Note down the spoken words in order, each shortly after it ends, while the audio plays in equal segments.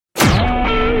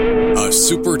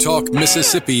SuperTalk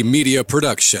Mississippi media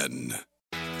production.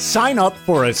 Sign up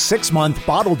for a 6-month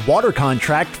bottled water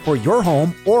contract for your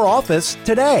home or office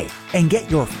today and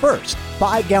get your first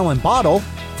 5-gallon bottle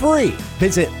free.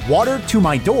 Visit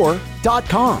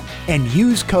watertomydoor.com and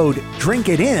use code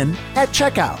DRINKITIN at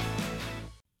checkout.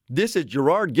 This is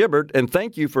Gerard Gibbert, and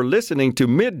thank you for listening to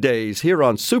Middays here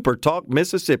on SuperTalk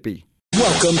Mississippi.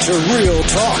 Welcome to Real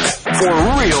Talk for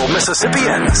real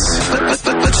Mississippians.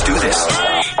 Let's do this. 3, 2,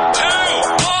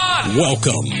 1.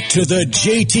 Welcome to the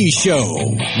JT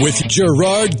Show with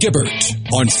Gerard Gibbert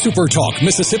on SuperTalk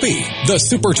Mississippi, the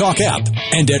SuperTalk app,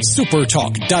 and at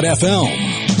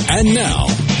supertalk.fm. And now,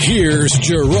 here's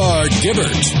Gerard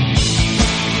Gibbert.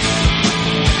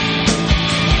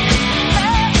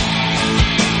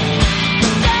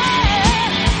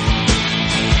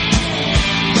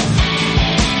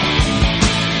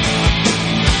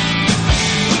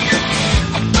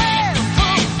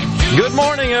 Good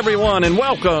morning, everyone, and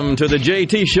welcome to the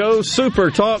JT Show, Super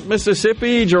Talk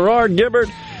Mississippi. Gerard Gibbert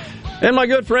and my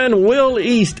good friend Will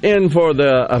East in for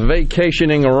the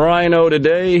vacationing rhino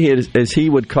today, as he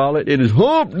would call it. It is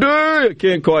hump day. I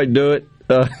can't quite do it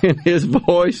in his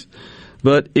voice,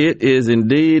 but it is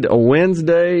indeed a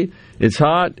Wednesday. It's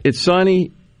hot, it's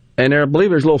sunny, and I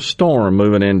believe there's a little storm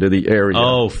moving into the area.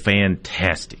 Oh,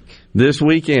 fantastic. This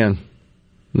weekend.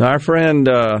 Our friend,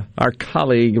 our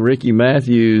colleague, Ricky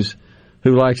Matthews,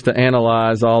 who likes to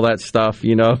analyze all that stuff,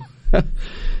 you know,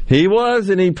 he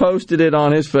posted it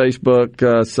on his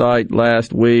Facebook site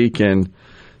last week, and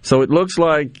so it looks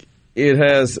like it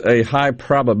has a high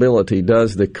probability,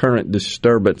 does the current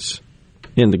disturbance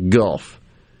in the Gulf,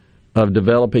 of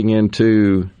developing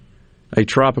into a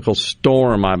tropical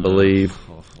storm, I believe.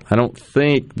 I don't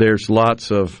think there's lots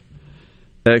of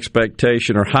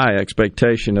expectation or high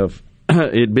expectation of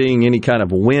it being any kind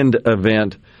of wind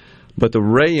event, but the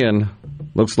rain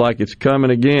looks like it's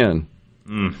coming again.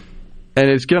 And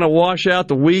it's going to wash out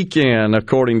the weekend,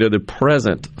 according to the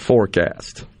present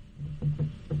forecast.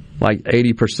 Like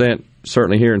 80%,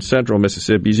 certainly here in central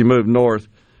Mississippi. As you move north,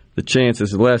 the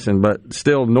chances lessen, but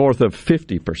still north of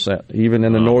 50%, even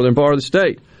in the northern part of the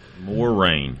state. More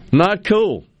rain. Not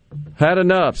cool. Had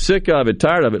enough. Sick of it.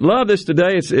 Tired of it. Love this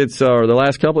today. It's the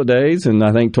last couple of days, and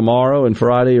I think tomorrow and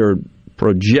Friday are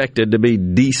projected to be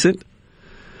decent.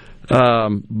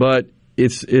 But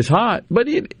it's hot. But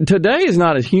today is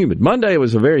not as humid. Monday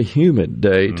was a very humid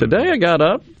day. Today I got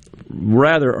up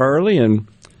rather early and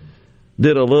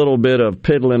did a little bit of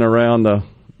piddling around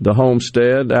the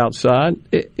homestead outside.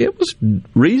 It was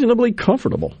reasonably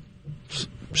comfortable.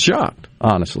 Shocked,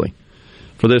 honestly,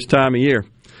 for this time of year.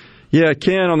 Yeah,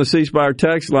 Ken on the C Spire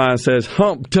text line says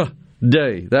hump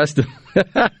day. That's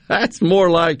more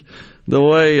like the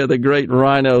way the great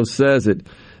Rhino says it,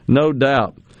 no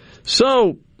doubt.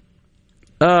 So,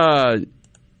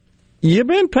 you've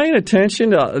been paying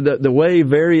attention to the way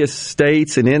various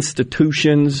states and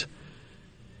institutions,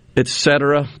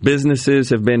 etc., businesses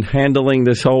have been handling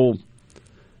this whole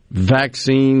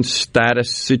vaccine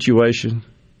status situation?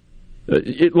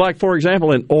 Like, for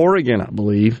example, in Oregon, I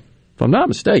believe, if I'm not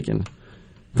mistaken,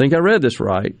 I think I read this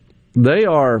right, they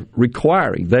are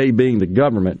requiring, they being the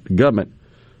government,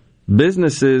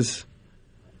 businesses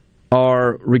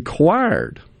are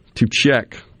required to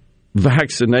check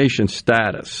vaccination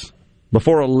status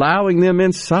before allowing them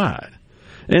inside.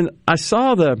 And I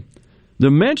saw the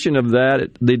mention of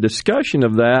that, the discussion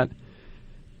of that,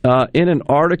 in an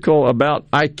article about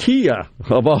IKEA,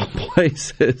 of all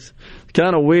places.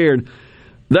 Kind of weird.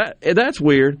 That's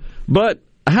weird. But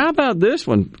how about this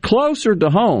one? Closer to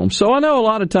home. So I know a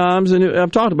lot of times, and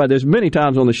I've talked about this many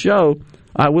times on the show,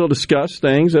 I will discuss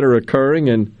things that are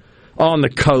occurring on the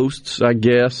coasts, I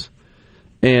guess,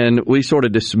 and we sort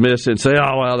of dismiss it and say,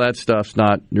 oh, well, that stuff's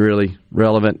not really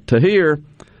relevant to here.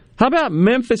 How about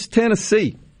Memphis,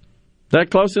 Tennessee?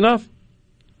 That close enough?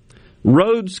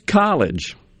 Rhodes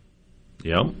College.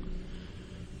 Yep.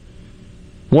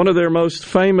 One of their most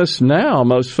famous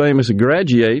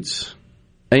graduates,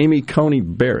 Amy Coney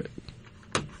Barrett.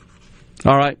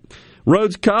 All right.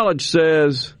 Rhodes College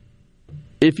says,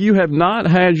 if you have not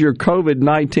had your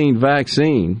COVID-19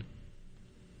 vaccine,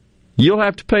 you'll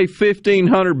have to pay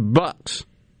 $1,500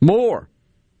 more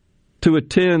to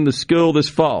attend the school this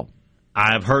fall.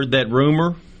 I've heard that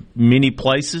rumor many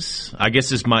places. I guess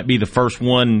this might be the first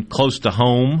one close to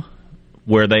home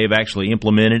where they have actually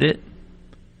implemented it.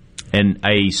 And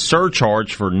a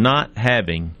surcharge for not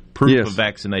having proof of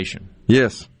vaccination.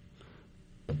 Yes.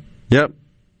 Yep.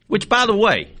 Which, by the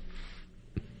way,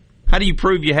 how do you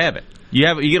prove you have it? You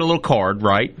get a little card,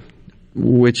 right?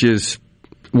 Which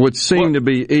would seem to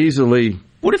be easily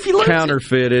what if you lose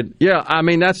counterfeited. Yeah, I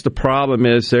mean, that's the problem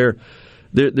is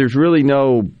there's really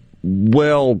no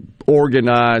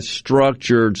well-organized,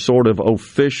 structured sort of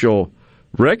official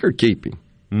record keeping.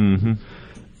 Mm-hmm.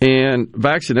 And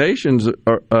vaccinations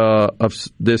of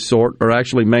this sort are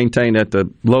actually maintained at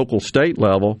the local state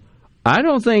level. I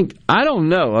don't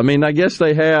know. I mean, I guess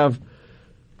they have.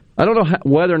 I don't know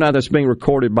whether or not that's being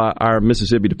recorded by our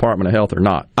Mississippi Department of Health or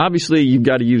not. Obviously, you've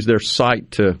got to use their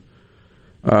site to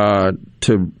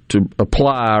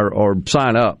apply or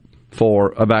sign up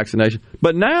for a vaccination.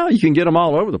 But now you can get them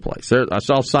all over the place. I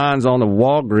saw signs on the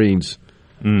Walgreens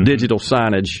digital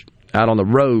signage out on the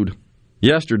road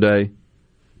yesterday.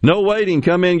 No waiting,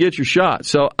 come in and get your shot.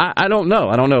 So I don't know.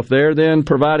 I don't know if they're then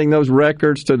providing those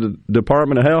records to the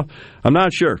Department of Health. I'm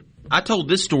not sure. I told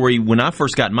this story when I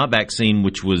first got my vaccine,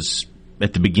 which was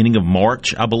at the beginning of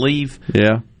March, I believe.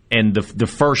 Yeah. And the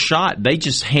first shot, they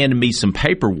just handed me some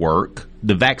paperwork.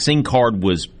 The vaccine card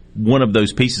was one of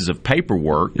those pieces of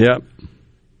paperwork. Yep.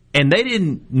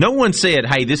 And no one said,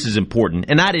 hey, this is important.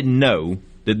 And I didn't know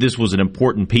that this was an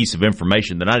important piece of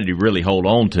information that I need to really hold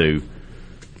on to.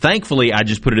 Thankfully, I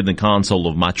just put it in the console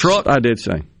of my truck. I did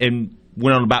say. And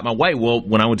went on about my way. Well,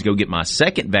 when I went to go get my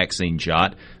second vaccine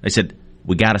shot, they said,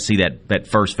 we got to see that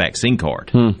first vaccine card.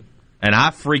 And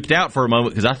I freaked out for a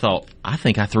moment because I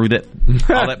think I threw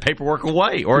all that paperwork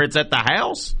away, or it's at the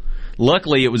house.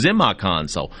 Luckily, it was in my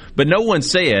console. But no one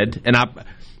said, and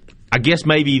I guess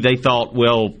maybe they thought,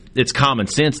 well, it's common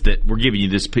sense that we're giving you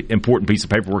this important piece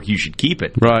of paperwork, you should keep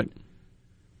it. Right.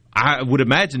 I would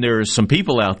imagine there are some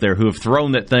people out there who have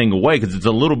thrown that thing away because it's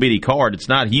a little bitty card. It's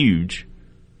not huge,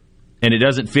 and it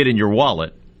doesn't fit in your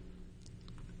wallet.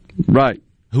 Right.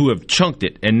 Who have chunked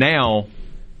it, and now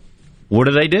what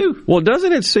do? Well,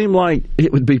 doesn't it seem like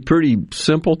it would be pretty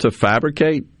simple to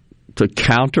fabricate, to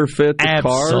counterfeit the card?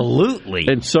 Absolutely.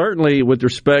 And certainly with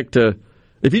respect to,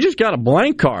 if you just got a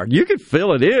blank card, you could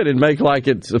fill it in and make like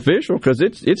it's official because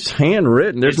it's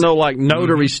handwritten. There's no like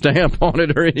notary stamp on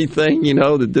it or anything,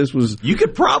 that this was. You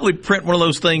could probably print one of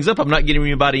those things up. I'm not giving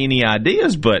anybody any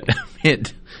ideas, but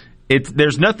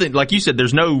there's nothing, like you said,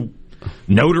 there's no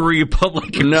notary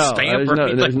public stamp or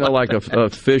anything. There's no like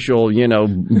official,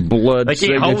 blood they can't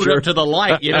signature. hold it up to the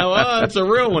light, it's a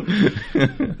real one.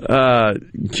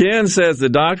 Ken says the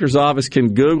doctor's office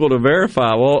can Google to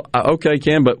verify. Well, okay,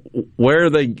 Ken, but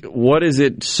what is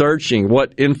it searching?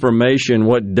 What information,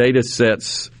 what data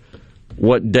sets,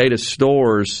 what data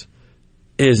stores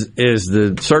is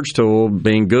the search tool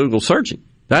being Google searching?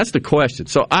 That's the question.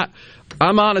 So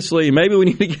I'm honestly, maybe we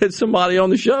need to get somebody on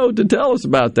the show to tell us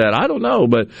about that. I don't know,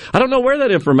 but I don't know where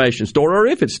that information is stored or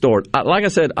if it's stored. Like I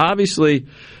said, obviously,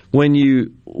 when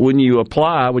you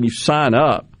apply, when you sign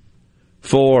up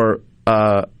for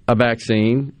a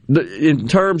vaccine, in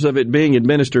terms of it being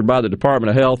administered by the Department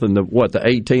of Health and the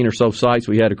 18 or so sites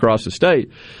we had across the state,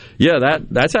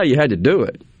 that's how you had to do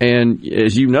it. And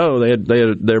as you know, they had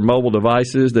their mobile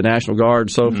devices, the National Guard,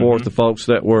 so forth, the folks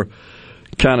that were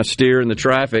kind of steering the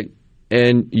traffic.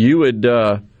 And you would,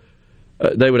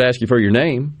 they would ask you for your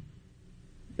name,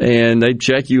 and they'd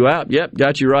check you out. Yep,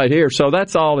 got you right here. So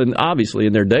that's all, obviously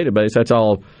in their database, that's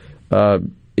all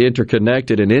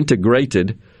interconnected and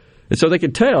integrated. And so they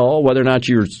could tell whether or not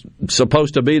you're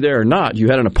supposed to be there or not. You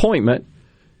had an appointment,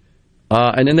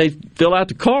 and then they fill out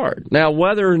the card. Now,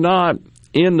 whether or not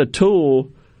in the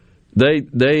tool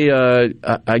they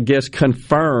I guess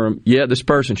confirm, this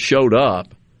person showed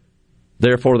up.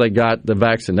 Therefore, they got the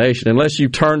vaccination. Unless you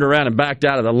turned around and backed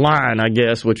out of the line, I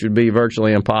guess, which would be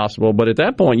virtually impossible. But at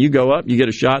that point, you go up, you get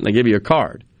a shot, and they give you a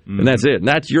card. And that's it. And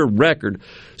that's your record.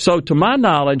 So to my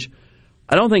knowledge,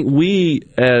 I don't think we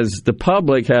as the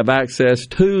public have access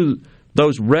to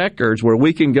those records where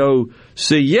we can go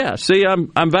see,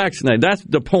 I'm vaccinated. That's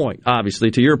the point,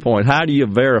 obviously, to your point. How do you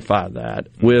verify that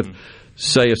with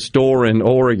say, a store in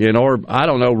Oregon or, I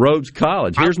don't know, Rhodes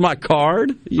College? Here's my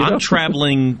card. I'm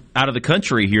traveling out of the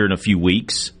country here in a few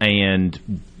weeks, and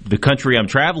the country I'm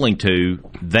traveling to,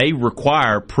 they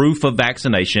require proof of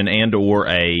vaccination and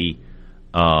a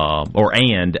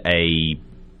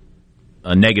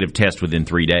negative test within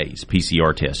 3 days,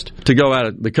 PCR test. To go out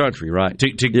of the country, right?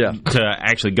 To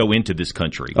actually go into this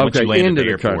country. Okay, you land into at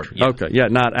the the airport. country. Yeah. Okay,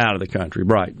 not out of the country,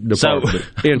 right.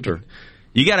 Enter.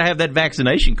 You got to have that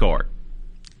vaccination card.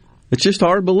 It's just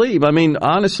hard to believe. I mean,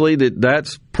 honestly,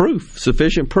 that's proof,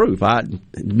 sufficient proof.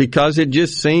 Because it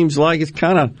just seems like it's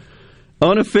kind of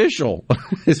unofficial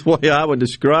is the way I would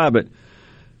describe it.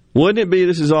 Wouldn't it be,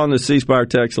 this is on the C Spire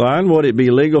text line, would it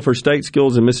be legal for state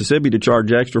schools in Mississippi to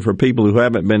charge extra for people who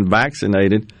haven't been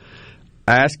vaccinated?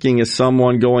 Asking is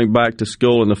someone going back to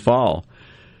school in the fall.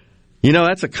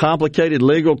 That's a complicated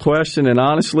legal question, and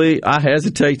honestly, I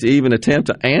hesitate to even attempt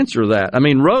to answer that. I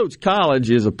mean, Rhodes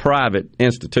College is a private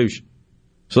institution,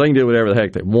 so they can do whatever the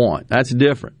heck they want. That's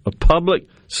different. A public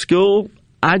school,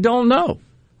 I don't know,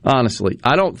 honestly.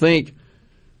 I don't think,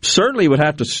 certainly would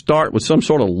have to start with some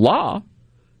sort of law,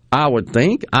 I would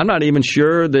think. I'm not even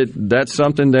sure that that's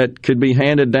something that could be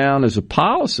handed down as a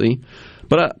policy.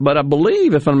 But I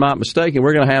believe, if I'm not mistaken,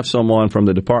 we're going to have someone from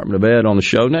the Department of Ed on the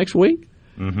show next week.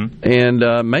 Mm-hmm.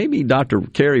 And maybe Dr.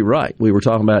 Carrie Wright, we were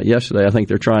talking about yesterday. I think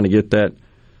they're trying to get that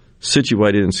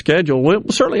situated and scheduled. We'll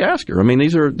certainly ask her. I mean,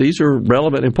 these are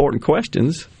relevant, important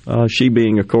questions, she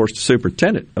being, of course, the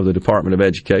superintendent of the Department of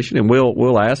Education. And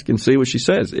we'll ask and see what she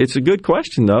says. It's a good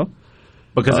question, though.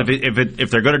 Because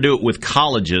if they're going to do it with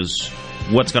colleges,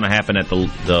 what's going to happen at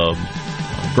the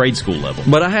grade school level?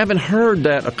 But I haven't heard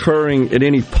that occurring at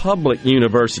any public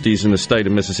universities in the state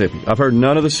of Mississippi. I've heard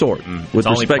none of the sort. With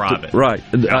only private. Right.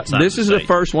 This is the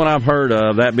first one I've heard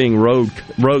of, that being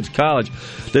Rhodes College,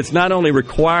 that's not only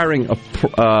requiring a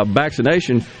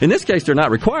vaccination. In this case, they're not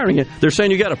requiring it. They're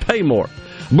saying you got to pay more.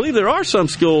 I believe there are some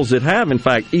schools that have, in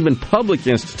fact, even public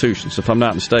institutions, if I'm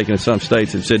not mistaken, in some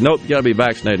states have said, nope, you got to be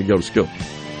vaccinated to go to school,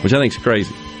 which I think is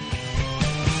crazy.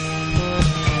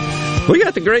 We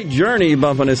got the Great Journey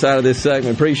bumping us out of this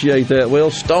segment. Appreciate that, Will.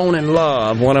 Stone in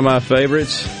Love, one of my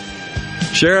favorites.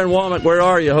 Sharon Womack, where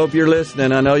are you? Hope you're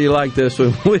listening. I know you like this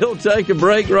one. We'll take a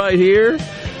break right here.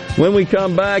 When we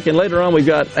come back, and later on, we've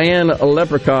got Ann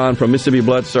Leprechaun from Mississippi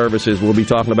Blood Services. We'll be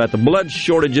talking about the blood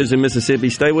shortages in Mississippi.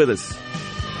 Stay with us.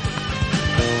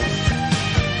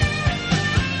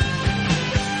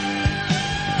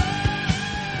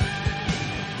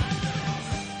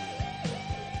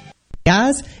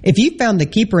 Guys, if you found the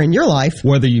keeper in your life,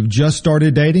 whether you've just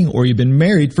started dating or you've been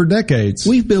married for decades,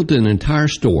 we've built an entire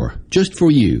store just for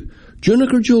you.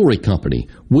 Juniker Jewelry Company.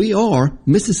 We are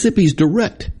Mississippi's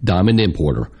direct diamond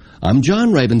importer. I'm John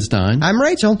Ravenstein. I'm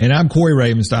Rachel. And I'm Corey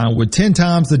Ravenstein. With 10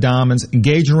 times the diamonds,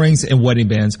 engagement rings, and wedding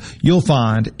bands you'll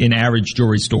find in average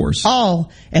jewelry stores.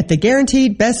 All at the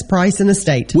guaranteed best price in the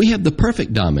state. We have the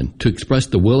perfect diamond to express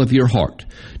the will of your heart.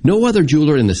 No other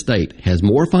jeweler in the state has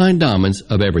more fine diamonds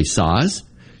of every size,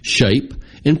 shape,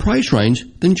 and price range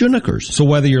than Juniker's. So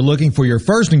whether you're looking for your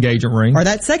first engagement ring or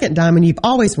that second diamond you've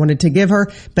always wanted to give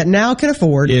her but now can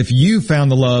afford, if you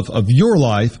found the love of your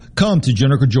life, come to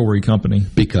Juniker Jewelry Company.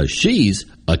 Because she's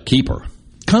a keeper.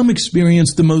 Come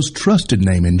experience the most trusted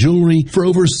name in jewelry for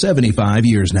over 75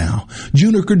 years now.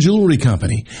 Juniker Jewelry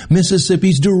Company,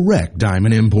 Mississippi's direct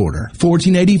diamond importer.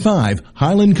 1485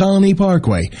 Highland Colony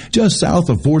Parkway, just south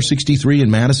of 463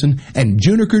 in Madison, and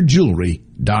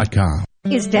JunikerJewelry.com.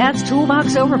 Is Dad's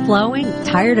toolbox overflowing?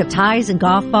 Tired of ties and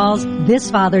golf balls? This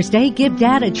Father's Day, give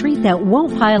Dad a treat that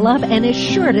won't pile up and is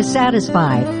sure to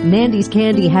satisfy. Nandy's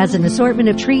Candy has an assortment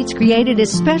of treats created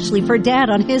especially for Dad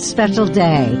on his special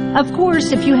day. Of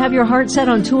course, if you have your heart set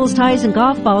on tools, ties, and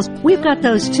golf balls, we've got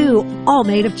those too, all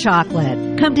made of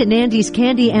chocolate. Come to Nandy's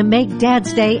Candy and make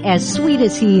Dad's day as sweet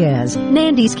as he is.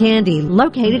 Nandy's Candy,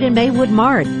 located in Maywood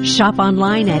Mart. Shop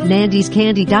online at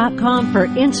nandyscandy.com for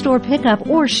in-store pickup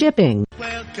or shipping.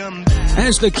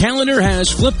 As the calendar has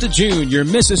flipped to June, your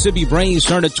Mississippi Braves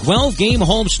start a 12-game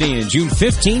homestand June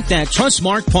 15th at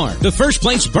Trustmark Park. The first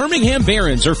place Birmingham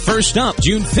Barons are first up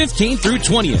June 15th through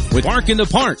 20th with Park in the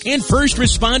Park and First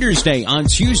Responders Day on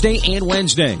Tuesday and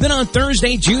Wednesday. Then on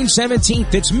Thursday, June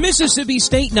 17th, it's Mississippi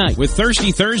State Night with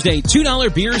Thirsty Thursday,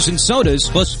 $2 beers and sodas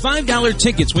plus $5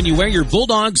 tickets when you wear your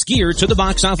Bulldogs gear to the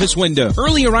box office window.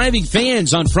 Early arriving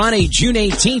fans on Friday, June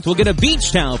 18th will get a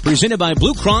beach towel presented by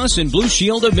Blue Cross and Blue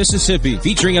Shield of Mississippi,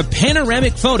 featuring a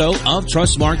panoramic photo of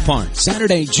Trustmark Park.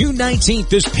 Saturday, June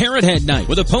 19th is Parrot Head Night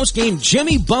with a post-game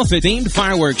Jimmy Buffett-themed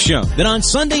fireworks show. Then on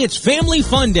Sunday, it's Family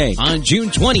Fun Day on June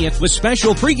 20th with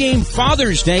special pregame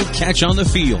Father's Day catch on the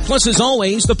field. Plus, as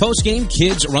always, the post-game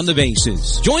Kids Run the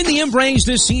Bases. Join the Embrace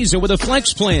this season with a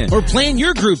flex plan or plan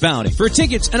your group outing. For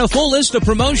tickets and a full list of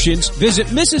promotions, visit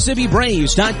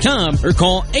MississippiBraves.com or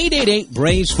call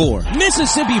 888-BRAVES4.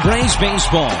 Mississippi Braves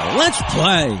Baseball. Let's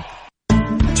play.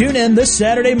 Tune in this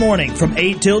Saturday morning from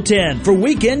 8 till 10 for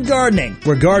Weekend Gardening,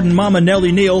 where Garden Mama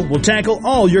Nellie Neal will tackle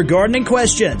all your gardening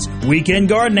questions. Weekend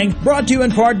Gardening brought to you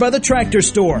in part by The Tractor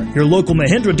Store, your local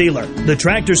Mahindra dealer. The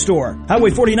Tractor Store,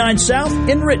 Highway 49 South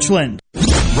in Richland.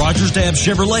 Rogers Dabbs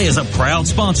Chevrolet is a proud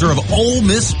sponsor of Ole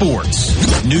Miss Sports.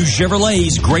 New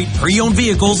Chevrolet's great pre-owned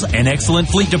vehicles and excellent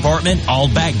fleet department, all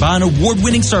backed by an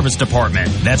award-winning service department.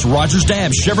 That's Rogers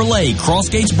Dabbs Chevrolet,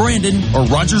 Crossgates Brandon, or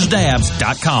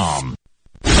RogersDabbs.com.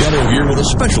 Shadow here with a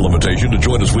special invitation to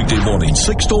join us weekday morning,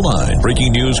 6 to 9.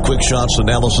 Breaking news, quick shots,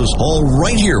 analysis, all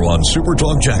right here on Super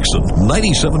Talk Jackson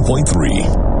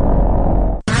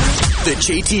 97.3. The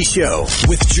JT Show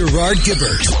with Gerard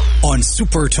Gibbert on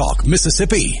Super Talk,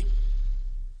 Mississippi.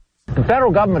 The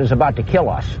federal government is about to kill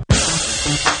us.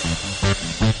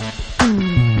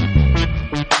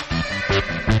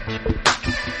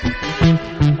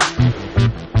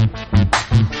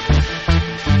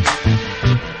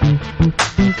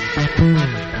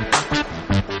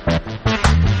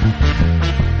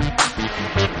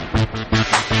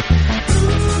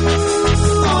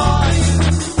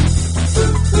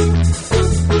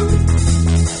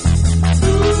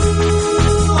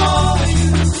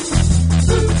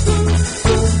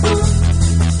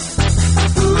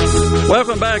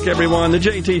 Welcome back, everyone. The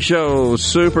JT Show,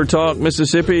 Super Talk,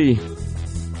 Mississippi.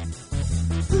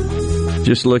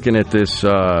 Just looking at this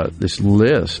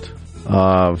list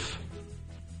of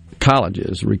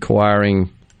colleges requiring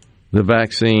the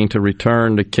vaccine to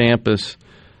return to campus.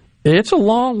 It's a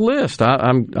long list.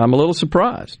 I'm a little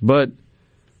surprised, but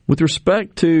with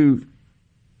respect to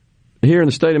here in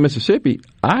the state of Mississippi,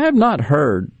 I have not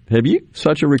heard. Have you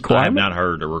such a requirement? I have not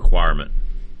heard a requirement.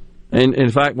 And in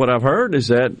fact, what I've heard is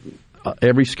that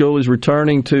every school is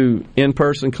returning to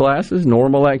in-person classes,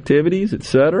 normal activities,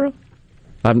 etc.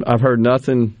 I've heard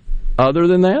nothing other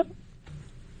than that.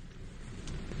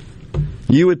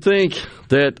 You would think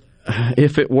that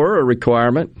if it were a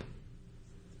requirement,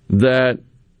 that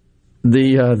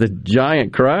the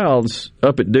giant crowds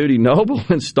up at Dudy Noble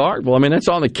and Starkville, I mean, that's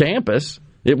on the campus.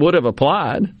 It would have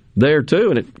applied there, too,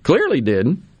 and it clearly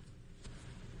didn't.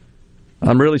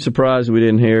 I'm really surprised we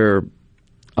didn't hear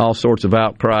all sorts of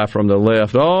outcry from the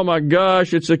left. Oh, my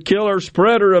gosh, it's a killer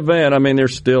spreader event. I mean, they're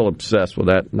still obsessed with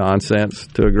that nonsense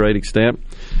to a great extent.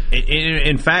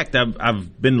 In fact,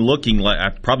 I've been looking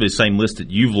at probably the same list that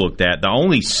you've looked at. The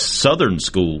only southern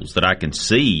schools that I can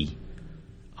see,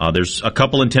 there's a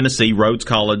couple in Tennessee, Rhodes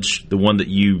College, the one that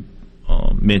you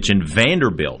mentioned,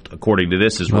 Vanderbilt, according to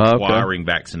this, is requiring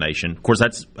vaccination. Of course,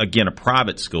 that's, again, a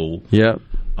private school. Yeah.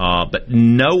 But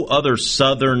no other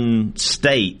southern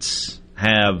states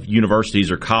have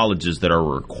universities or colleges that are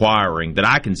requiring, that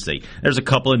I can see. There's a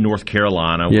couple in North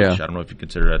Carolina, which I don't know if you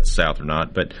consider that South or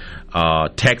not, but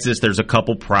Texas, there's a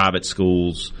couple private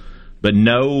schools, but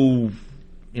no,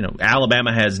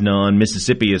 Alabama has none.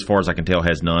 Mississippi, as far as I can tell,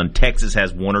 has none. Texas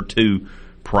has one or two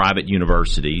private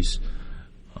universities.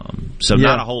 So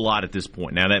not a whole lot at this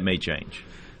point. Now, that may change.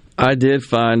 I did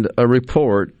find a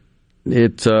report.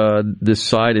 This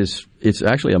site it's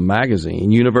actually a magazine,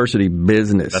 University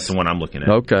Business. That's the one I'm looking at.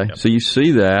 Okay, so you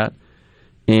see that,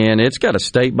 and it's got a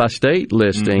state-by-state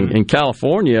listing. In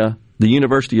California, the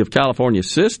University of California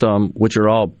system, which are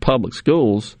all public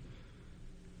schools,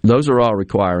 those are all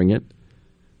requiring it.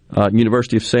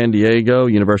 University of San Diego,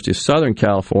 University of Southern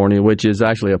California, which is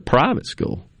actually a private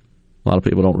school. A lot of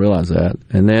people don't realize that.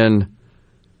 And then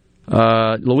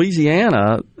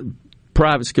Louisiana,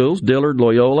 private schools, Dillard,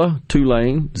 Loyola,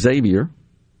 Tulane, Xavier.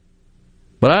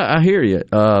 But I hear you.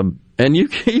 And you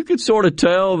could sort of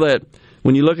tell that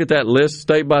when you look at that list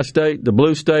state by state, the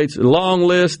blue states, the long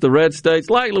list, the red states,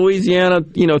 like Louisiana,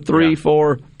 3,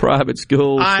 4 private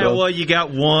schools. Iowa, you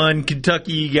got one.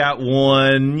 Kentucky, you got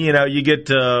one. You get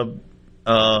to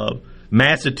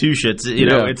Massachusetts.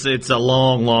 It's a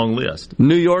long, long list.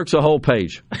 New York's a whole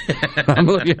page. I'm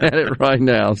looking at it right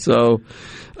now. So,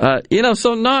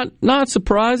 so not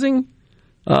surprising.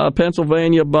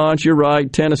 Pennsylvania bunch, you're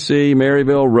right. Tennessee,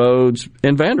 Maryville, Rhodes,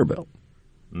 and Vanderbilt.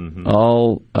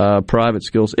 All private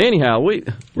schools. Anyhow, we're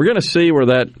going to see where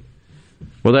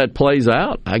that plays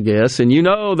out, I guess. And you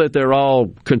know that they're all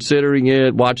considering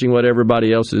it, watching what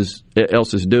everybody else is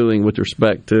doing with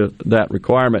respect to that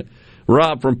requirement.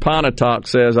 Rob from Pontotoc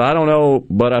says, I don't know,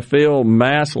 but I feel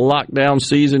mass lockdown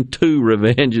season 2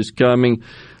 revenge is coming.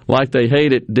 Like they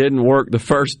hate it, didn't work the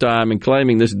first time, and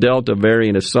claiming this Delta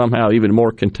variant is somehow even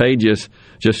more contagious,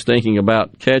 just thinking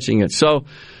about catching it. So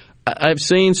I've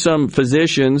seen some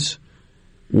physicians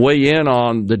weigh in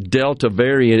on the Delta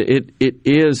variant.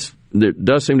 There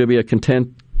does seem to be a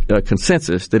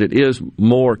consensus that it is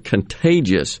more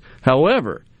contagious.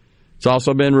 However, it's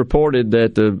also been reported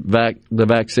that the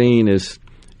vaccine is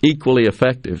equally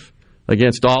effective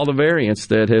against all the variants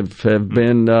that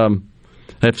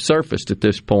have surfaced at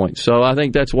this point. So I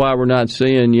think that's why we're not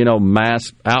seeing,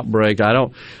 mass outbreak. I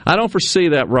don't foresee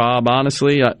that, Rob,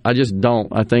 honestly. I just don't.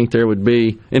 I think there would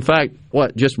be, in fact,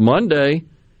 just Monday,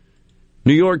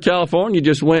 New York, California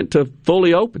just went to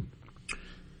fully open.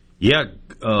 Yeah,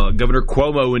 Governor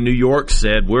Cuomo in New York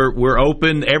said, we're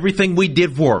open. Everything we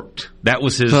did worked. That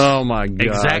was his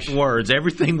exact words.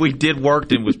 Everything we did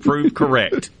worked and was proved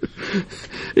correct.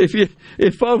 If you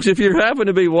happen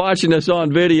to be watching us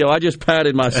on video, I just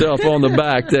patted myself on the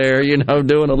back there,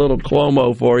 doing a little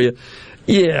Cuomo for you.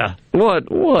 Yeah, what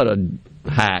a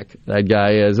hack that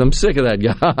guy is. I'm sick of that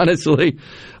guy, honestly.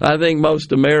 I think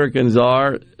most Americans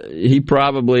are. He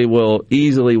probably will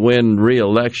easily win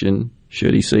re-election,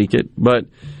 should he seek it. But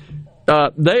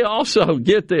they also,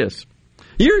 get this.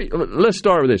 Let's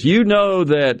start with this. You know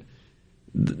that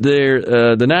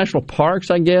the National Parks,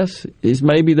 I guess, is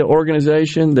maybe the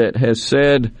organization that has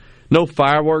said no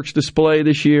fireworks display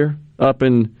this year up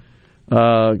in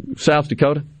South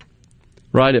Dakota.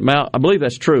 Right at I believe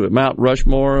that's true, at Mount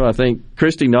Rushmore. I think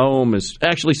Kristi Noem has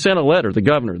actually sent a letter, the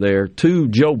governor there, to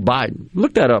Joe Biden.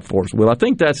 Look that up for us, Will. I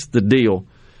think that's the deal.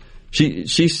 She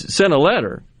sent a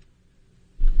letter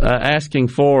asking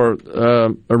for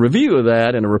a review of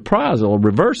that and a reprisal, a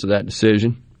reverse of that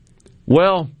decision.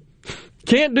 Well,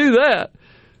 can't do that.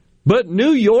 But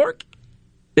New York,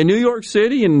 and New York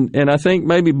City, and I think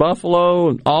maybe Buffalo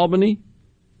and Albany,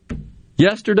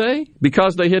 yesterday,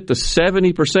 because they hit the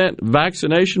 70%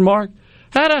 vaccination mark,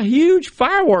 had a huge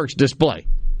fireworks display.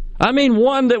 I mean,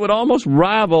 one that would almost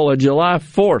rival a July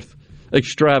 4th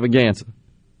extravaganza.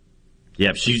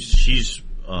 Yeah, she's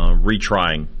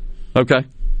retrying. Okay.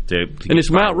 And it's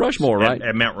Mount Rushmore, right?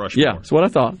 At Mount Rushmore. Yeah, that's what I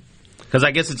thought. Because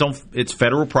I guess it's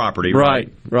federal property,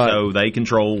 right? Right. So they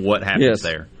control what happens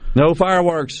there. No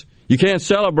fireworks. You can't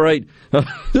celebrate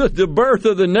the birth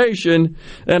of the nation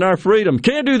and our freedom.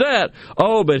 Can't do that.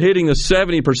 Oh, but hitting the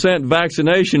 70%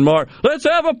 vaccination mark, let's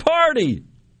have a party.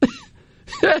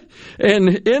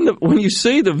 And when you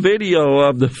see the video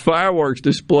of the fireworks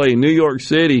display in New York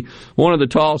City, one of the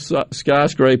tall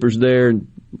skyscrapers there,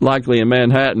 likely in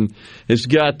Manhattan, has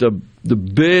got the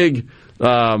big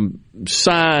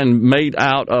sign made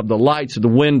out of the lights of the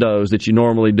windows that you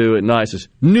normally do at night. It says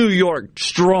New York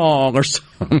strong or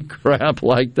some crap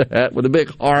like that with a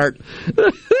big heart.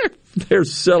 They're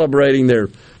celebrating their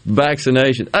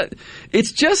vaccination.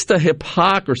 It's just the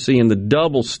hypocrisy and the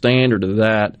double standard of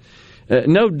that.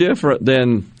 No different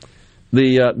than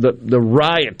the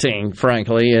rioting,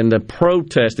 frankly, and the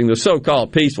protesting, the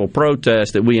so-called peaceful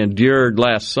protest that we endured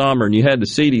last summer. And you had the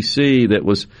CDC that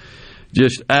was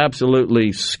just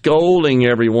absolutely scolding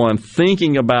everyone,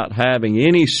 thinking about having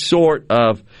any sort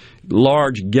of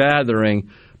large gathering.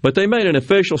 But they made an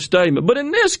official statement. But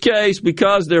in this case,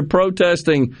 because they're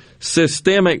protesting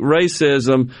systemic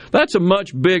racism, that's a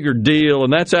much bigger deal.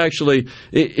 And that's actually,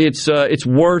 it's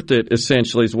worth it,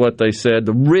 essentially, is what they said.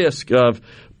 The risk of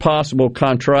possible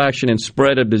contraction and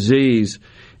spread of disease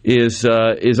is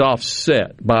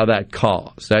offset by that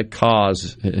cause. That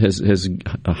cause has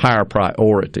a higher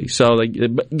priority. So they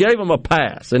gave them a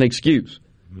pass, an excuse.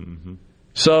 Mm-hmm.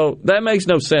 So that makes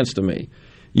no sense to me.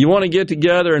 You want to get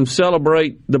together and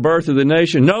celebrate the birth of the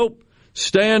nation? Nope.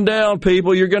 Stand down,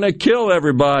 people. You're going to kill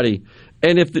everybody.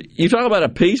 And if you talk about a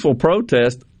peaceful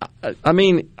protest, I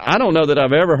mean, I don't know that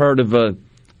I've ever heard of a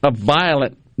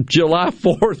violent July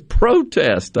 4th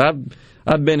protest.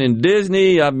 I've been in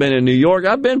Disney. I've been in New York.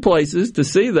 I've been places to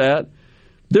see that.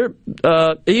 They're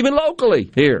even locally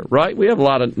here, right? We have a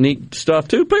lot of neat stuff,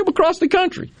 too. People across the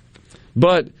country.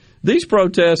 But these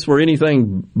protests were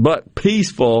anything but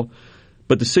peaceful,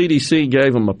 but the CDC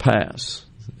gave them a pass,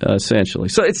 essentially.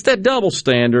 So it's that double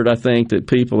standard, I think, that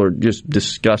people are just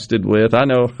disgusted with. I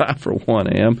know I, for one,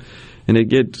 am, and it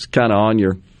gets kind of on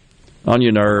your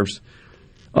nerves.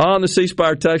 On the C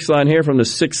Spire text line here from the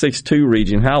 662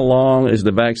 region, how long is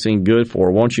the vaccine good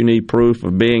for? Won't you need proof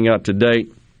of being up to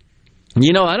date?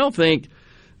 You know, I don't think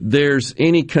there's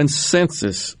any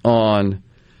consensus on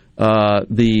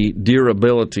the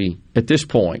durability at this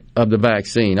point of the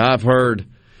vaccine. I've heard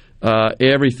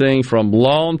everything from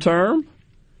long-term,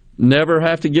 never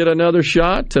have to get another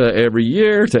shot, to every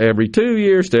year, to every 2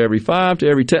 years, to every 5, to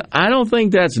every 10. I don't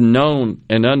think that's known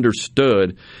and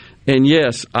understood. And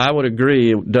yes, I would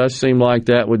agree. It does seem like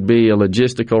that would be a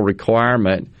logistical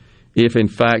requirement if, in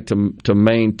fact, to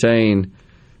maintain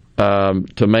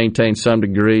some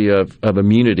degree of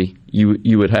immunity,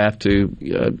 you would have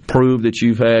to prove that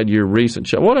you've had your recent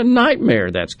shot. What a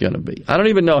nightmare that's going to be. I don't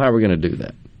even know how we're going to do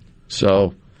that.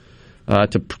 So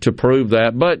to prove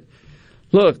that, but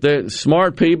look, the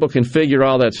smart people can figure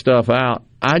all that stuff out.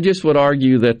 I just would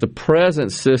argue that the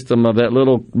present system of that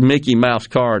little Mickey Mouse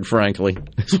card, frankly,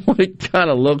 is what it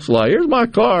kind of looks like. Here's my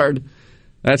card.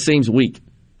 That seems weak.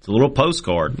 It's a little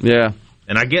postcard. Yeah.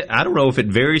 And I don't know if it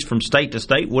varies from state to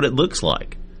state what it looks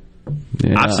like.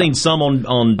 Yeah. I've seen some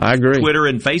on Twitter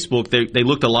and Facebook. They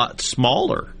looked a lot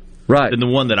smaller than the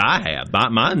one that I have.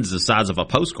 Mine's the size of a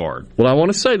postcard. Well, I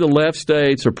want to say the left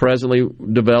states are presently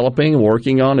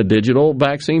working on a digital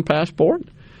vaccine passport.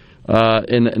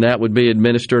 and that would be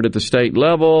administered at the state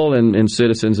level and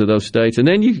citizens of those states. And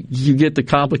then you get the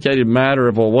complicated matter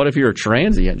of, well, what if you're a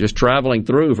transient just traveling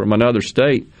through from another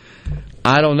state?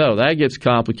 I don't know. That gets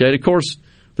complicated. Of course,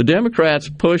 the Democrats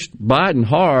pushed Biden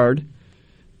hard,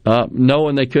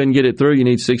 knowing they couldn't get it through. You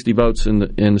need 60 votes in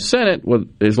the Senate,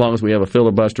 as long as we have a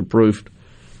filibuster-proof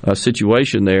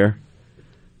situation there.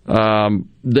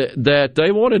 That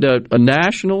they wanted a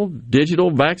national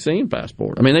digital vaccine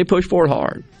passport. I mean, they pushed for it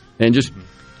hard and just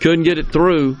couldn't get it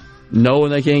through,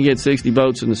 knowing they can't get 60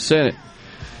 votes in the Senate.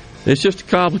 It's just a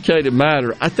complicated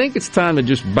matter. I think it's time to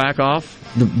just back off.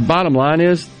 The bottom line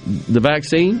is the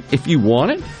vaccine, if you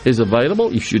want it, is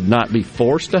available. You should not be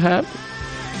forced to have it.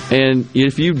 And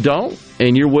if you don't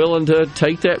and you're willing to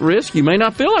take that risk, you may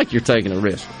not feel like you're taking a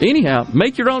risk. Anyhow,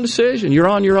 make your own decision. You're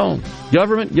on your own.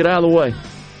 Government, get out of the way.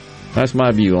 That's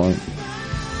my view on it.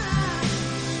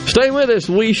 Stay with us.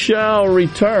 We shall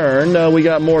return. We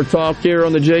got more talk here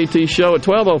on the JT Show. At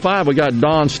 12:05, we got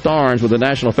Don Starnes with the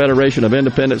National Federation of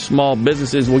Independent Small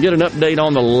Businesses. We'll get an update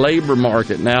on the labor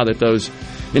market now that those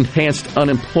enhanced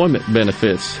unemployment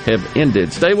benefits have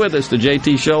ended. Stay with us. The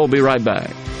JT Show will be right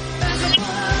back.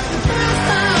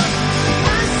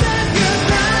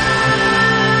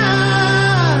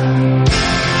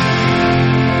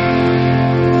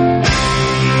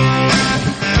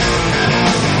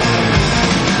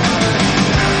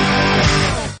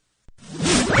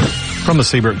 From the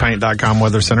SeabrookPaint.com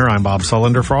Weather Center, I'm Bob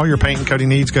Sullender. For all your paint and coating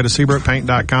needs, go to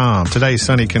SeabrookPaint.com. Today,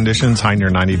 sunny conditions, high near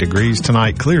 90 degrees.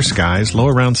 Tonight, clear skies, low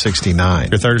around 69.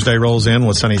 Your Thursday rolls in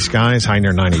with sunny skies, high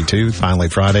near 92. Finally,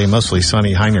 Friday, mostly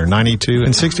sunny, high near 92.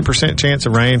 And 60% chance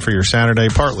of rain for your Saturday,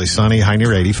 partly sunny, high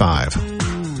near 85.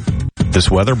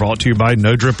 This weather brought to you by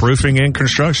No Drip Roofing and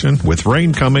Construction. With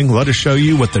rain coming, let us show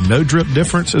you what the No Drip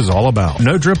difference is all about.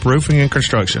 No Drip Roofing and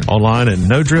Construction. Online at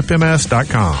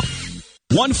NoDripMS.com.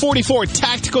 144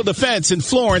 Tactical Defense in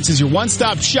Florence is your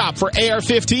one-stop shop for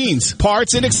AR-15s,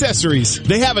 parts, and accessories.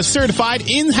 They have a certified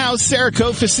in-house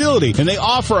Cerakote facility, and they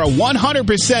offer a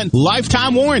 100%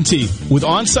 lifetime warranty with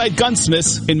on-site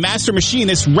gunsmiths and master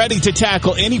machinists ready to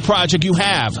tackle any project you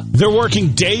have. They're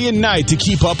working day and night to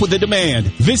keep up with the demand.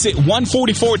 Visit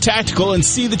 144 Tactical and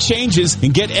see the changes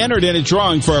and get entered in a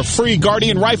drawing for a free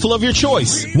Guardian rifle of your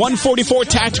choice. 144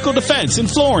 Tactical Defense in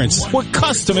Florence, where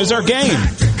custom is our game.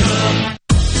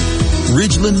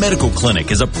 Ridgeland Medical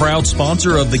Clinic is a proud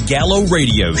sponsor of the Gallo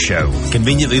Radio Show,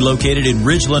 conveniently located in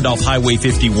Ridgeland off Highway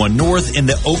 51 North in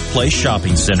the Oak Place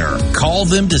Shopping Center. Call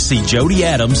them to see Jody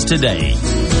Adams today.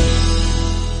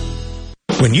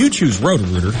 When you choose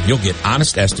Roto-Rooter, you'll get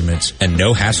honest estimates and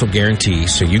no hassle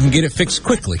guarantees, so you can get it fixed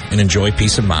quickly and enjoy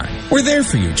peace of mind. We're there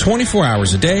for you 24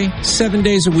 hours a day, 7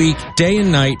 days a week, day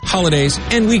and night, holidays,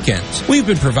 and weekends. We've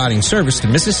been providing service to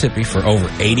Mississippi for over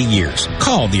 80 years.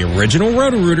 Call the original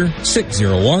Roto-Rooter,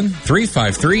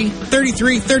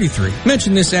 601-353-3333.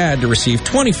 Mention this ad to receive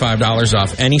 $25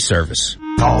 off any service.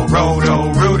 Call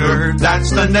Roto-Rooter, that's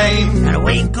the name. And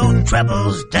we go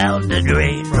troubles down the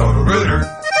drain.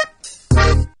 Roto-Rooter.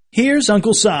 Here's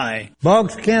Uncle Si.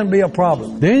 Bugs can be a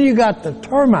problem. Then you got the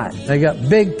termites. They got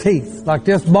big teeth. Like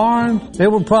this barn, it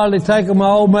would probably take them,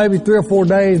 maybe 3 or 4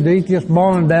 days to eat this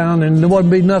barn down, and there wouldn't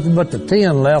be nothing but the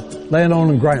tin left laying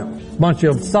on the ground. Bunch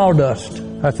of sawdust.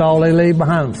 That's all they leave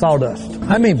behind them, sawdust.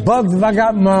 How many bugs have I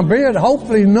got in my beard?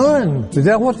 Hopefully none. Is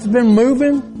that what's been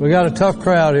moving? We got a tough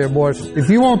crowd here, boys. If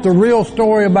you want the real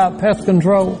story about pest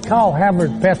control, call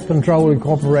Havard Pest Control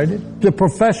Incorporated, the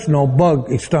professional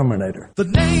bug exterminator. The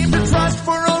name to trust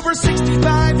for over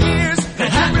 65 years.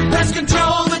 At Havard Pest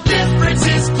Control, the difference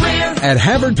is clear. At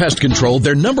Havard Pest Control,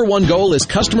 their number one goal is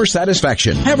customer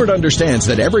satisfaction. Havard understands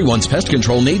that everyone's pest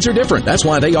control needs are different. That's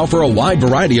why they offer a wide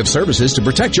variety of services to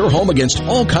protect your home against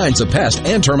all kinds of pest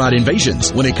and termite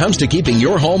invasions. When it comes to keeping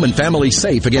your home and family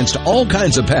safe against all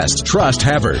kinds of pests, trust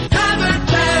Havard. Havard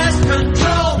Pest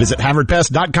Control. Visit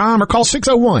HavardPest.com or call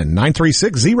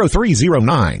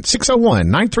 601-936-0309.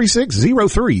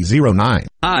 601-936-0309.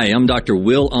 Hi, I'm Dr.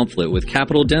 Will Umflett with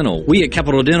Capital Dental. We at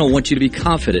Capital Dental want you to be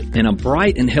confident in a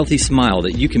bright and healthy smile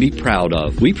that you can be proud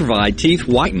of. We provide teeth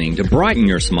whitening to brighten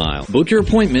your smile. Book your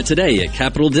appointment today at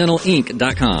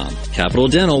CapitalDentalInc.com. Capital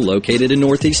Dental, located in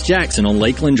Northeast Jackson on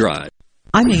Lakeland Drive.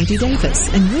 I'm Andy Davis,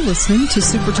 and you're listening to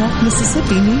Super Talk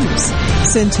Mississippi News.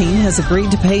 Centene has agreed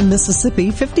to pay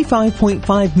Mississippi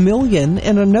 $55.5 million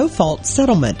in a no-fault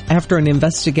settlement after an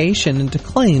investigation into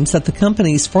claims that the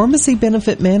company's pharmacy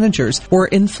benefit managers were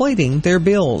inflating their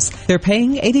bills. They're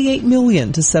paying $88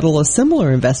 million to settle a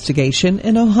similar investigation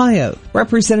in Ohio.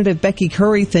 Representative Becky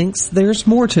Curry thinks there's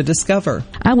more to discover.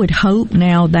 I would hope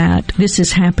now that this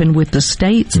has happened with the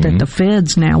states that the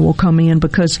feds now will come in,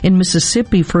 because in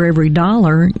Mississippi, for every dollar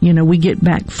we get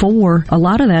back $4. A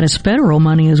lot of that is federal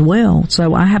money as well.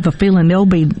 So I have a feeling they'll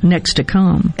be next to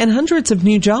come. And hundreds of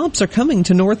new jobs are coming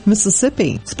to North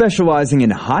Mississippi. Specializing in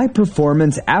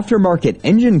high-performance aftermarket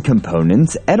engine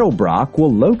components, Edelbrock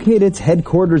will locate its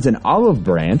headquarters in Olive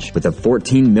Branch with a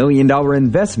 $14 million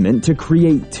investment to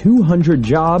create 200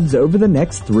 jobs over the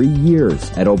next 3 years.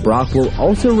 Edelbrock will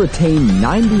also retain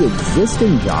 90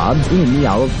 existing jobs in the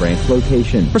Olive Branch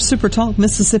location. For Super Talk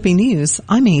Mississippi News,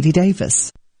 I'm Andy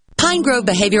Davis. Pine Grove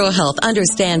Behavioral Health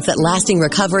understands that lasting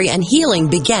recovery and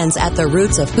healing begins at the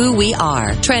roots of who we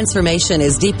are. Transformation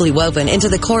is deeply woven into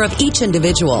the core of each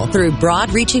individual through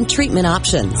broad-reaching treatment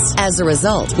options. As a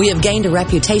result, we have gained a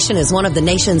reputation as one of the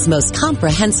nation's most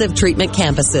comprehensive treatment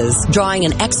campuses, drawing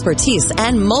an expertise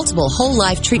and multiple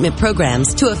whole-life treatment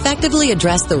programs to effectively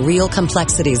address the real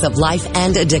complexities of life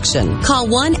and addiction. Call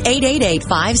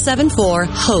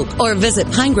 1-888-574-HOPE or visit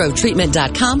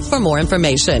pinegrovetreatment.com for more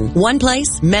information. One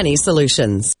place, many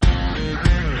solutions.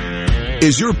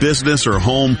 Is your business or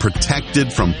home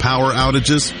protected from power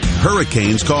outages?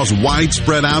 Hurricanes cause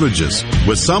widespread outages,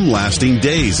 with some lasting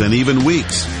days and even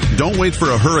weeks. Don't wait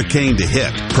for a hurricane to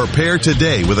hit. Prepare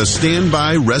today with a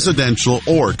standby residential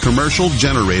or commercial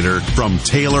generator from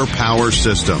Taylor Power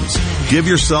Systems. Give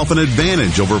yourself an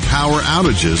advantage over power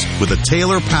outages with a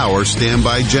Taylor Power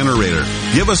standby generator.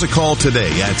 Give us a call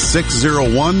today at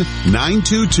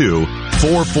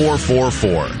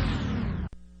 601-922-4444.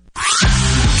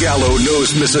 Gallo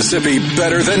knows Mississippi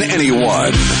better than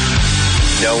anyone.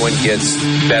 No one gets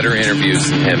better interviews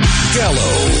than him.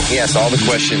 Gallo. He asks all the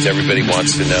questions everybody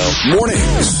wants to know.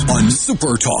 Mornings on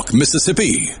Super Talk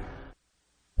Mississippi.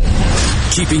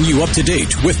 Keeping you up to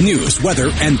date with news, weather,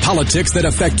 and politics that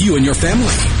affect you and your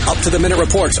family. Up-to-the-minute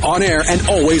reports on air and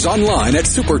always online at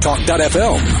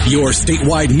supertalk.fm. Your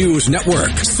statewide news network,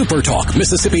 Supertalk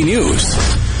Mississippi News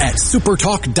at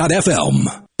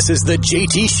supertalk.fm. This is the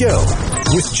JT Show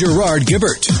with Gerard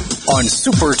Gibbert on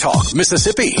Super Talk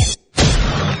Mississippi.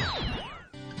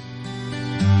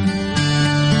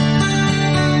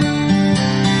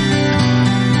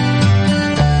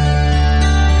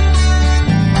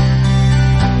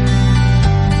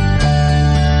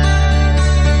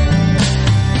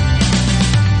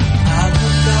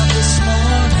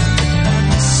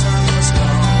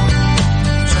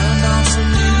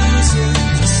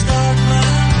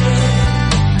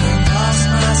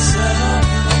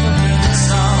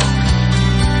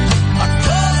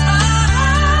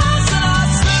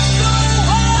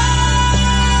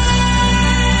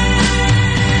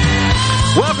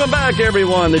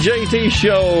 Everyone, the JT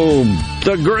Show,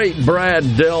 the great Brad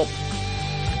Delp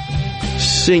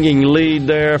singing lead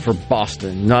there for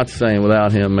Boston. Not saying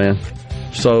without him, man.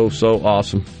 So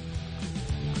awesome.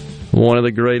 One of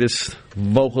the greatest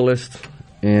vocalists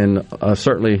in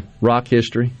certainly rock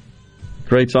history.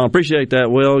 Great song. Appreciate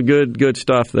that, Will. Good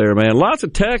stuff there, man. Lots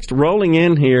of text rolling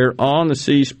in here on the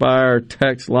C Spire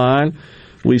text line.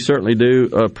 We certainly do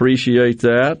appreciate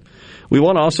that. We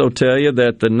want to also tell you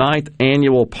that the 9th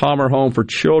annual Palmer Home for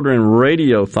Children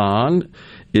Radiothon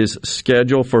is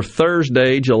scheduled for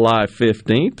Thursday, July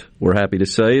 15th. We're happy to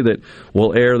say that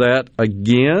we'll air that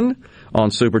again on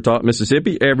Super Talk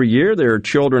Mississippi. Every year there are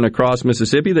children across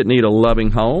Mississippi that need a loving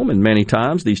home, and many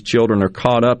times these children are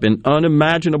caught up in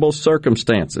unimaginable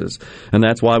circumstances, and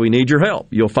that's why we need your help.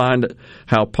 You'll find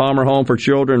how Palmer Home for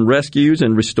Children rescues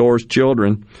and restores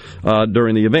children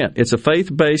during the event. It's a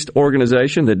faith-based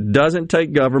organization that doesn't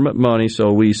take government money,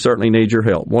 so we certainly need your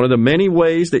help. One of the many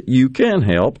ways that you can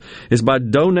help is by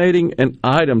donating an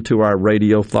item to our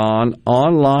Radiothon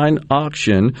online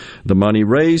auction. The money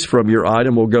raised from your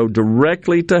item will go directly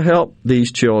to help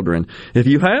these children. If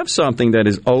you have something that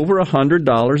is over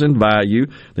 $100 in value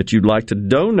that you'd like to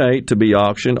donate to be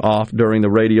auctioned off during the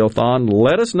Radiothon,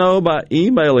 let us know by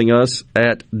emailing us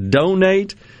at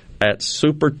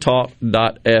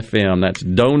donate@supertalk.fm. That's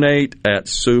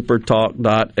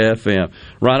donate@supertalk.fm.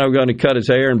 Rhino going to cut his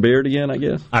hair and beard again, I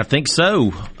guess? I think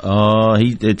so.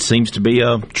 It seems to be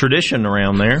a tradition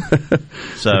around there.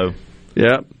 So,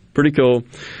 yeah, pretty cool.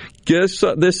 Guess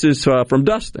this is from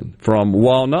Dustin from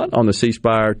Walnut on the C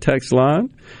Spire text line.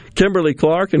 Kimberly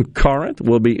Clark and Corinth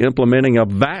will be implementing a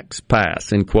Vax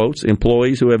Pass, in quotes.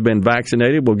 Employees who have been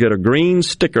vaccinated will get a green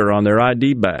sticker on their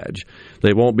ID badge.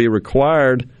 They won't be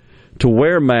required to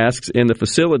wear masks in the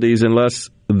facilities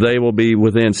unless they will be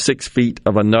within 6 feet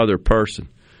of another person.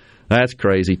 That's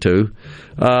crazy, too.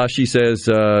 She says,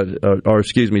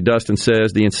 Dustin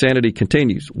says, the insanity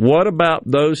continues. What about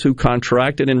those who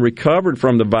contracted and recovered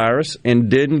from the virus and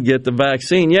didn't get the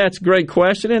vaccine? Yeah, it's a great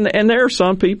question. And there are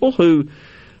some people who,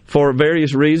 for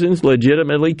various reasons,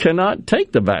 legitimately cannot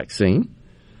take the vaccine.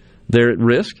 They're at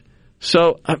risk.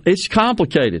 So it's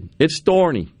complicated. It's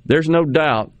thorny. There's no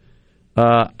doubt.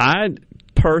 I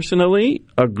personally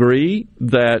agree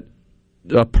that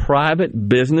a private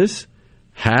business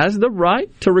has the right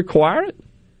to require it,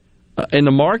 and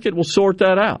the market will sort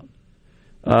that out.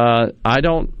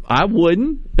 I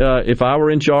wouldn't if I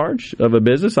were in charge of a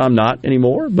business. I'm not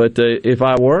anymore, but if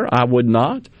I were, I would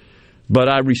not. But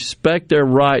I respect their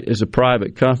right as a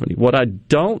private company. What I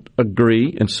don't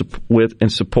agree with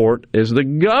and support is the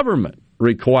government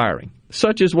requiring,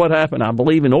 such as what happened, I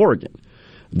believe, in Oregon,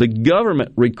 the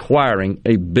government requiring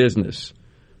a business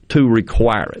to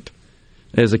require it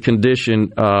as a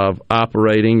condition of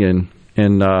operating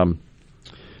and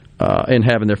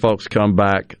having their folks come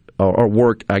back or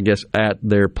work, I guess, at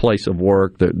their place of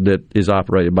work that is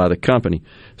operated by the company.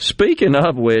 Speaking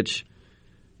of which,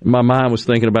 my mind was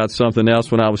thinking about something else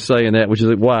when I was saying that, which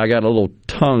is why I got a little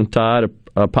tongue-tied.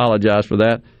 I apologize for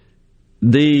that.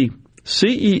 The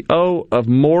CEO of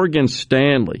Morgan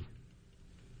Stanley,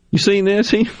 you seen this?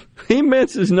 He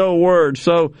minces no words.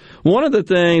 So one of the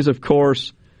things, of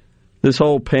course, this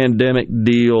whole pandemic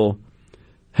deal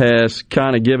has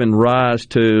kind of given rise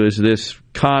to is this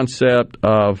concept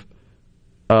of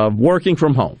working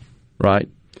from home, right?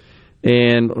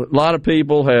 And a lot of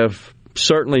people have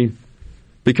certainly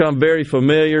become very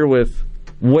familiar with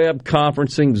web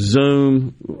conferencing.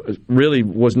 Zoom really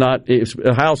was not it's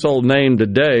a household name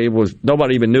today.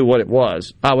 Nobody even knew what it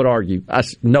was. I would argue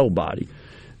nobody.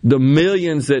 The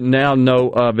millions that now know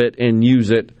of it and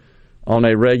use it on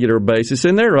a regular basis,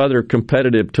 and there are other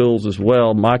competitive tools as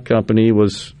well. My company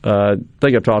was, I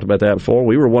think I've talked about that before.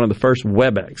 We were one of the first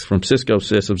WebEx from Cisco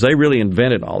Systems. They really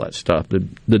invented all that stuff, the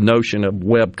notion of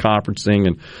web conferencing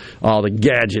and all the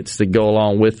gadgets that go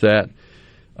along with that.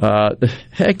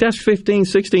 Heck, that's 15,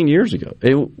 16 years ago.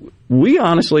 We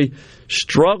honestly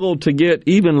struggled to get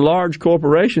even large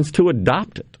corporations to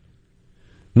adopt it.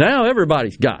 Now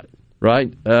everybody's got it,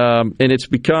 right? And it's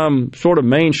become sort of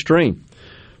mainstream.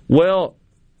 Well,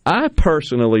 I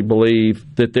personally believe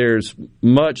that there's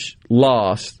much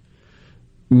lost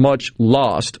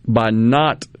by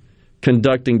not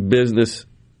conducting business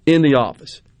in the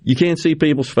office. You can't see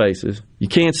people's faces. You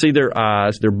can't see their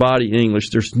eyes, their body English.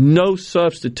 There's no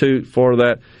substitute for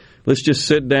that. Let's just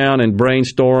sit down and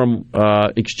brainstorm,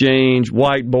 exchange,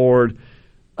 whiteboard.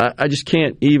 I just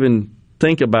can't even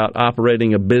think about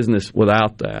operating a business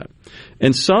without that.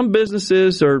 And some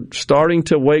businesses are starting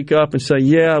to wake up and say,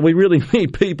 yeah, we really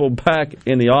need people back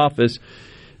in the office.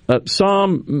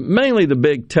 Some, mainly the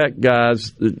big tech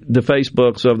guys, the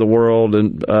Facebooks of the world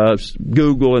and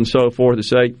Google and so forth, that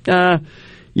say,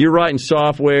 you're writing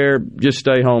software, just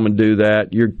stay home and do that.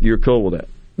 You're cool with that.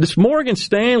 This Morgan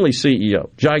Stanley CEO,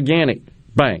 gigantic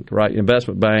bank, right,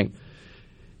 investment bank,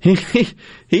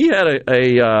 he had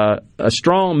a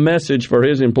strong message for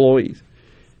his employees.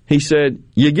 He said,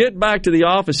 you get back to the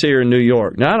office here in New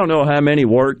York. Now, I don't know how many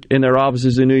work in their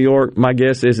offices in New York. My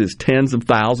guess is it's tens of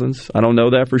thousands. I don't know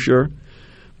that for sure.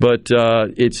 But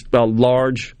it's a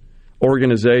large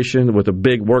organization with a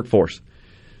big workforce.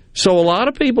 So a lot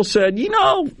of people said,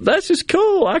 this is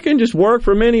cool. I can just work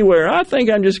from anywhere. I think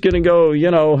I'm just going to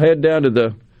go, head down to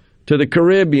the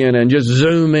Caribbean and just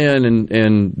zoom in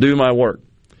and do my work.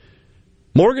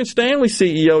 Morgan Stanley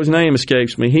CEO's name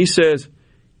escapes me. He says,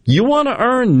 you want to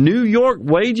earn New York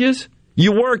wages?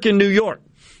 You work in New York.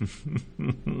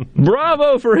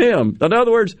 Bravo for him. In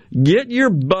other words, get your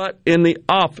butt in the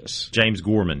office. James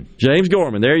Gorman.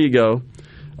 There you go.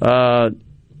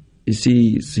 Is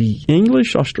he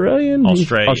English, Australian?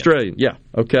 Australian, yeah.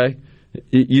 Okay.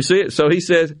 You see it? So he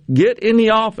says, get in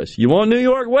the office. You want New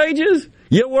York wages?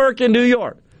 You work in New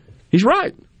York. He's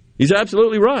right. He's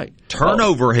absolutely right.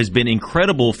 Turnover has been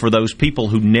incredible for those people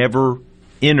who never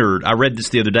entered. I read this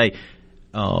the other day.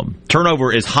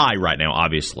 Turnover is high right now,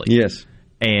 obviously. Yes.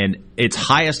 And it's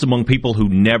highest among people who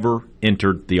never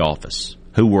entered the office,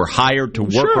 who were hired to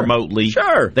work remotely.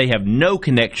 Sure. They have no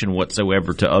connection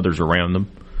whatsoever to others around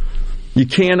them. You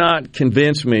cannot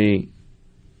convince me,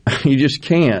 you just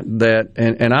can't, that,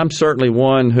 and I'm certainly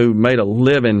one who made a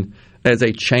living as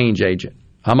a change agent.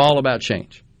 I'm all about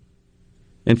change.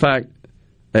 In fact,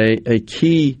 a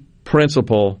key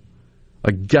principle,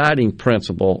 a guiding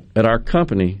principle at our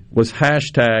company was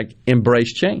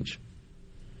 #EmbraceChange.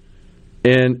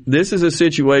 And this is a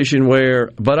situation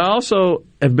where, but I also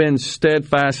have been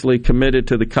steadfastly committed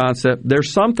to the concept,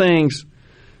 there's some things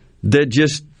that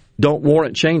just don't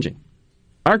warrant changing.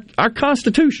 Our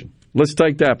Constitution, let's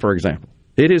take that for example.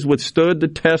 It has withstood the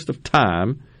test of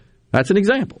time. That's an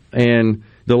example. And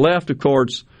the left, of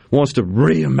course, wants to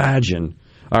reimagine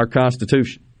our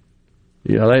Constitution.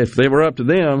 If they were up to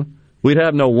them, we'd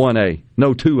have no 1A,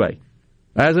 no 2A.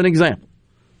 as an example.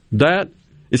 That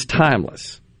is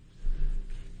timeless.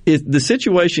 The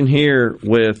situation here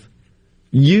with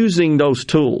using those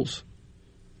tools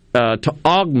to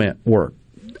augment work,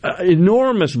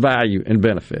 enormous value and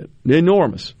benefit,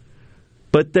 enormous.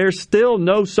 But there's still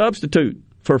no substitute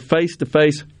for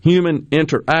face-to-face human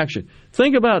interaction.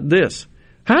 Think about this.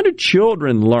 How do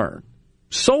children learn?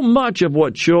 So much of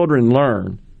what children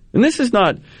learn, and this is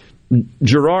not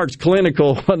Gerard's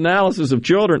clinical analysis of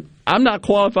children. I'm not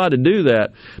qualified to do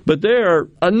that, but there are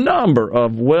a number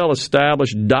of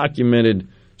well-established, documented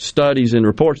studies and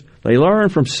reports. They learn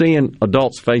from seeing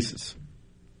adults' faces.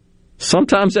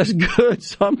 Sometimes that's good,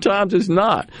 sometimes it's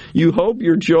not. You hope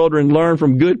your children learn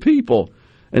from good people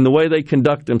and the way they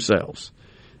conduct themselves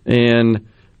and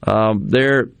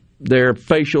their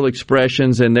facial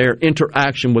expressions and their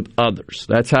interaction with others.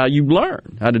 That's how you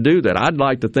learn how to do that. I'd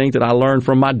like to think that I learned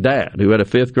from my dad, who had a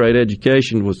fifth-grade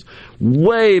education, was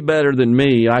way better than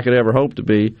me, I could ever hope to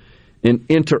be, in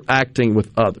interacting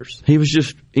with others. He was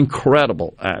just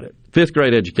incredible at it.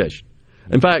 Fifth-grade education.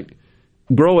 In fact,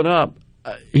 growing up,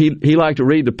 he liked to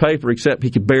read the paper, except he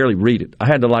could barely read it. I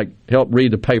had to help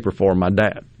read the paper for my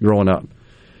dad growing up.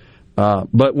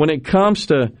 But when it comes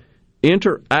to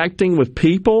interacting with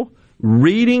people,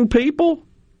 reading people,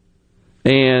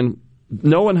 and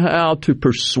knowing how to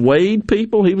persuade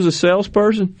people, he was a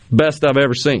salesperson, best I've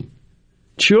ever seen.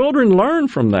 Children learn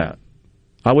from that.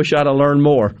 I wish I'd have learned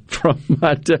more from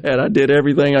my dad. I did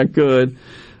everything I could.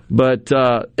 But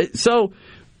so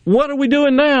what are we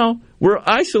doing now? We're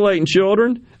isolating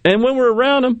children, and when we're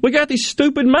around them, we got these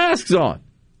stupid masks on.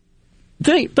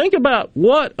 Think about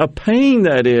what a pain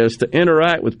that is to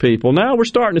interact with people. Now we're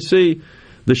starting to see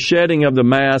the shedding of the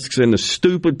masks and the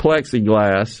stupid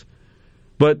plexiglass.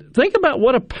 But think about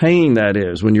what a pain that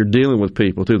is when you're dealing with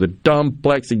people through the dumb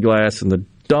plexiglass and the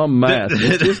dumb mask.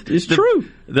 It's true.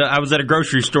 I was at a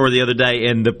grocery store the other day,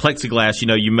 and the plexiglass,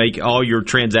 you make all your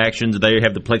transactions, they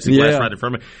have the plexiglass right in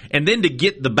front of you. And then to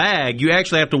get the bag, you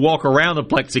actually have to walk around the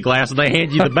plexiglass, and they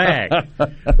hand you the bag.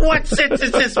 What sense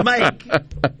does this make?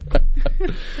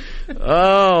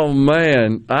 Oh,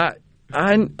 man. I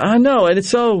know. And it's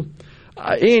so...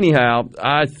 anyhow,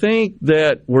 I think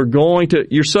that we're going to...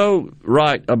 You're so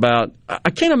right about...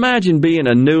 I can't imagine being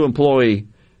a new employee.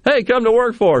 Hey, come to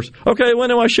work for us. Okay, when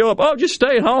do I show up? Oh, just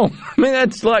stay at home. I mean,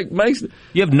 that's makes...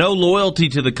 You have no loyalty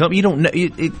to the company. You don't know...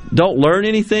 Don't learn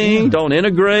anything. Yeah. Don't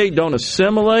integrate. Don't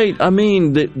assimilate. I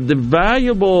mean, the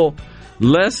valuable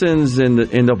lessons and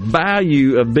the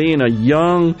value of being a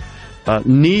young...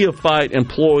 neophyte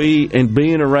employee and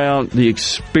being around the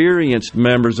experienced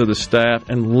members of the staff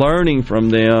and learning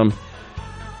from them.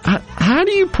 How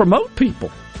do you promote people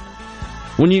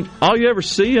when all you ever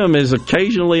see them is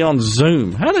occasionally on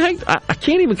Zoom? How the heck? I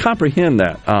can't even comprehend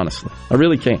that, honestly. I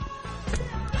really can't.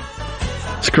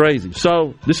 It's crazy.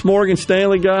 So this Morgan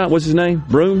Stanley guy, what's his name?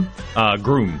 Groom.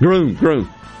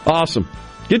 Awesome.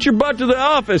 Get your butt to the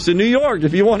office in New York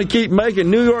if you want to keep making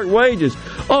New York wages.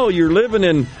 Oh, you're living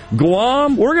in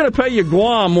Guam? We're going to pay you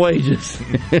Guam wages.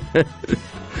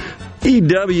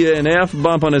 EWNF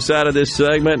bumping us out of this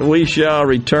segment. We shall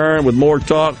return with more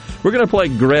talk. We're going to play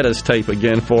Greta's tape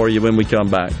again for you when we come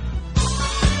back.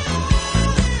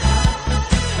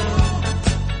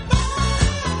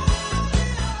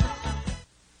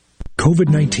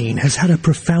 COVID-19 has had a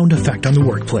profound effect on the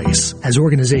workplace. As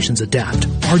organizations adapt,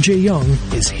 RJ Young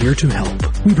is here to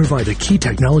help. We provide the key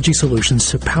technology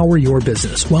solutions to power your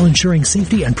business while ensuring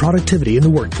safety and productivity in the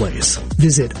workplace.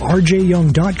 Visit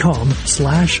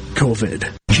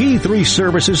rjyoung.com/COVID. G3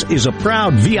 Services is a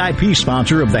proud VIP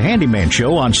sponsor of the Handyman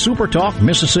Show on Super Talk,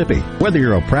 Mississippi. Whether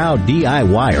you're a proud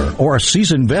DIYer or a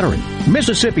seasoned veteran,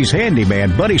 Mississippi's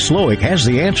handyman Buddy Slowick has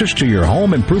the answers to your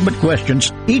home improvement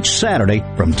questions each Saturday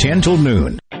from 10 till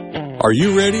noon. Are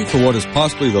you ready for what is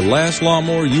possibly the last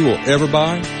lawnmower you will ever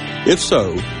buy? If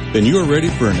so, then you are ready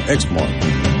for an Exmark.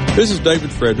 This is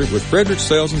David Frederick with Frederick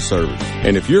Sales and Service.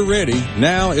 And if you're ready,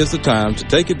 now is the time to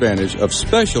take advantage of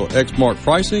special Exmark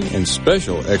pricing and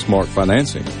special Exmark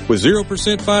financing. With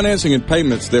 0% financing and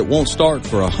payments that won't start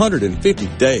for 150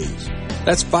 days.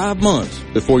 That's 5 months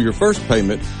before your first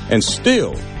payment and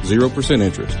still 0%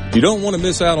 interest. You don't want to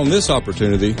miss out on this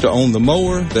opportunity to own the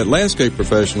mower that landscape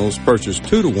professionals purchase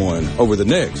 2-to-1 over the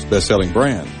next best-selling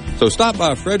brand. So stop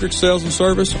by Frederick Sales and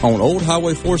Service on Old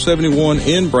Highway 471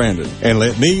 in Brandon and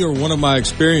let me or one of my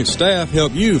experienced staff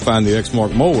help you find the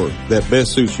Exmark mower that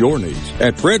best suits your needs.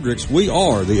 At Fredericks, we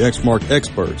are the Exmark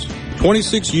experts.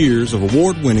 26 years of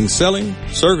award-winning selling,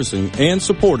 servicing, and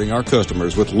supporting our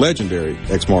customers with legendary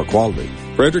Exmark quality.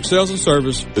 Frederick Sales and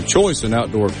Service, the choice in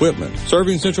outdoor equipment,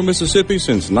 serving Central Mississippi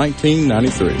since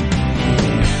 1993.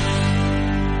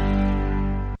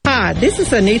 This is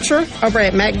Anitra over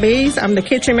at McBee's. I'm the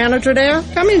kitchen manager there.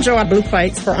 Come enjoy our blue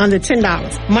plates for under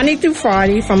 $10. Monday through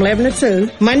Friday from 11 to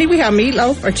 2. Monday we have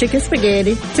meatloaf or chicken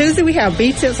spaghetti. Tuesday we have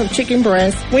beef tips or chicken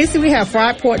breast. Wednesday we have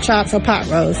fried pork chops or pot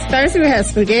roast. Thursday we have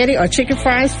spaghetti or chicken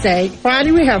fried steak.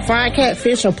 Friday we have fried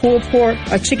catfish or pulled pork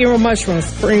or chicken with mushrooms,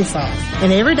 spring sauce.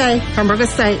 And every day, hamburger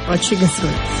steak or chicken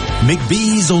strips.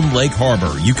 McBee's on Lake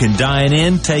Harbor. You can dine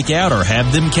in, take out, or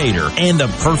have them cater. And the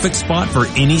perfect spot for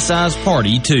any size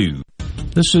party, too.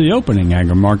 This is the opening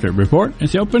agri-market report.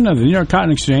 At the open of the New York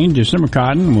Cotton Exchange, December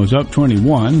cotton was up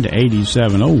 21 to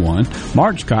 87.01.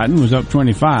 March cotton was up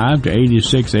 25 to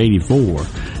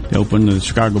 86.84. The open of the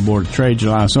Chicago Board of Trade,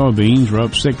 July soybeans were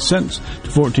up 6 cents to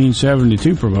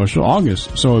 14.72 per bushel. August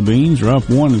soybeans were up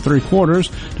 1 3/4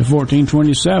 to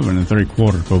 14.27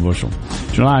 3/4 per bushel.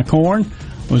 July corn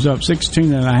was up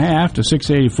 16.5 to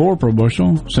 6.84 per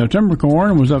bushel. September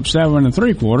corn was up 7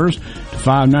 3/4 to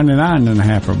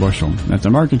 5.99.5 per bushel. At the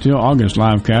mercantile, August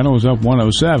live cattle was up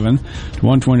 107 to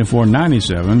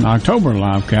 124.97. October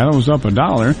live cattle was up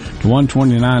 $1 to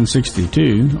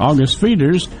 129.62. August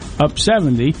feeders up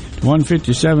 70 to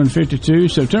 157.52.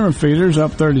 September feeders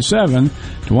up 37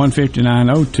 to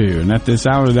 159.02. And at this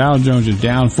hour, the Dow Jones is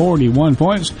down 41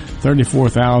 points,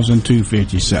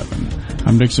 34,257.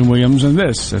 I'm Dixon Williams, and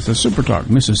this is the Super Talk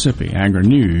Mississippi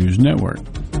Agri-News Network.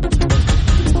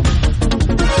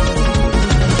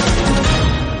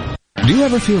 Do you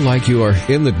ever feel like you are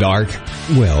in the dark?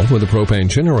 Well, with a propane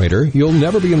generator, you'll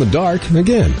never be in the dark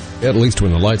again, at least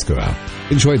when the lights go out.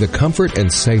 Enjoy the comfort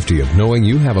and safety of knowing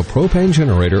you have a propane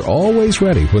generator always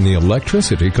ready when the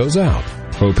electricity goes out.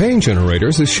 Propane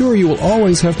generators assure you will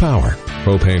always have power.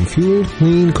 Propane-fueled,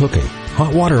 clean cooking.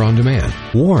 Hot water on demand,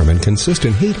 warm and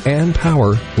consistent heat and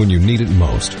power when you need it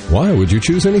most. Why would you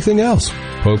choose anything else?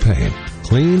 Propane,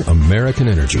 clean American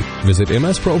energy. Visit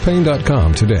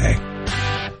mspropane.com today.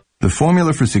 The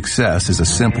formula for success is a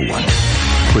simple one.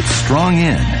 Put strong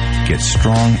in, get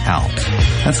strong out.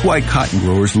 That's why cotton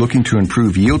growers looking to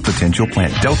improve yield potential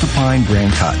plant Delta Pine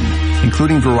brand cotton,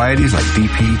 including varieties like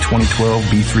DP 2012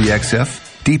 B3XF,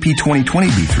 DP 2020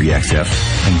 B3XF,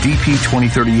 and DP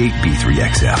 2038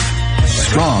 B3XF.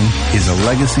 Strong is a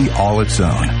legacy all its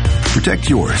own. Protect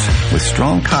yours with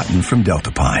strong cotton from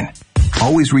Delta Pine.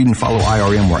 Always read and follow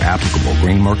IRM where applicable,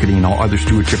 grain marketing and all other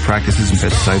stewardship practices and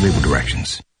pesticide label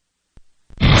directions.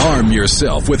 Arm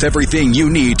yourself with everything you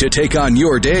need to take on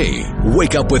your day.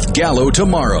 Wake up with Gallo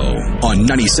tomorrow on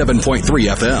 97.3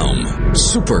 FM.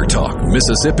 Super Talk,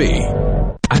 Mississippi.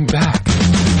 I'm back.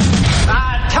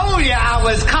 I told you I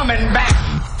was coming back.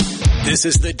 This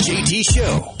is the JT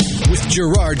Show with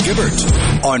Gerard Gibbert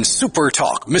on Super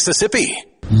Talk, Mississippi.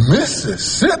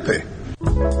 Mississippi.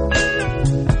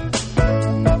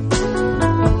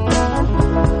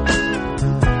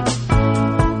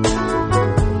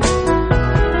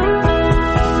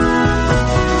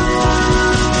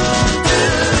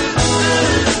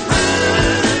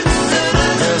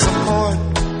 There's a port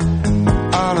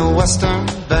on a western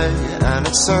bay, and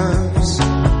it serves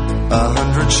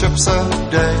 100 ships a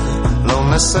day.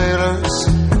 Lonely sailors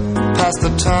pass the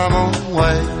time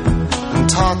away and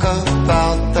talk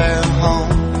about their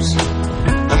homes.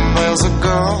 And there's a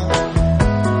girl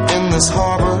in this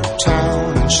harbor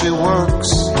town, and she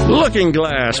works Looking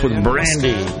Glass with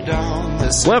Brandy.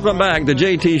 Welcome back to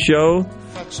JT Show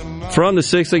from the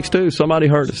 662. Somebody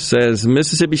heard us. Says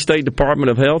Mississippi State Department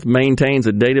of Health maintains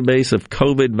a database of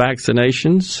COVID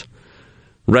vaccinations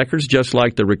records, just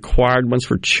like the required ones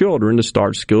for children to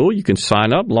start school. You can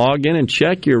sign up, log in, and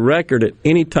check your record at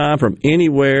any time from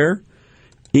anywhere.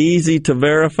 Easy to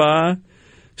verify.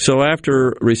 So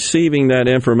after receiving that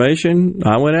information,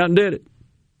 I went out and did it.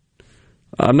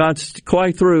 I'm not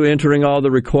quite through entering all the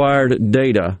required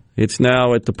data. It's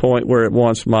now at the point where it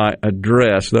wants my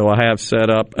address, though I have set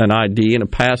up an ID and a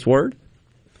password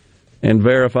and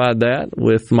verified that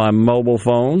with my mobile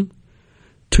phone,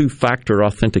 two-factor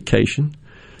authentication.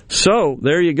 So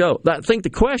there you go. I think the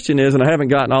question is, and I haven't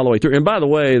gotten all the way through, and by the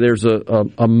way, there's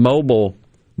a mobile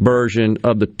version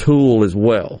of the tool as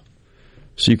well.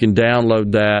 So you can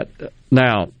download that.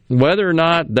 Now, whether or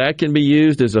not that can be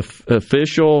used as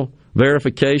official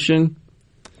verification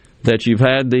that you've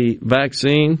had the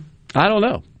vaccine, I don't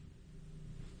know.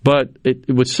 But it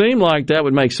would seem like that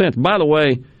would make sense. By the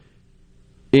way,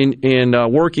 in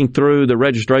working through the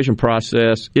registration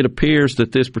process, it appears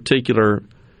that this particular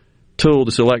tool,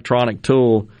 this electronic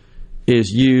tool,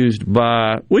 is used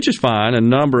by, which is fine, a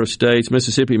number of states: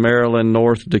 Mississippi, Maryland,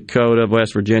 North Dakota,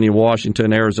 West Virginia,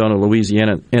 Washington, Arizona,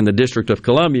 Louisiana, and the District of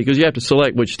Columbia, because you have to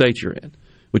select which state you're in,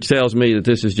 which tells me that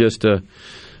this is just a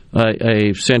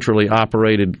a centrally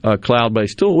operated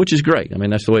cloud-based tool, which is great. I mean,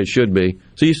 that's the way it should be.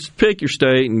 So you pick your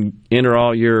state and enter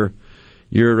all your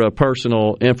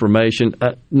personal information,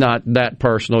 not that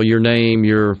personal, your name,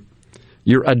 your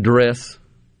address,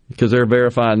 because they're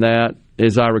verifying that.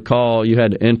 As I recall, you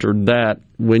had to enter that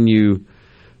when you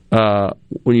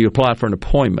apply for an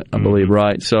appointment, I believe,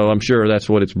 right? So I'm sure that's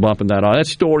what it's bumping that on.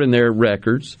 That's stored in their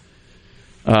records.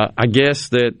 I guess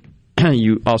that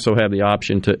you also have the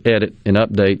option to edit and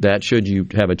update that should you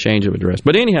have a change of address.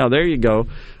 But anyhow, there you go.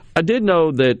 I did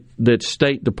know that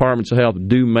state departments of health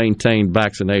do maintain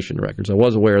vaccination records. I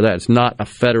was aware of that. It's not a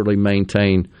federally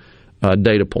maintained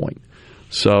data point.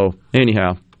 So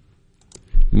anyhow,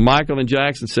 Michael in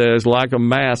Jackson says, like a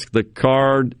mask, the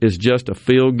card is just a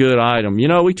feel-good item. You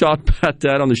know, we talked about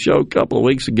that on the show a couple of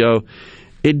weeks ago.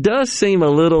 It does seem a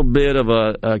little bit of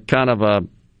a kind of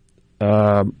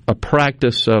a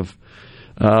practice of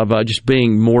just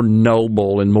being more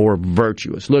noble and more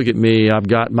virtuous. Look at me, I've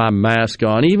got my mask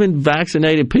on. Even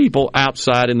vaccinated people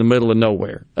outside in the middle of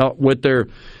nowhere with their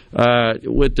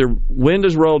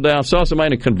windows rolled down. Saw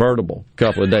somebody in a convertible a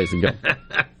couple of days ago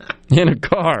in a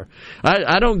car.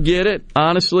 I don't get it,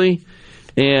 honestly.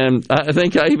 And I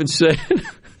think I even said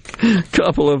a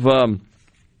couple of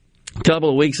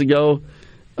weeks ago,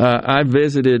 I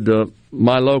visited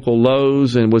my local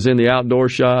Lowe's and was in the outdoor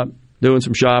shop doing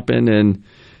some shopping, and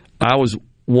I was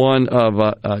one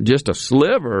of just a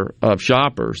sliver of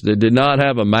shoppers that did not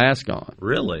have a mask on.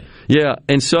 Really? Yeah,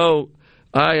 and so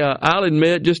I'll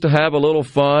admit, just to have a little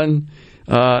fun,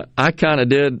 I kind of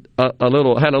did had a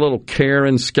little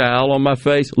Karen scowl on my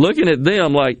face, looking at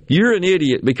them like, you're an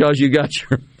idiot because you got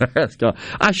your mask on.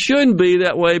 I shouldn't be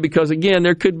that way because, again,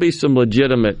 there could be some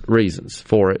legitimate reasons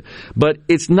for it. But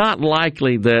it's not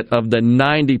likely that of the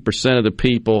 90% of the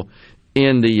people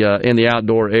in the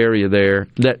outdoor area there,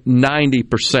 that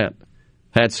 90%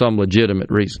 had some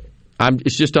legitimate reason.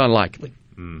 It's just unlikely.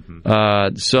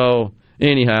 Mm-hmm. So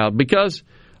anyhow, because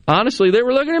honestly, they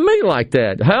were looking at me like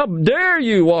that. How dare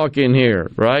you walk in here,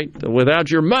 right,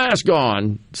 without your mask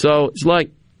on? So it's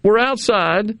like, we're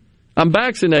outside. I'm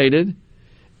vaccinated.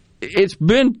 It's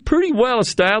been pretty well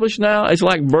established now. It's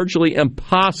like virtually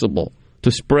impossible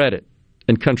to spread it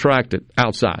and contract it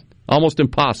outside. Almost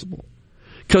impossible.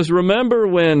 Because remember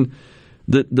when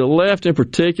the left in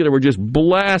particular were just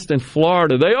blasting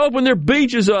Florida. They opened their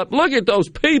beaches up. Look at those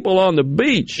people on the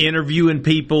beach. Interviewing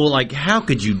people, like, how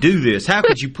could you do this? How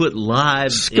could you put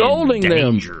lives scolding in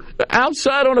danger? Them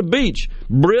outside on a beach.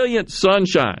 Brilliant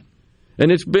sunshine.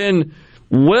 And it's been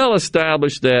well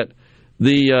established that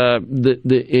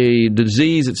the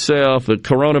disease itself, the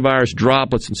coronavirus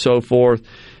droplets and so forth,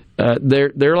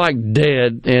 they're like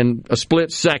dead in a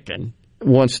split second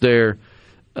once they're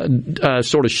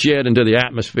sort of shed into the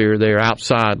atmosphere there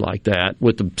outside like that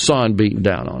with the sun beating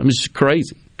down on them. It's just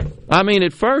crazy. I mean,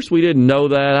 at first we didn't know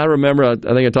that. I remember, I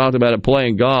think I talked about it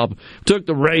playing golf. Took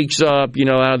the rakes up,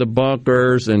 out of the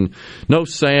bunkers and no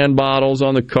sand bottles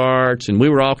on the carts. And we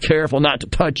were all careful not to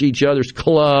touch each other's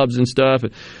clubs and stuff.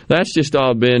 That's just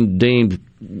all been deemed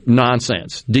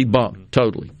nonsense, debunked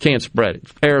totally. Can't spread it.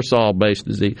 Aerosol-based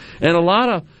disease. And a lot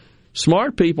of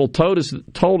smart people told us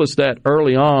that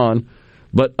early on,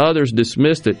 but others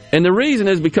dismissed it. And the reason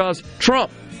is because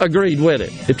Trump agreed with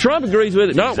it. If Trump agrees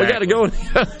with it, no, exactly. We got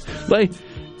to go.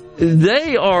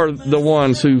 They are the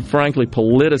ones who, frankly,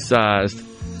 politicized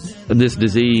this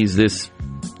disease, this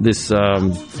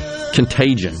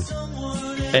contagion,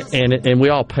 and we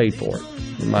all paid for it,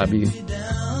 in my view.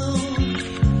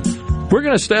 We're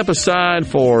going to step aside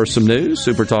for some news,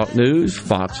 Super Talk News,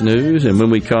 Fox News, and when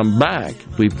we come back,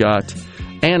 we've got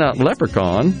Anna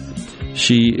Leprechaun.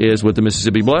 She is with the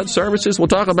Mississippi Blood Services. We'll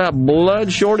talk about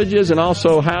blood shortages and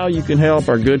also how you can help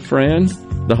our good friend,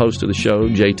 the host of the show,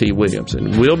 J.T.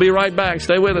 Williamson. We'll be right back.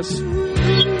 Stay with us.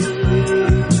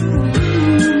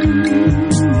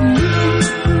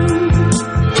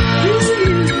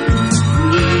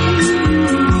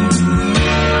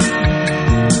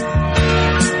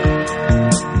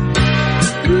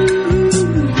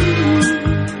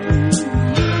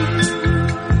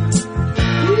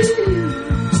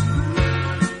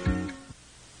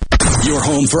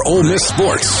 Home for Ole Miss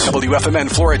sports. WFMN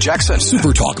Flora Jackson.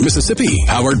 Super Talk Mississippi.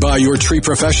 Powered by your tree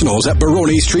professionals at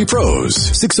Barone's Tree Pros.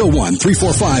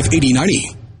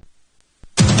 601-345-8090.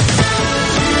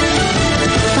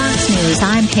 Fox News,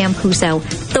 I'm Pam Puso.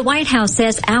 The White House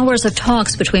says hours of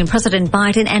talks between President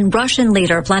Biden and Russian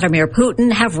leader Vladimir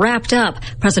Putin have wrapped up.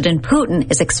 President Putin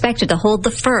is expected to hold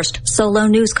the first solo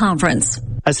news conference.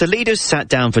 As the leaders sat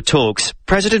down for talks,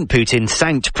 President Putin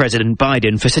thanked President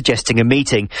Biden for suggesting a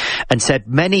meeting and said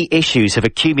many issues have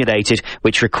accumulated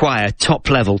which require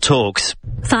top-level talks.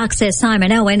 Fox says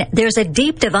Simon Owen, there's a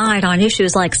deep divide on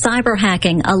issues like cyber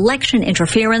hacking, election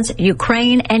interference,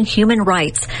 Ukraine, and human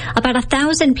rights. About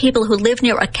 1,000 people who live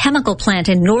near a chemical plant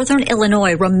in northern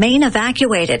Illinois remain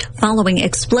evacuated following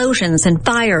explosions and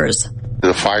fires.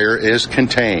 The fire is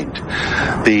contained.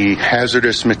 The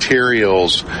hazardous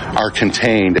materials are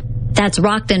contained. That's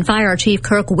Rockton Fire Chief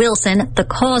Kirk Wilson. The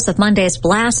cause of Monday's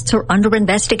blasts are under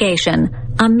investigation.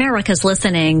 America's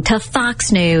listening to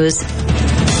Fox News.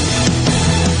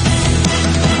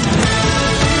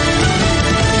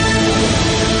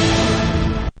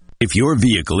 If your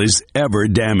vehicle is ever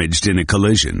damaged in a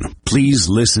collision, please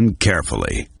listen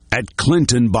carefully. At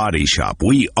Clinton Body Shop,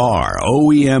 we are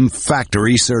OEM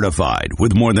factory certified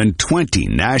with more than 20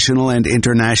 national and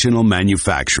international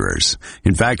manufacturers.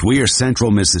 In fact, we are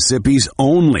Central Mississippi's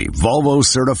only Volvo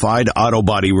certified auto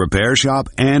body repair shop,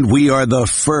 and we are the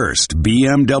first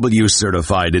BMW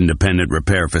certified independent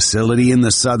repair facility in the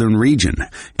southern region.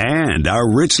 And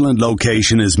our Richland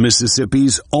location is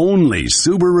Mississippi's only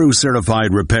Subaru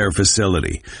certified repair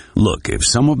facility. Look, if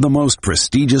some of the most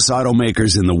prestigious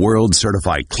automakers in the world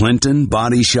certify Clinton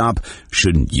Body Shop,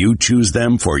 shouldn't you choose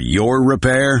them for your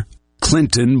repair?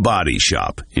 Clinton Body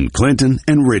Shop in Clinton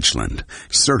and Richland.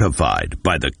 Certified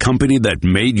by the company that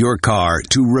made your car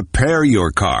to repair your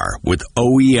car with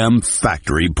OEM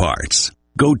factory parts.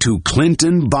 Go to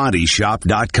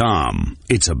ClintonBodyShop.com.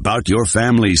 It's about your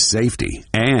family's safety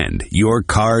and your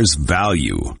car's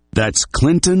value. That's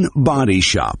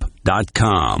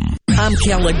ClintonBodyShop.com. I'm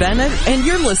Kelly Bennett, and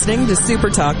you're listening to Super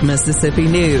Talk Mississippi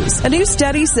News. A new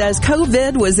study says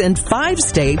COVID was in 5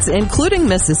 states, including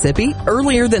Mississippi,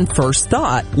 earlier than first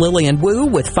thought. Lillian Wu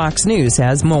with Fox News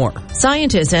has more.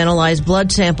 Scientists analyzed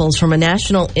blood samples from a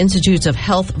National Institutes of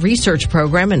Health research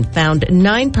program and found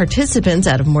 9 participants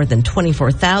out of more than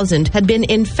 24,000 had been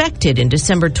infected in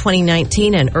December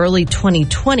 2019 and early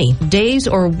 2020, days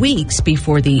or weeks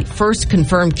before the first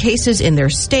confirmed cases in their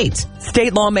states.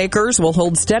 State lawmakers will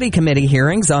hold study committee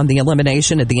hearings on the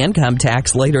elimination of the income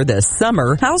tax later this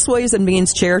summer. House Ways and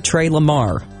Means Chair Trey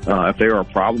Lamar. If there are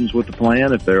problems with the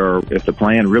plan, if the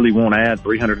plan really won't add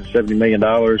 $370 million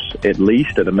at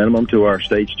least at a minimum to our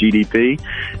state's GDP,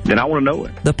 then I want to know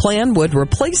it. The plan would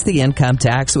replace the income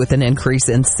tax with an increase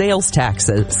in sales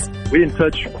taxes. We didn't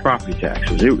touch property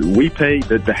taxes. We paid,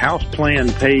 the House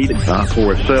plan paid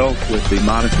for itself with the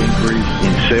modest increase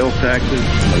in sales taxes.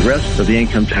 And the rest of the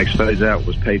income tax phase out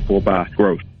was paid for by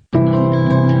growth.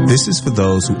 This is for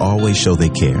those who always show they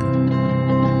care,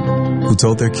 who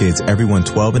told their kids everyone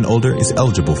 12 and older is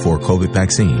eligible for a COVID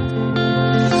vaccine.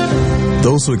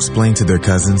 Those who explain to their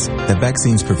cousins that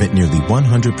vaccines prevent nearly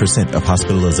 100% of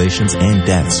hospitalizations and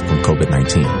deaths from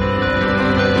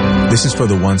COVID-19. This is for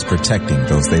the ones protecting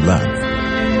those they love.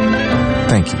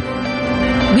 Thank you.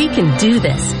 We can do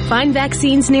this. Find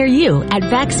vaccines near you at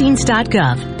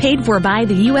vaccines.gov. Paid for by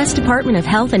the U.S. Department of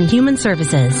Health and Human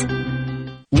Services.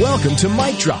 Welcome to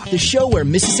Mike Drop, the show where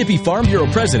Mississippi Farm Bureau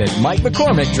President Mike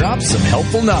McCormick drops some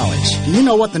helpful knowledge. Do you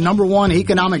know what the number one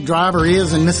economic driver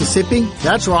is in Mississippi?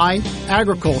 That's right,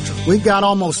 agriculture. We've got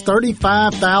almost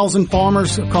 35,000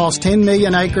 farmers across 10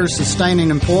 million acres sustaining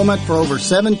employment for over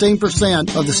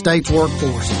 17% of the state's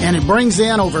workforce. And it brings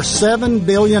in over $7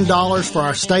 billion for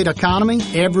our state economy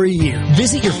every year.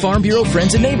 Visit your Farm Bureau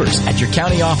friends and neighbors at your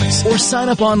county office or sign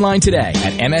up online today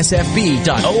at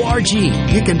msfb.org.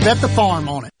 You can bet the farm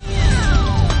on it.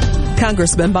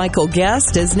 Congressman Michael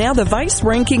Guest is now the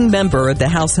vice-ranking member of the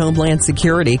House Homeland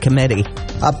Security Committee.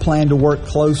 I plan to work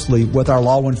closely with our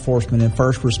law enforcement and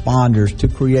first responders to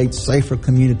create safer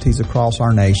communities across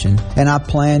our nation. And I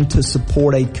plan to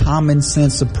support a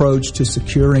common-sense approach to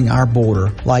securing our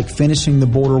border, like finishing the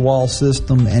border wall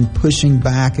system and pushing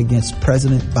back against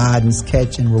President Biden's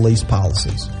catch-and-release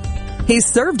policies. He's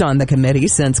served on the committee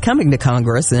since coming to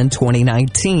Congress in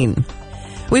 2019.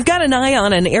 We've got an eye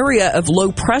on an area of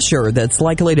low pressure that's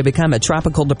likely to become a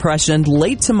tropical depression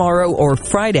late tomorrow or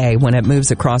Friday when it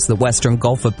moves across the western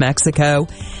Gulf of Mexico.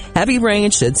 Heavy rain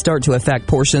should start to affect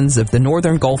portions of the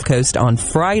northern Gulf Coast on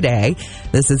Friday.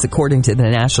 This is according to the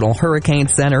National Hurricane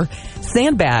Center.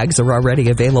 Sandbags are already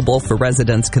available for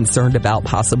residents concerned about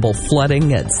possible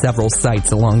flooding at several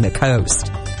sites along the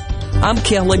coast. I'm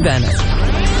Kelly Bennett.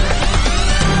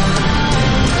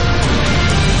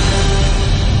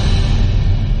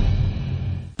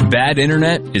 Bad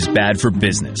internet is bad for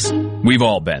business. We've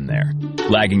all been there.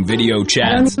 Lagging video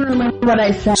chats, what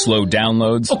I said. slow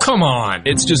downloads. Oh, come on.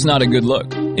 It's just not a good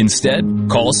look. Instead,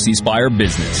 call C Spire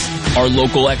Business. Our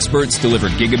local experts deliver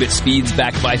gigabit speeds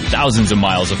backed by thousands of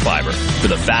miles of fiber for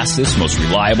the fastest, most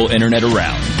reliable internet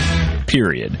around.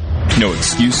 Period. No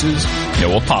excuses,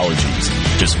 no apologies.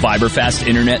 Just fiber-fast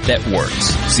internet that works.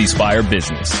 C Spire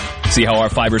Business. See how our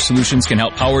fiber solutions can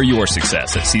help power your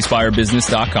success at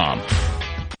cspirebusiness.com.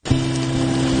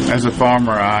 As a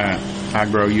farmer, I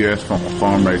grow U.S.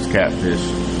 farm-raised catfish.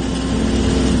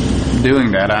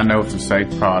 Doing that, I know it's a safe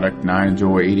product, and I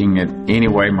enjoy eating it any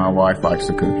way my wife likes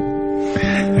to cook it.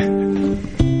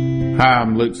 Hi,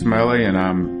 I'm Luke Smelly, and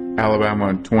I'm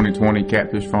Alabama 2020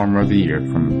 Catfish Farmer of the Year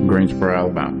from Greensboro,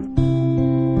 Alabama.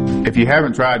 If you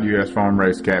haven't tried U.S.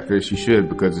 farm-raised catfish, you should,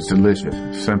 because it's delicious.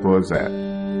 Simple as that.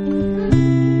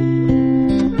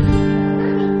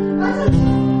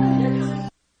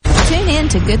 Tune in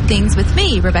to Good Things with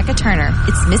me, Rebecca Turner.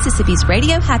 It's Mississippi's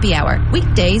Radio Happy Hour,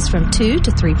 weekdays from 2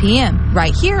 to 3 p.m.,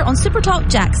 right here on Super Talk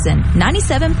Jackson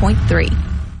 97.3.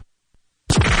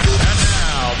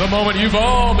 Now, the moment you've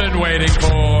all been waiting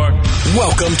for.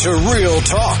 Welcome to Real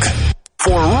Talk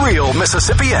for real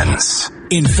Mississippians.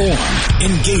 Informed,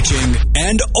 engaging,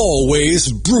 and always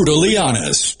brutally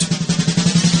honest.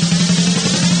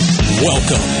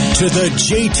 Welcome to the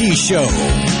JT Show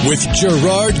with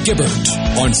Gerard Gibbert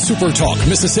on Super Talk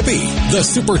Mississippi, the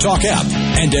Super Talk app,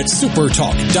 and at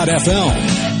supertalk.fm.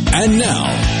 And now,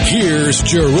 here's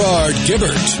Gerard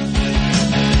Gibbert.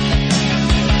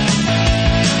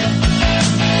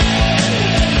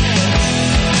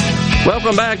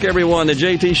 Welcome back, everyone. The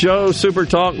JT Show, Super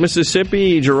Talk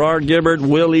Mississippi. Gerard Gibbert,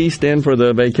 Will East in for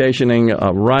the vacationing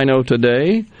Rhino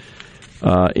today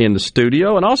in the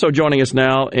studio. And also joining us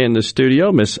now in the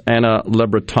studio, Miss Anna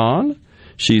LeBreton.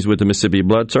 She's with the Mississippi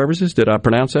Blood Services. Did I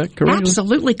pronounce that correctly?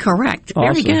 Absolutely correct.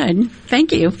 Awesome. Very good.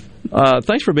 Thank you.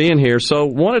 Thanks for being here. So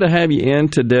wanted to have you in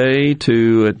today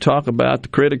to talk about the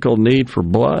critical need for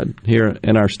blood here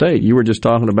in our state. You were just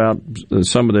talking about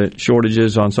some of the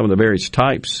shortages on some of the various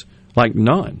types. Like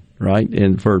none, right?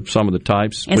 And for some of the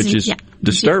types, which is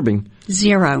disturbing.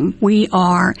 Zero. We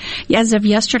are, as of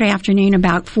yesterday afternoon,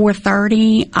 about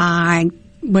 4:30, I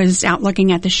was out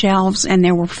looking at the shelves, and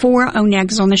there were 4 O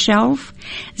negs on the shelf,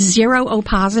 0 O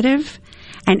positive,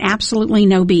 and absolutely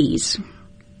no Bs.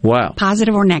 Wow.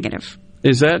 Positive or negative.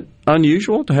 Is that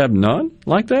unusual to have none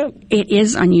like that? It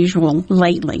is unusual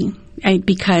lately,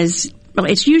 because, well,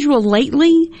 it's usual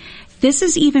lately. This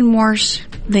is even worse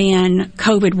than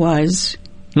COVID was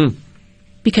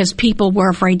because people were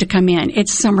afraid to come in.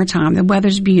 It's summertime. The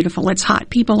weather's beautiful. It's hot.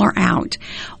 People are out.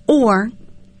 Or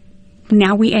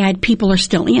now we add people are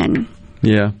still in.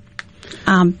 Yeah.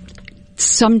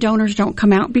 Some donors don't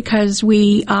come out because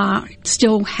we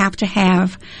still have to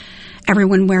have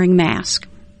everyone wearing masks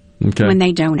when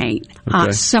they donate.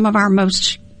 Okay. Some of our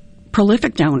most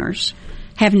prolific donors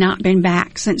have not been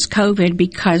back since COVID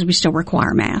because we still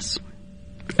require masks.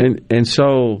 And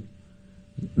so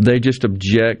they just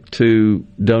object to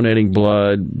donating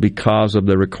blood because of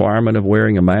the requirement of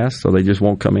wearing a mask, so they just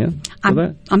won't come in for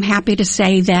that? I'm happy to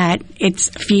say that it's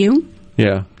few.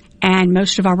 Yeah. And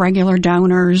most of our regular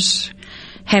donors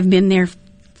have been there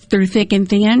through thick and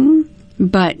thin,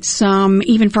 but some,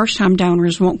 even first-time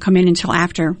donors, won't come in until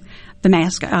after the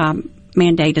mask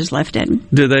mandate is lifted.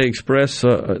 Do they express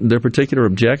their particular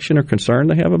objection or concern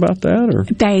they have about that? Or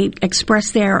they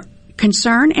express their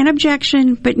concern and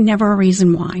objection, but never a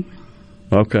reason why.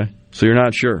 Okay. So you're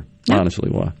not sure, honestly,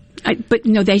 why? But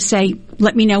no, they say,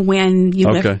 let me know when you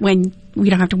lift, when we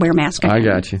don't have to wear a mask again. I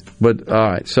got you. But, all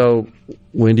right, so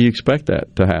when do you expect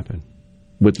that to happen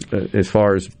with as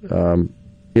far as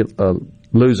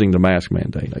losing the mask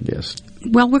mandate, I guess?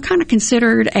 Well, we're kind of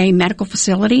considered a medical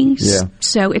facility. Yeah.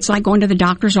 So it's like going to the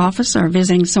doctor's office or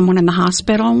visiting someone in the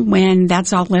hospital. When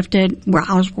that's all lifted,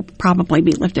 ours will probably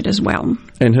be lifted as well.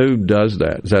 And who does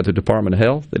that? Is that the Department of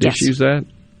Health that issues that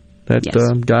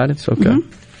guidance? Okay.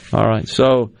 Mm-hmm. All right.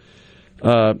 So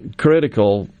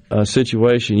critical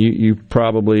situation. You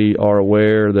probably are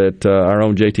aware that our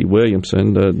own J.T.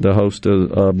 Williamson, the host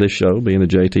of this show, being the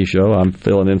J.T. Show, I'm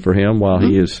filling in for him while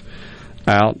he is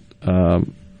out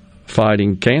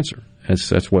fighting cancer.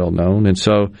 That's well known. And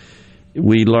so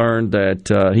we learned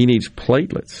that he needs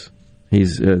platelets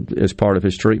as part of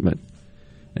his treatment.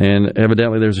 And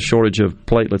evidently there's a shortage of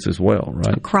platelets as well,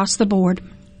 right? Across the board.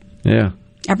 Yeah.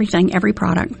 Everything, every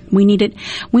product. We need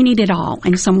it all.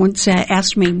 And someone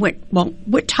asked me,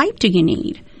 what type do you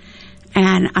need?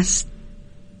 And I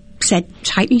said,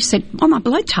 type? He said, my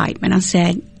blood type. And I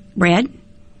said, red.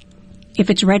 If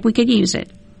it's red, we could use it.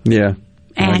 Yeah.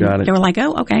 And I got it. They were like,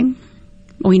 oh, okay.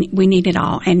 We need it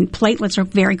all. And platelets are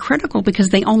very critical because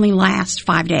they only last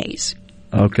 5 days.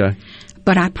 Okay.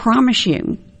 But I promise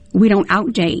you, we don't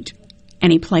outdate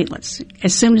any platelets.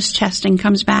 As soon as testing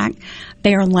comes back,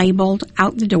 they are labeled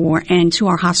out the door and to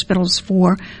our hospitals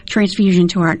for transfusion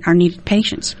to our needed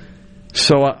patients.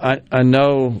 So I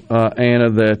know,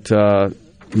 Anna, that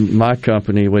my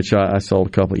company, which I sold a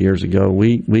couple of years ago,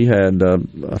 we had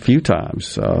a few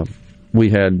times we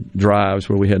had drives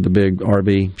where we had the big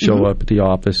RV show up at the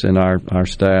office, and our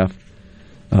staff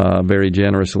very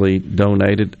generously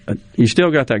donated. You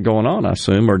still got that going on, I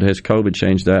assume, or has COVID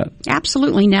changed that?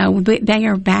 Absolutely no. They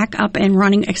are back up and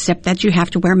running, except that you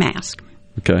have to wear a mask.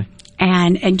 Okay.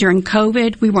 And during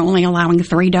COVID, we were only allowing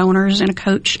 3 donors and a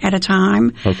coach at a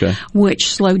time, which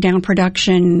slowed down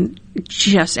production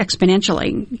just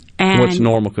exponentially. And what's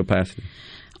normal capacity?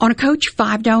 On a coach,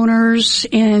 5 donors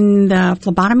in the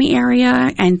phlebotomy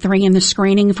area and 3 in the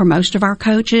screening for most of our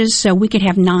coaches. So we could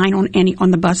have 9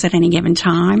 on the bus at any given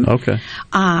time. Okay.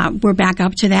 We're back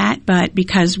up to that, but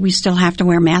because we still have to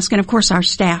wear masks, and of course our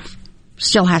staff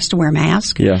still has to wear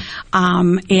masks. Yeah.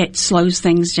 It slows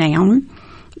things down.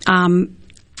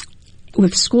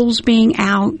 With schools being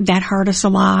out, that hurt us a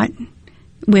lot.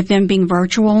 With them being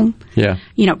virtual,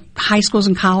 high schools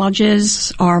and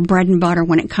colleges are bread and butter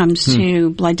when it comes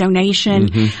to blood donation.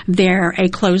 Mm-hmm. They're a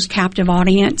closed captive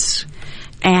audience,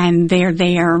 and they're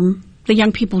there. The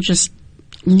young people just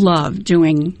love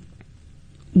doing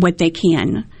what they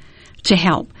can to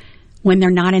help. When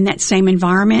they're not in that same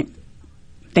environment,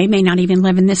 they may not even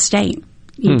live in this state.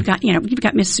 You've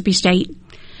got Mississippi State.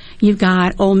 You've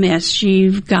got Ole Miss.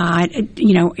 You've got,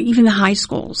 even the high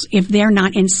schools. If they're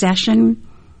not in session,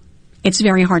 it's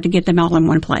very hard to get them all in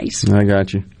one place. I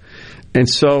got you. And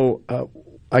so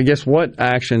I guess what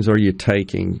actions are you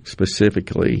taking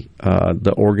specifically?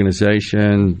 The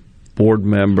organization, board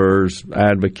members,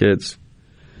 advocates,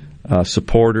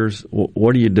 supporters,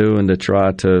 what are you doing to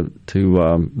try to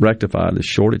rectify the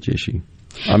shortage issue?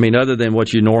 I mean, other than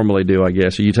what you normally do, I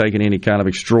guess, are you taking any kind of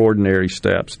extraordinary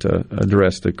steps to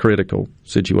address the critical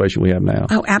situation we have now?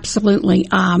 Oh, absolutely.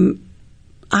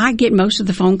 I get most of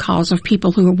the phone calls of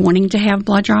people who are wanting to have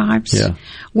blood drives. Yeah.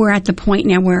 We're at the point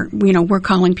now where, we're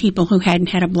calling people who hadn't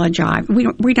had a blood drive.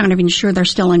 We're not even sure they're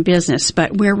still in business,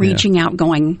 but we're reaching out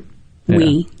going,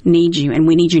 we need you, and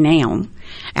we need you now.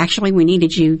 Actually, we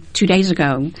needed you 2 days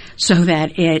ago so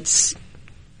that it's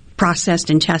processed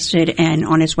and tested and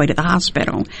on its way to the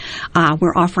hospital.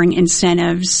 We're offering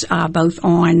incentives both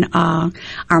on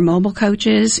our mobile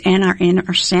coaches and in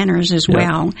our centers as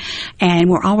well. And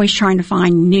we're always trying to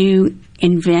find new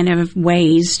inventive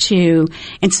ways to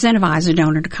incentivize a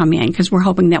donor to come in, because we're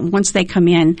hoping that once they come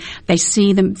in, they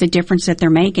see the difference that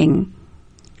they're making,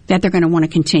 that they're going to want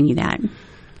to continue that.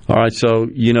 All right, so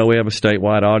we have a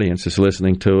statewide audience that's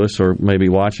listening to us or maybe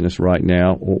watching us right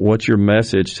now. What's your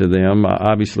message to them?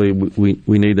 Obviously,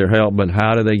 we need their help, but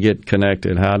how do they get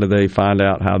connected? How do they find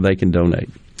out how they can donate?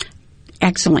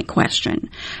 Excellent question.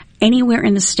 Anywhere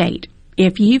in the state,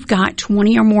 if you've got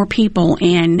 20 or more people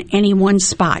in any one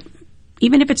spot,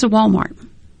 even if it's a Walmart,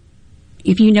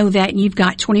 if you know that you've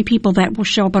got 20 people that will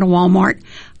show up at a Walmart,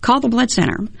 call the blood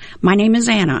center. My name is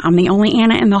Anna. I'm the only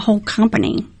Anna in the whole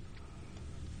company.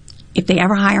 If they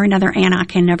ever hire another Anna, I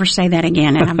can never say that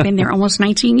again. And I've been there almost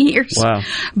 19 years. Wow.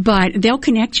 But they'll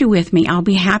connect you with me. I'll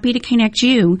be happy to connect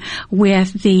you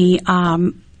with the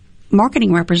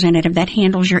marketing representative that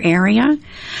handles your area.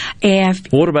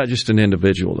 What about just an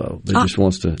individual, though, that just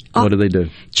wants to, what do they do?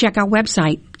 Check our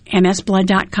website,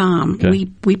 msblood.com. Okay.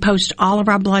 We post all of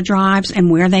our blood drives and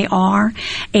where they are.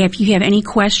 If you have any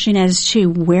question as to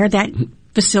where that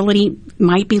facility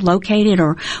might be located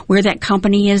or where that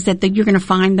company is that you're going to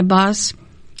find the bus,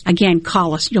 again,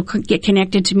 call us. You'll get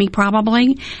connected to me probably,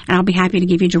 and I'll be happy to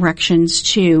give you directions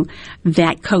to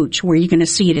that coach where you're going to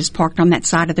see it is parked on that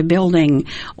side of the building,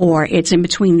 or it's in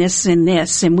between this and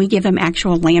this, and we give them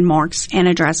actual landmarks and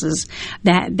addresses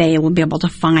that they will be able to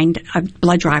find a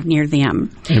blood drive near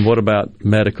them. And what about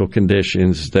medical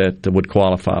conditions that would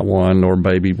qualify one or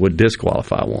maybe would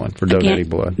disqualify one for donating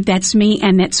blood? That's me,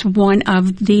 and that's one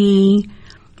of the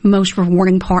most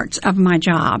rewarding parts of my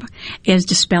job, is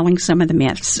dispelling some of the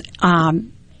myths.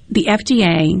 The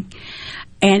FDA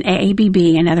and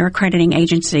AABB, another accrediting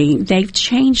agency, they've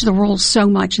changed the rules so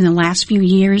much in the last few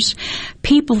years.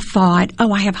 People thought,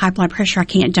 I have high blood pressure, I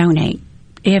can't donate.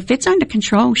 If it's under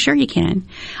control, sure you can.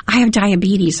 I have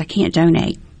diabetes, I can't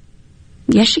donate.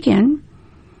 Yes, you can.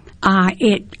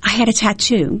 I had a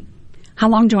tattoo. How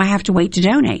long do I have to wait to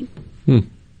donate?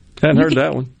 Hadn't heard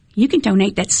that one. You can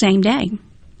donate that same day.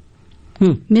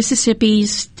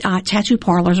 Mississippi's tattoo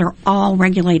parlors are all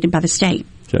regulated by the state.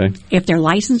 Okay. If they're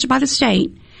licensed by the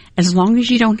state, as long as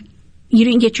you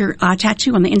didn't get your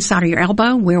tattoo on the inside of your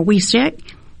elbow where we sit,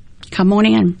 come on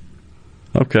in.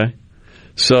 Okay.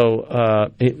 So,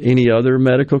 any other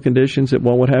medical conditions that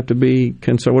one would have to be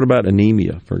concerned? What about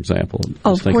anemia, for example?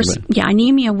 Oh, of course,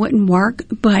 anemia wouldn't work,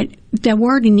 but the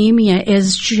word anemia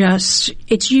is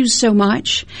it's used so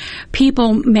much.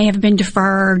 People may have been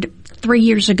deferred 3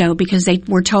 years ago because they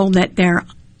were told that their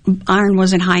iron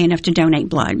wasn't high enough to donate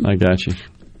blood. I got you.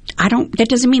 That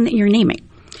doesn't mean that you're anemic.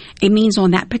 It means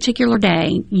on that particular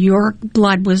day, your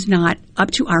blood was not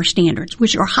up to our standards,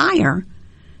 which are higher,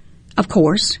 of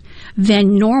course,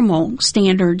 than normal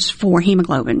standards for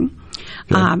hemoglobin.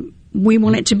 We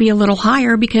want it to be a little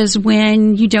higher because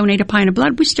when you donate a pint of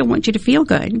blood, we still want you to feel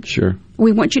good. Sure.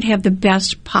 We want you to have the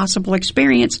best possible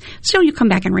experience, so you come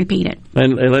back and repeat it.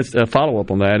 And let's follow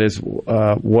up on that is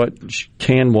what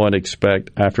can one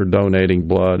expect after donating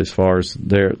blood as far as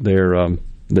their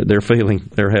feeling,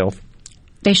 their health?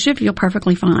 They should feel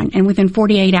perfectly fine. And within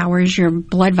 48 hours, your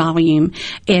blood volume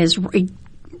is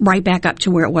right back up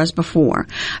to where it was before.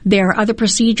 There are other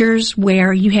procedures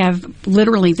where you have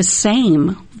literally the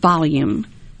same volume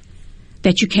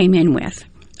that you came in with.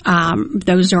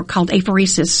 Those are called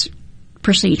apheresis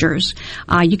procedures.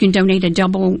 You can donate a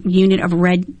double unit of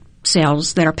red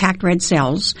cells that are packed red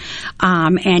cells,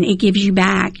 and it gives you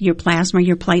back your plasma,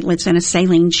 your platelets, and a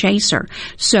saline chaser.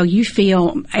 So you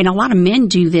feel, and a lot of men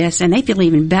do this, and they feel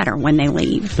even better when they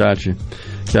leave. Gotcha.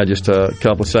 Got just a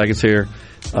couple of seconds here.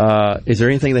 Is there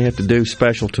anything they have to do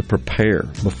special to prepare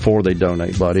before they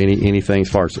donate blood? Anything as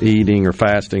far as eating or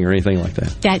fasting or anything like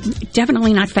that? That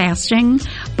definitely not fasting,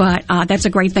 but that's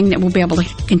a great thing that we'll be able to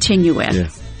continue with. Yeah.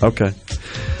 Okay.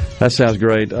 That sounds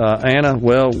great. Anna,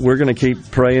 well, we're going to keep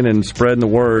praying and spreading the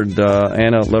word.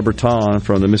 Anna LeBreton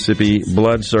from the Mississippi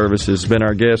Blood Service has been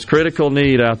our guest. Critical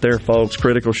need out there, folks.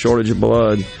 Critical shortage of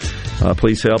blood.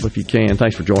 Please help if you can.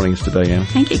 Thanks for joining us today, Anna.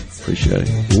 Thank you. Appreciate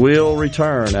it. We'll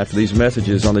return after these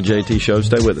messages on the JT Show.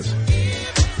 Stay with us.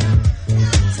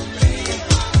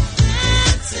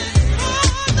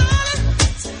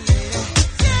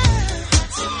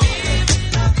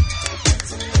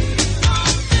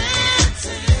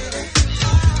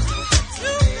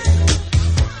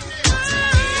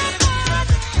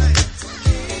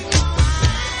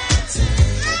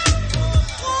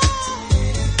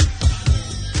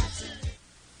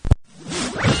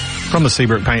 From the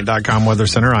SeabrookPaint.com Weather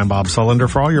Center, I'm Bob Sullender.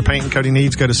 For all your paint and coating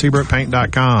needs, go to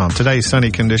SeabrookPaint.com. Today,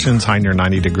 sunny conditions, high near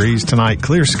 90 degrees. Tonight,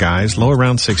 clear skies, low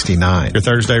around 69. Your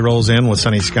Thursday rolls in with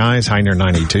sunny skies, high near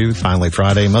 92. Finally,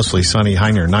 Friday, mostly sunny,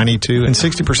 high near 92. And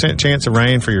 60% chance of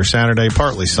rain for your Saturday,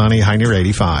 partly sunny, high near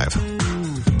 85.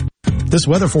 This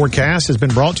weather forecast has been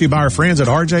brought to you by our friends at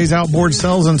RJ's Outboard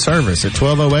Sales and Service at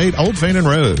 1208 Old Fannin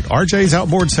Road. RJ's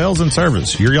Outboard Sales and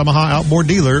Service, your Yamaha outboard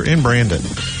dealer in Brandon.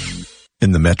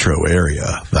 In the metro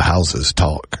area, the houses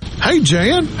talk. Hey,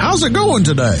 Jan, how's it going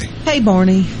today? Hey,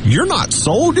 Barney. You're not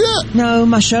sold yet? No,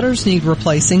 my shutters need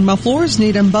replacing, my floors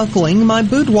need unbuckling, my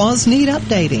boudoirs need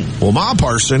updating. Well, my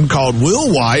person called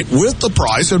Will White with the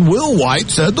price, and Will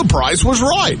White said the price was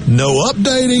right. No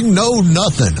updating, no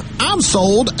nothing. I'm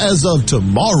sold as of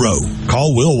tomorrow.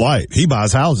 Call Will White. He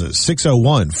buys houses.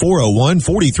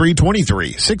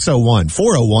 601-401-4323.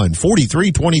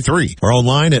 601-401-4323. Or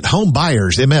online at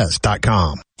homebuyersms.com.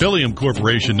 Philium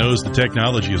Corporation knows the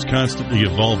technology is constantly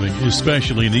evolving,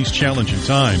 especially in these challenging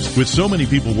times. With so many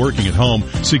people working at home,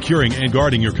 securing and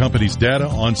guarding your company's data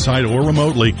on-site or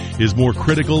remotely is more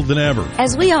critical than ever.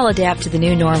 As we all adapt to the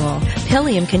new normal,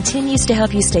 Philium continues to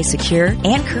help you stay secure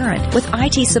and current with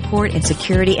IT support in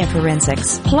security and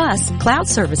forensics, plus cloud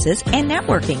services and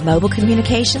networking, mobile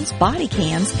communications, body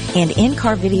cams, and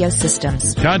in-car video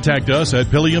systems. Contact us at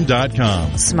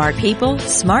Philium.com. Smart people,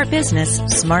 smart business,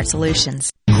 smart solutions.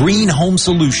 Green Home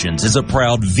Solutions is a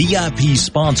proud VIP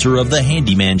sponsor of the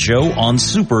Handyman Show on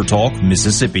Super Talk,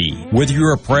 Mississippi. Whether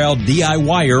you're a proud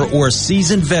DIYer or a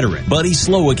seasoned veteran, Buddy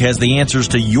Slowick has the answers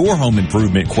to your home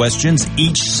improvement questions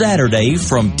each Saturday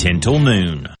from 10 till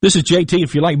noon. This is JT.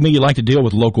 If you're like me, you like to deal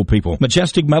with local people.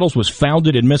 Majestic Metals was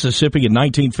founded in Mississippi in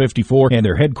 1954, and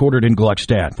they're headquartered in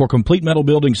Gluckstadt. For complete metal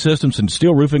building systems and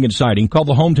steel roofing and siding, call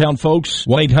the hometown folks,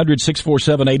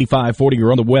 1-800-647-8540,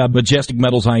 or on the web,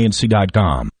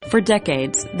 majesticmetalsinc.com. For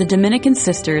decades, the Dominican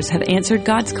Sisters have answered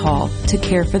God's call to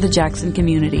care for the Jackson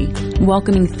community,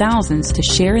 welcoming thousands to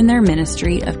share in their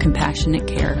ministry of compassionate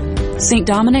care. St.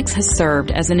 Dominic's has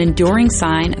served as an enduring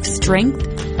sign of strength,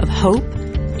 of hope,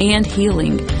 and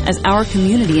healing as our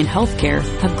community and healthcare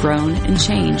have grown and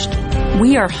changed.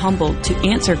 We are humbled to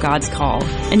answer God's call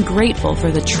and grateful for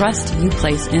the trust you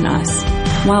place in us.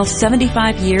 While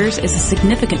 75 years is a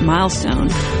significant milestone,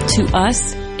 to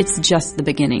us, it's just the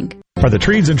beginning. Are the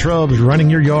trees and shrubs running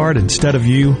your yard instead of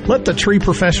you? Let the tree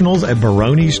professionals at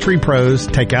Barone's Tree Pros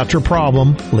take out your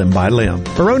problem limb by limb.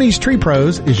 Barone's Tree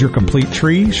Pros is your complete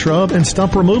tree, shrub, and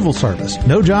stump removal service.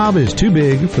 No job is too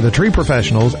big for the tree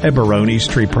professionals at Barone's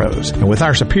Tree Pros. And with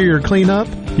our superior cleanup,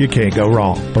 you can't go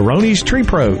wrong. Barone's Tree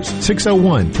Pros,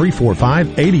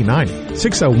 601-345-8090.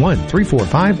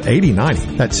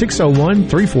 601-345-8090. That's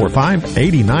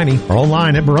 601-345-8090. Or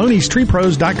online at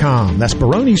baronestreepros.com. That's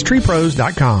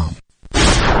baronestreepros.com.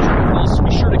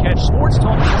 Be sure to catch Sports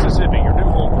Talk Mississippi, your new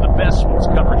home for the best sports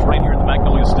coverage right here in the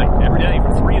Magnolia State. Every day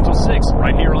from 3 until 6,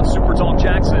 right here on Super Talk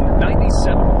Jackson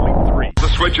 97.3. The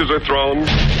switches are thrown.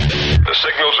 The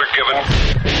signals are given.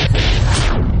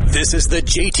 This is the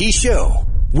JT Show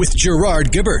with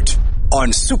Gerard Gibbert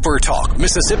on Super Talk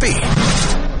Mississippi.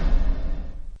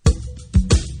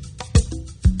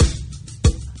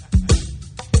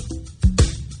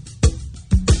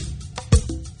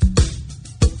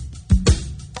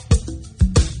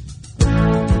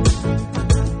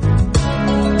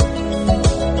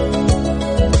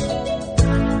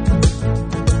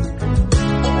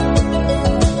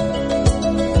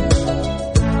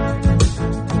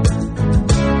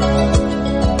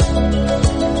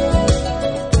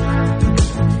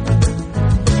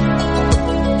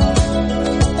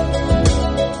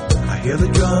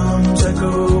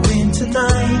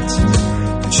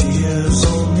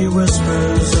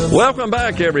 Welcome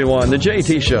back, everyone. The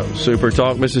JT Show, Super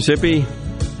Talk Mississippi.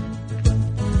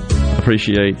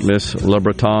 Appreciate Miss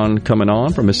LeBreton coming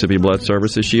on from Mississippi Blood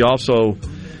Services. She also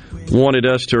wanted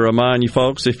us to remind you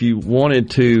folks, if you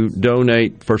wanted to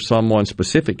donate for someone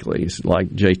specifically, like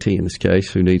JT in this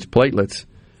case, who needs platelets,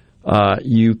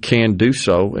 you can do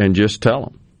so and just tell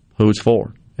them who it's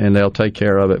for, and they'll take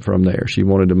care of it from there. She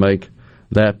wanted to make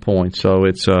that point, so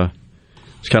it's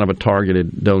kind of a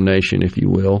targeted donation, if you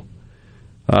will.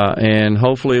 And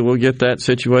hopefully we'll get that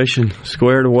situation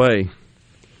squared away.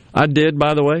 I did,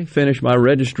 by the way, finish my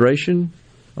registration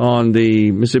on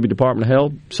the Mississippi Department of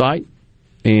Health site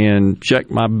and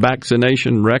check my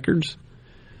vaccination records,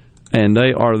 and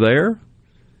they are there.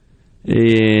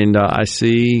 And I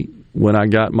see when I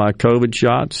got my COVID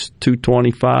shots,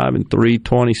 225 and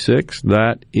 326.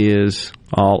 That is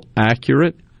all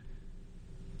accurate.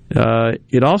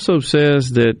 It also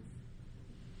says that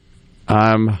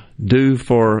I'm due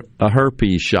for a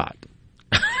herpes shot.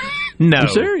 No. I'm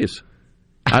serious.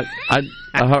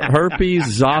 Herpes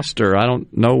zoster. I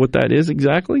don't know what that is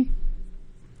exactly.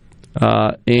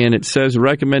 And it says the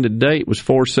recommended date was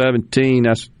 4/17.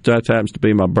 That happens to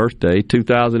be my birthday,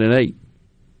 2008.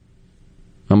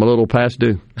 I'm a little past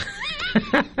due.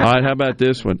 All right, how about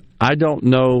this one? I don't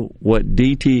know what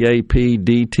DTaP,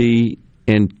 DT,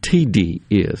 and TD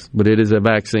is, but it is a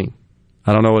vaccine.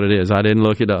 I don't know what it is. I didn't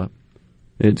look it up.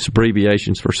 It's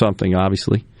abbreviations for something,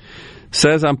 obviously.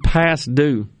 Says I'm past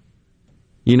due.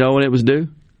 You know when it was due?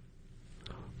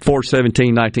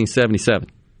 4/17/1977.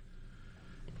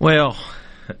 Well,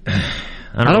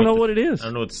 I don't know what it is. I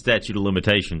don't know what the statute of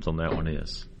limitations on that one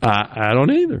is. I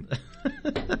don't either.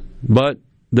 But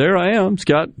there I am. It's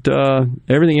got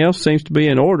everything else seems to be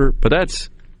in order. But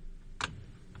that's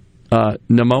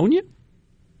pneumonia.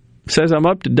 It says I'm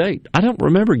up to date. I don't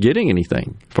remember getting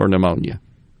anything for pneumonia.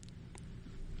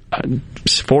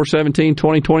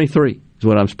 4/17/2023 is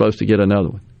when I'm supposed to get another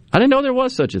one. I didn't know there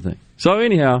was such a thing. So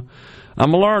anyhow,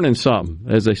 I'm learning something,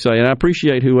 as they say, and I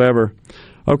appreciate whoever.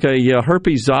 Okay, yeah,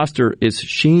 herpes zoster is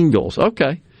shingles.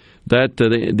 Okay, that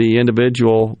the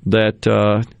individual that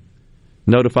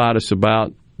notified us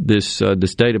about this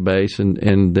database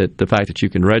and that the fact that you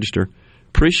can register.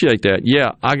 Appreciate that.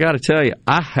 Yeah, I got to tell you,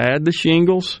 I had the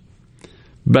shingles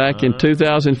back in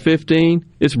 2015.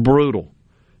 It's brutal.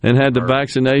 And had the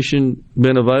vaccination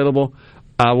been available,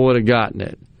 I would have gotten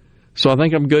it. So I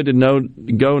think I'm good to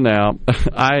go now.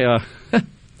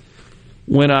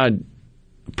 When I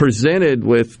presented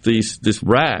with this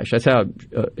rash, that's how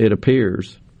it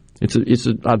appears. I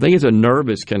think it's a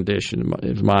nervous condition.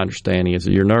 Is my understanding is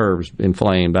that your nerves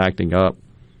inflamed, acting up.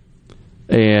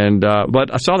 And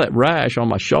but I saw that rash on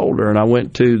my shoulder, and I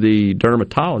went to the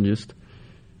dermatologist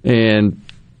and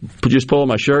just pulling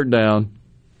my shirt down.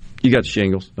 You got the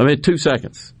shingles. I mean, 2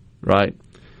 seconds, right?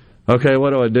 Okay,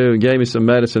 what do I do? And gave me some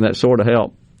medicine that sort of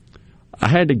helped. I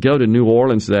had to go to New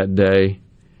Orleans that day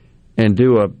and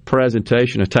do a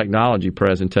technology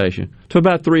presentation to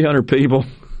about 300 people.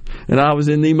 And I was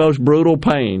in the most brutal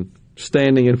pain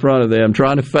standing in front of them,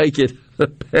 trying to fake it the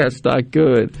best I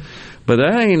could. But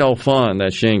that ain't no fun,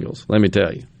 that shingles, let me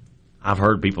tell you. I've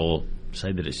heard people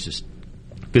say that it's just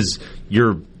because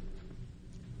you're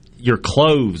your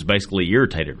clothes basically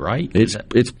irritated, right?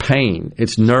 It's pain.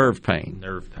 It's nerve pain.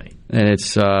 Nerve pain. And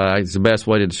it's the best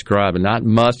way to describe it. Not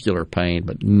muscular pain,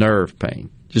 but nerve pain.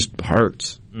 Just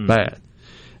hurts bad.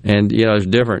 And, there's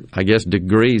different, I guess,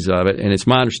 degrees of it. And it's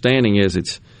my understanding is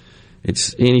it's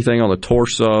anything on the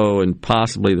torso and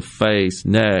possibly the face,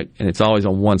 neck, and it's always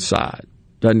on one side.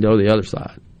 Doesn't go to the other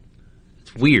side.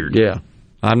 It's weird. Yeah.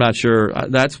 I'm not sure.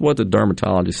 That's what the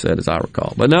dermatologist said, as I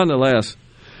recall. But nonetheless,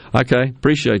 okay,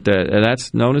 appreciate that. And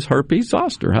that's known as herpes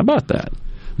zoster. How about that?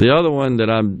 The other one that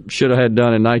I should have had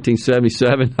done in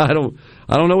 1977, I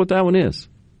don't know what that one is.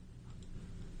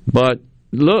 But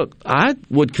look, I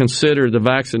would consider the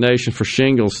vaccination for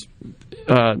shingles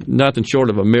nothing short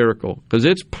of a miracle because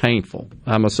it's painful.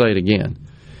 I'm going to say it again.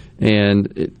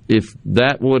 And if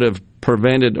that would have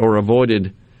prevented or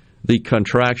avoided the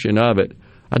contraction of it,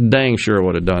 I dang sure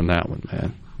would have done that one,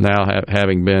 man, now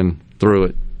having been through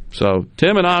it. So,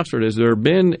 Tim in Oxford, has there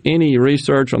been any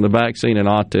research on the vaccine and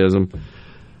autism?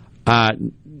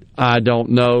 I don't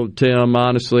know, Tim,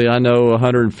 honestly. I know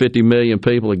 150 million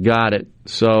people have got it.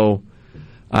 So,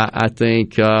 I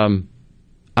think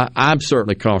I'm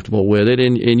certainly comfortable with it,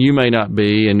 and you may not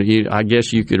be, and I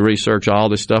guess you could research all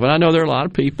this stuff. And I know there are a lot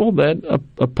of people that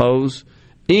oppose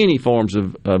any forms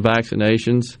of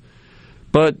vaccinations,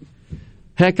 but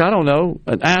heck, I don't know.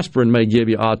 An aspirin may give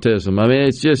you autism. I mean,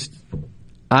 it's just,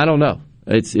 I don't know.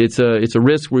 It's a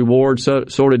risk-reward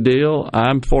sort of deal.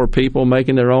 I'm for people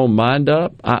making their own mind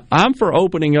up. I'm for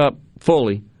opening up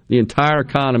fully the entire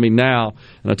economy now,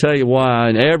 and I'll tell you why,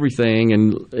 and everything,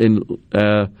 and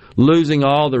losing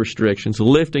all the restrictions,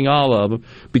 lifting all of them,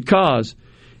 because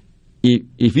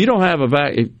if you don't have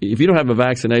a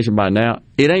vaccination by now,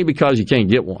 it ain't because you can't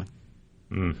get one.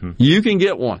 Mm-hmm. You can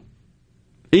get one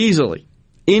easily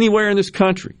anywhere in this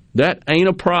country. That ain't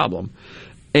a problem.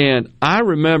 And I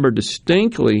remember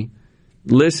distinctly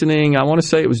listening, I want to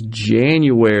say it was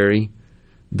January,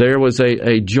 there was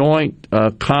a joint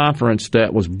conference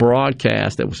that was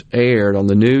broadcast, that was aired on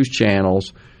the news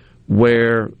channels,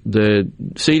 where the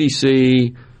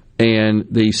CDC and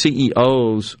the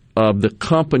CEOs of the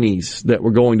companies that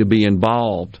were going to be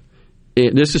involved,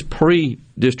 this is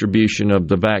pre-distribution of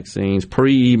the vaccines,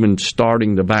 pre-even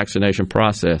starting the vaccination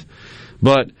process,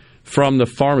 but from the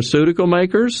pharmaceutical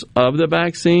makers of the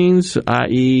vaccines,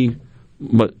 i.e.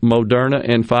 Moderna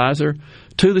and Pfizer,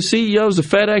 to the CEOs of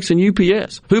FedEx and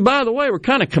UPS, who, by the way, were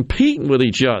kind of competing with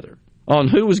each other on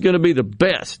who was going to be the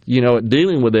best, at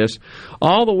dealing with this,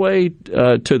 all the way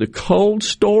to the cold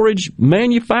storage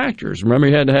manufacturers. Remember,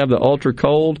 you had to have the ultra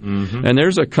cold, and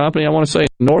there's a company, I want to say,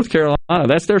 in North Carolina,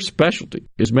 that's their specialty,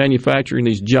 is manufacturing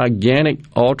these gigantic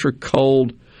ultra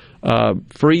cold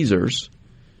freezers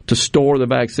to store the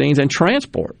vaccines and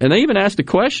transport. And they even asked the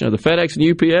question of the FedEx and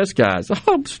UPS guys,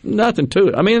 nothing to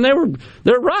it. I mean,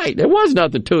 they're right. There was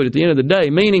nothing to it at the end of the day,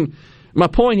 meaning my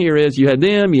point here is you had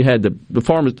them, you had the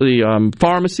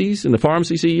pharmacies and the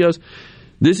pharmacy CEOs.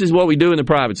 This is what we do in the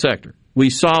private sector.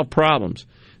 We solve problems.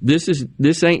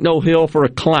 This ain't no hill for a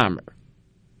climber.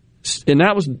 And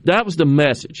that was the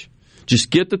message. Just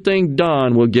get the thing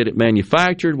done. We'll get it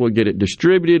manufactured. We'll get it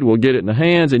distributed. We'll get it in the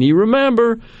hands. And you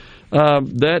remember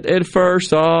that at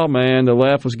first, the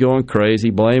left was going crazy,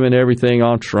 blaming everything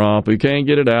on Trump. We can't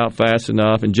get it out fast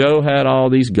enough. And Joe had all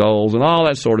these goals and all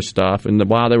that sort of stuff. And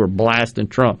while they were blasting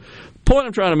Trump, the point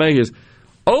I'm trying to make is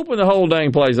open the whole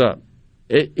dang place up.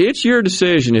 It's your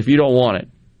decision if you don't want it.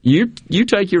 You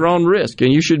take your own risk,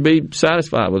 and you should be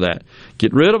satisfied with that.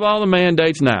 Get rid of all the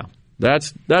mandates now.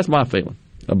 That's my feeling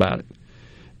about it,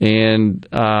 and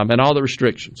all the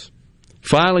restrictions.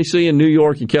 Finally seeing New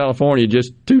York and California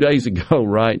just 2 days ago,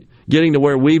 right? Getting to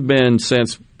where we've been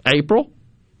since April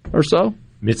or so.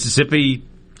 Mississippi,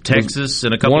 Texas,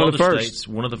 and a couple other states.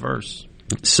 One of the first.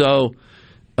 So,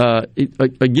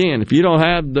 again, if you don't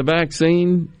have the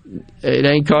vaccine, it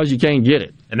ain't because you can't get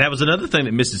it. And that was another thing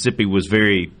that Mississippi was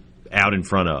very out in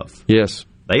front of. Yes.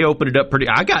 They opened it up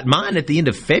I got mine at the end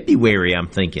of February, I'm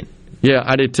thinking. Yeah,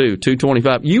 I did too,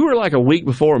 225. You were like a week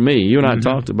before me. You and I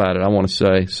talked about it, I want to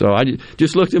say. So I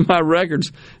just looked at my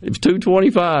records. It was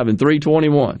 225 and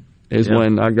 321 is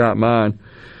when I got mine.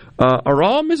 Are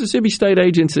all Mississippi state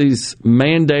agencies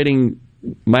mandating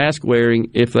mask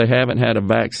wearing if they haven't had a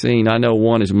vaccine? I know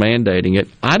one is mandating it.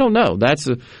 I don't know.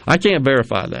 I can't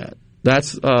verify that.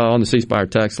 That's on the C Spire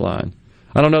text line.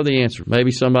 I don't know the answer.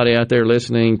 Maybe somebody out there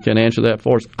listening can answer that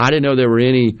for us. I didn't know there were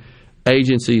any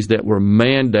agencies that were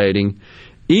mandating.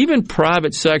 Even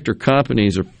private sector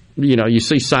companies are, you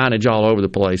see signage all over the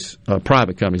place,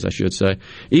 private companies, I should say.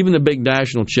 Even the big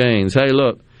national chains, hey,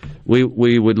 look, we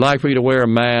would like for you to wear a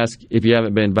mask if you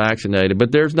haven't been vaccinated,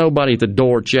 but there's nobody at the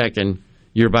door checking,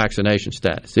 your vaccination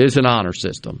status. It's an honor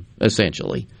system,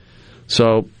 essentially.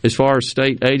 So as far as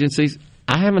state agencies,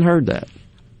 I haven't heard that.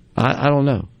 I don't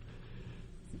know.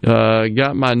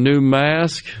 Got my new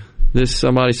mask.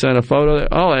 Somebody sent a photo.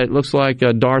 Oh, it looks like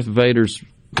Darth Vader's.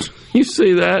 You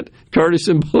see that, Curtis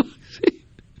and Biloxi?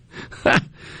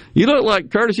 You look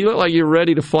like Curtis. You look like you're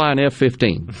ready to fly an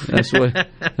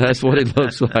F-15. That's what it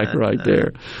looks like right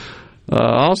there.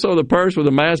 Also, the person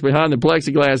with the mask behind the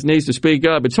plexiglass needs to speak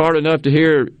up. It's hard enough to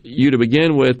hear you to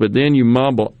begin with, but then you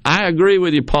mumble. I agree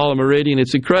with you, Paula Meridian.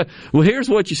 It's incredible. Well, here's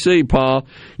what you see, Paul.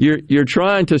 You're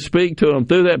trying to speak to them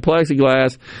through that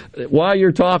plexiglass. While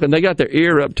you're talking, they got their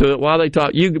ear up to it. While they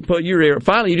talk, you put your ear.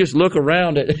 Finally, you just look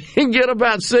around it and get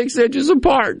about 6 inches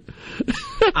apart.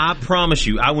 I promise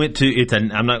you, I went to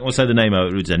I'm not going to say the name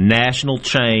of it. It's a national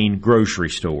chain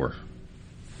grocery store,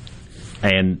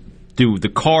 and do the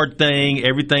card thing,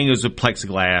 everything is a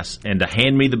plexiglass, and to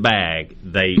hand me the bag,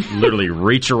 they literally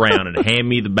reach around and hand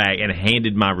me the bag and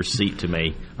handed my receipt to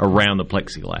me around the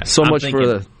plexiglass. So much for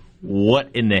the...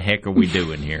 What in the heck are we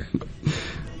doing here?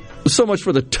 So much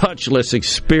for the touchless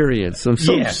experience. I'm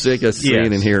so sick of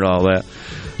seeing and hearing all that.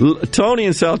 Tony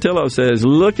in Saltillo says,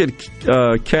 look at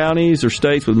counties or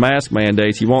states with mask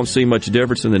mandates. You won't see much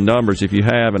difference in the numbers if you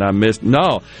have, and I missed.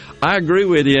 No, I agree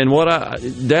with you. And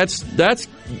that's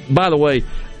by the way,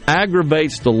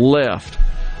 aggravates the left,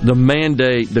 the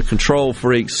mandate, the control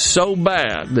freaks so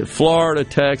bad that Florida,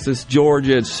 Texas,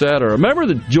 Georgia, etc. Remember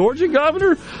the Georgia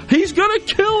governor? He's going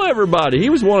to kill everybody.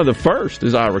 He was one of the first,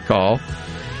 as I recall.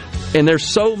 And they're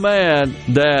so mad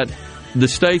that the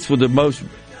states with the most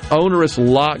onerous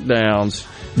lockdowns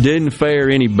didn't fare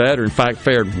any better. In fact,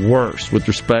 fared worse with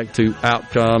respect to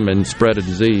outcome and spread of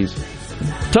disease.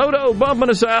 Toto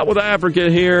bumping us out with Africa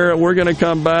here. We're going to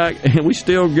come back, and we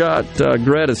still got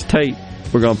Greta's tape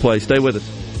we're going to play. Stay with us.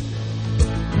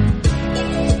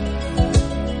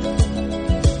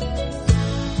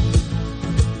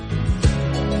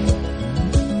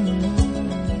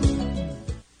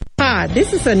 Hi,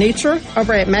 this is Anitra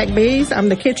over at McBee's. I'm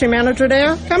the kitchen manager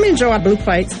there. Come enjoy our blue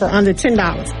plates for under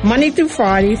 $10. Monday through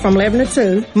Friday from 11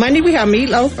 to 2. Monday we have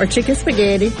meatloaf or chicken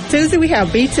spaghetti. Tuesday we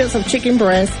have beef tips of chicken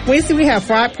breast. Wednesday we have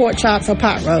fried pork chops or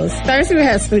pot roast. Thursday we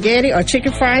have spaghetti or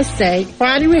chicken fried steak.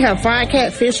 Friday we have fried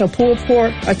catfish or pulled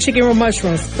pork or chicken with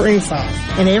mushrooms, cream sauce.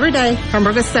 And every day,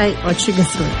 hamburger steak or chicken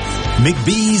strips.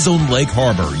 McBee's on Lake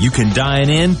Harbor. You can dine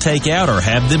in, take out, or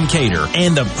have them cater.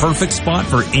 And the perfect spot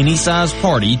for any size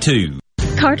party, too.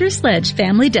 Carter Sledge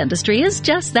Family Dentistry is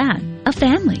just that, a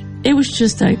family. It was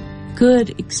just a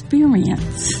good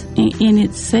experience in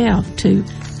itself to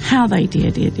how they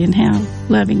did it and how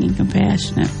loving and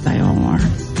compassionate they all are.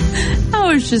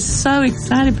 I was just so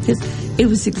excited because it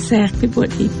was exactly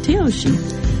what he tells you.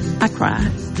 I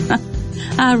cried.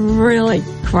 I really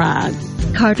cried.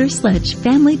 Carter Sledge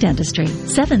Family Dentistry,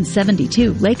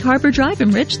 772 Lake Harbor Drive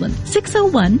in Richland,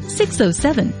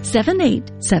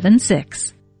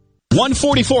 601-607-7876.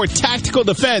 144 Tactical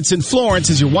Defense in Florence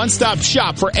is your one-stop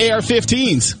shop for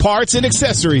AR-15s, parts, and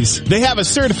accessories. They have a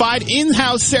certified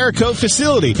in-house Cerakote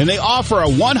facility, and they offer a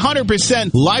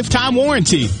 100% lifetime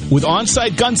warranty with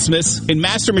on-site gunsmiths and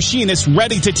master machinists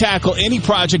ready to tackle any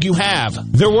project you have.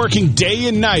 They're working day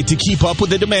and night to keep up with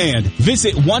the demand.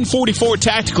 Visit 144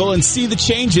 Tactical and see the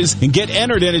changes and get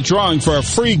entered in a drawing for a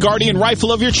free Guardian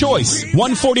rifle of your choice.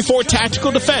 144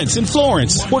 Tactical Defense in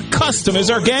Florence, where custom is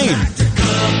our game.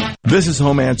 This is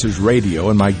Home Answers Radio,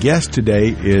 and my guest today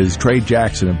is Trey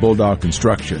Jackson of Bulldog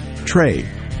Construction. Trey,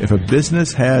 if a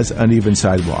business has uneven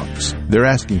sidewalks, they're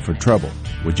asking for trouble.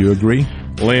 Would you agree?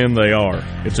 Lynn, they are.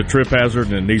 It's a trip hazard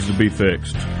and it needs to be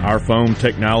fixed. Our foam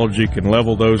technology can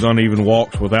level those uneven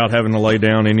walks without having to lay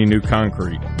down any new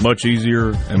concrete. Much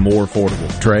easier and more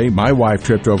affordable. Trey, my wife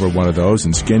tripped over one of those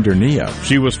and skinned her knee up.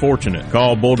 She was fortunate.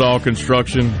 Call Bulldog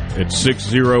Construction at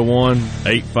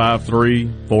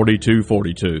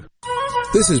 601-853-4242.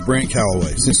 This is Brent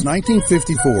Callaway. Since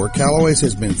 1954, Callaway's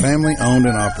has been family owned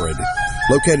and operated.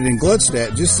 Located in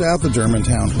Gluckstadt, just south of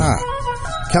Germantown High.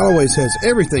 Callaway's has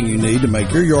everything you need to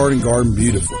make your yard and garden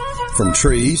beautiful. From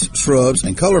trees, shrubs,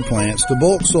 and color plants to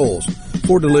bulk soils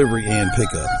for delivery and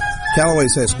pickup.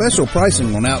 Callaway's has special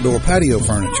pricing on outdoor patio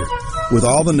furniture with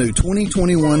all the new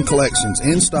 2021 collections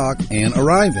in stock and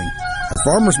arriving. Our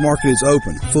farmers market is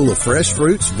open, full of fresh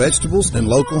fruits, vegetables, and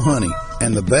local honey,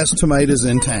 and the best tomatoes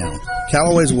in town.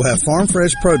 Callaway's will have farm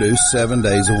fresh produce 7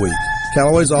 days a week.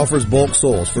 Callaway's offers bulk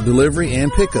soils for delivery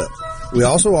and pickup. We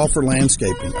also offer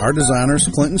landscaping. Our designers,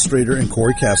 Clinton Streeter and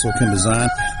Corey Castle, can design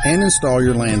and install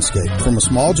your landscape from a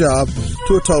small job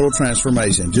to a total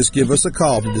transformation. Just give us a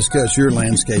call to discuss your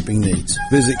landscaping needs.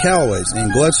 Visit Callaway's in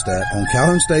Gluckstadt on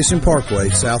Calhoun Station Parkway,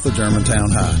 south of Germantown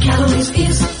High. Callaway's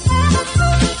is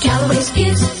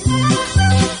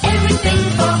everything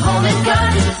for home and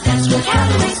garden. That's what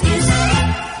Callaway's is.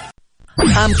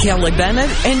 I'm Kelly Bennett,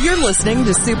 and you're listening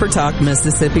to Super Talk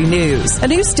Mississippi News. A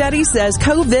new study says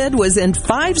COVID was in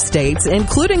 5 states,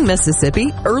 including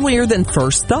Mississippi, earlier than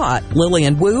first thought.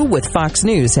 Lillian Wu with Fox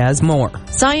News has more.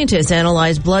 Scientists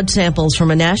analyzed blood samples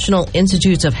from a National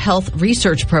Institutes of Health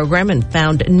research program and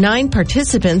found 9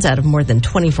 participants out of more than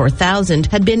 24,000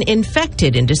 had been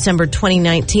infected in December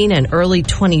 2019 and early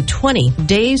 2020,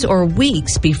 days or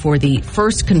weeks before the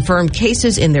first confirmed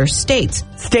cases in their states.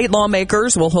 State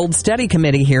lawmakers will hold study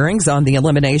committee hearings on the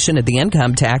elimination of the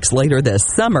income tax later this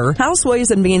summer. House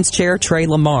Ways and Means Chair Trey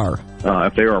Lamar.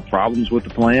 If there are problems with the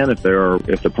plan, if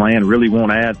the plan really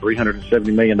won't add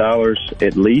 $370 million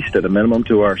at least at a minimum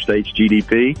to our state's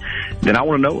GDP, then I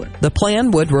want to know it. The plan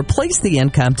would replace the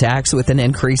income tax with an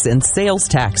increase in sales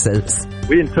taxes.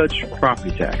 We didn't touch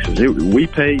property taxes. We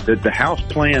paid, the House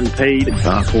plan paid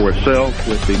for itself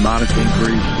with the modest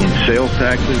increase in sales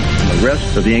taxes. And the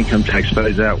rest of the income tax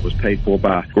phase out was paid for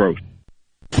by growth.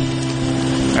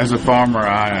 As a farmer,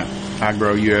 I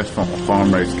grow U.S.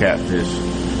 farm-raised catfish.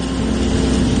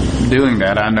 Doing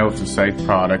that, I know it's a safe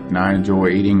product, and I enjoy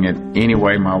eating it any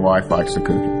way my wife likes to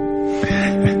cook it.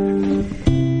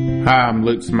 Hi, I'm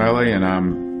Luke Smelly, and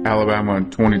I'm Alabama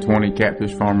 2020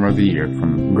 Catfish Farmer of the Year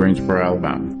from Greensboro,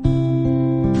 Alabama.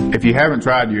 If you haven't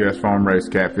tried U.S. farm-raised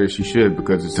catfish, you should,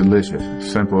 because it's delicious.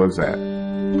 Simple as that.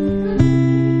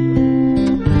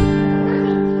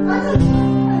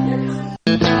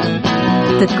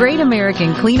 The Great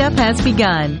American Cleanup has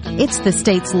begun. It's the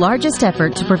state's largest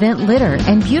effort to prevent litter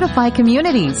and beautify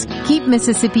communities. Keep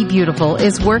Mississippi Beautiful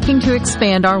is working to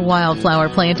expand our wildflower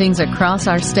plantings across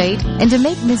our state and to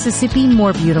make Mississippi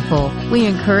more beautiful. We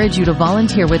encourage you to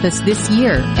volunteer with us this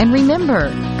year. And remember,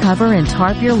 cover and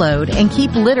tarp your load and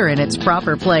keep litter in its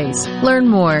proper place. Learn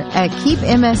more at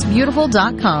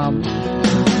keepmsbeautiful.com.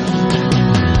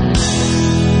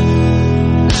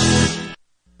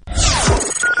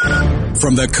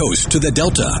 From the coast to the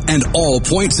Delta and all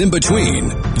points in between,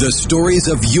 the stories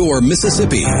of your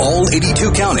Mississippi, all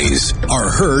 82 counties,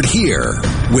 are heard here.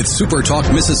 With Super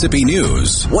Talk Mississippi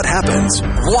News, what happens?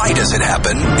 Why does it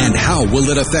happen? And how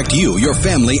will it affect you, your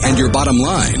family, and your bottom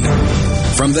line?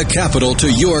 From the capital to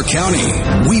your county,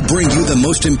 we bring you the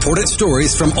most important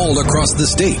stories from all across the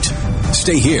state.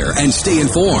 Stay here and stay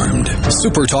informed.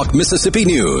 Super Talk Mississippi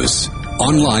News.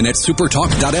 Online at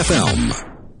supertalk.fm.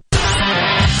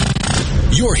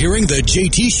 You're hearing the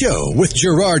JT Show with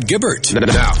Gerard Gibbert.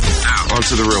 Now, on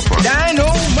to the real part.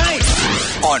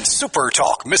 Dynamite! On Super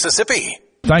Talk Mississippi.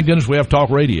 Thank goodness we have talk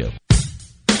radio.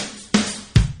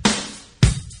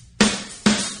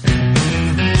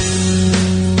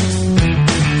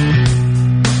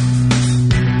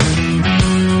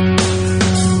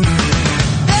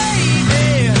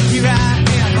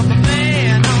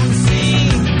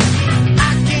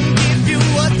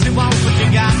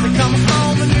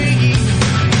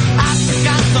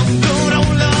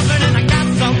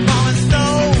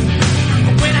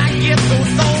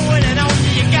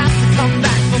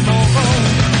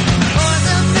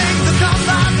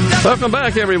 Welcome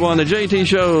back, everyone. The JT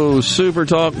Show, Super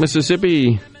Talk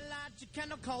Mississippi.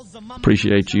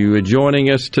 Appreciate you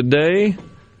joining us today.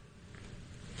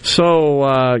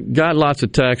 So, got lots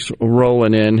of texts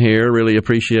rolling in here. Really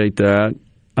appreciate that.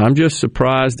 I'm just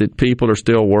surprised that people are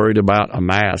still worried about a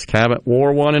mask. Haven't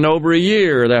wore one in over a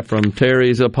year. That from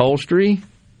Terry's Upholstery.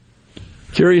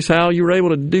 Curious how you were able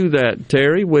to do that,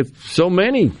 Terry, with so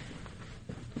many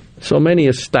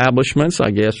establishments,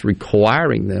 I guess,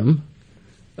 requiring them.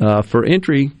 For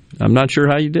entry. I'm not sure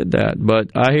how you did that,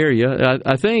 but I hear you.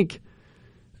 I think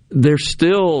there's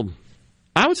still,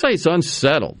 I would say it's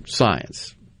unsettled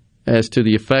science as to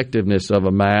the effectiveness of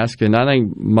a mask, and I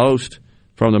think most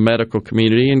from the medical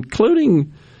community,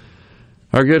 including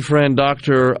our good friend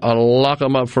Dr. Lock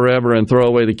 'em up forever and throw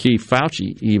away the key,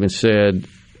 Fauci, even said,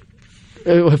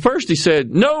 at first he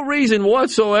said, no reason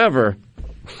whatsoever.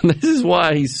 This is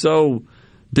why he's so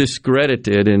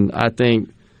discredited, and I think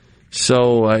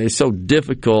so it's so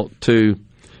difficult to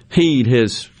heed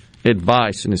his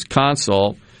advice and his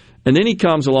consult. And then he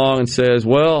comes along and says,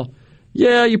 well,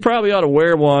 yeah, you probably ought to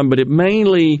wear one, but it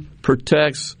mainly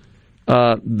protects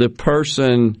the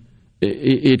person.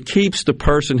 It keeps the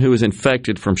person who is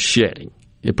infected from shedding.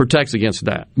 It protects against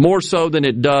that more so than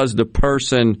it does the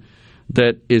person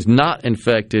that is not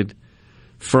infected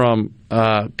from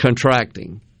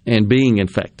contracting and being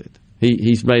infected.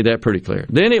 He's made that pretty clear.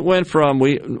 Then it went from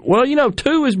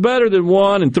 2 is better than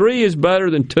 1 and 3 is better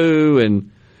than 2,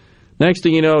 and next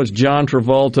thing you know, it's John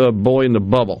Travolta, Boy in the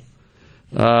Bubble.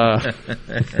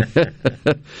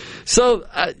 So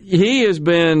he has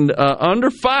been under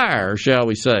fire, shall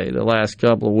we say, the last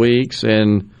couple of weeks,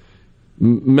 and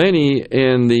many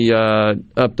in the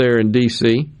up there in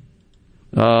D.C.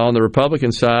 On the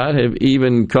Republican side have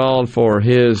even called for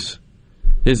his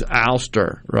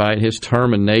ouster, right, his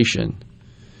termination.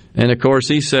 And, of course,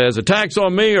 he says, attacks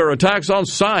on me are attacks on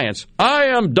science. I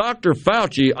am Dr.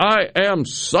 Fauci. I am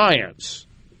science.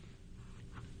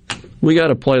 We got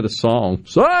to play the song.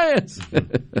 Science!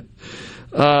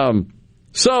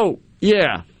 So,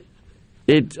 yeah,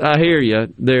 I hear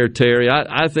you there, Terry.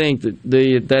 I think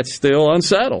that that's still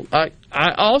unsettled. I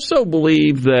also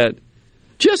believe that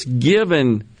just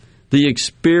given the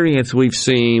experience we've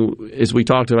seen, as we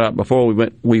talked about before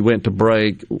we went to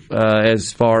break,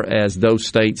 as far as those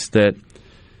states that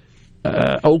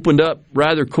opened up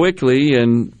rather quickly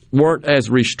and weren't as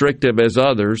restrictive as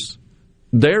others,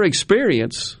 their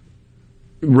experience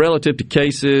relative to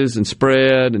cases and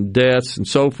spread and deaths and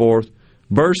so forth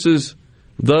versus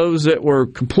those that were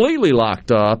completely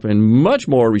locked up and much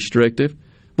more restrictive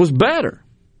was better.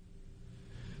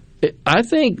 I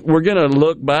think we're going to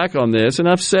look back on this, and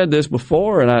I've said this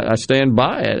before, and I stand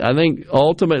by it. I think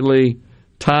ultimately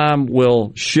time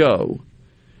will show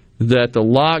that the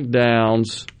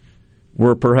lockdowns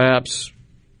were perhaps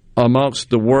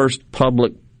amongst the worst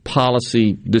public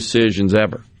policy decisions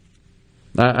ever.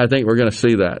 I think we're going to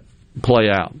see that play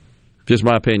out. Just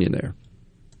my opinion there.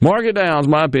 Mark it down, is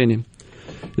my opinion.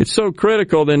 It's so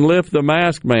critical, then lift the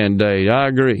mask mandate. I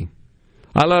agree.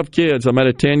 I love kids. I met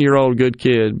a 10-year-old good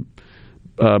kid,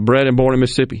 bred and born in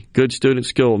Mississippi. Good student at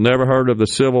school. Never heard of the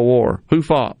Civil War. Who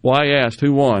fought? Why asked?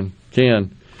 Who won?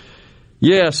 Ken.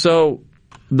 Yeah, so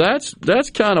that's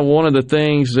kind of one of the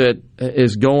things that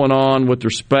is going on with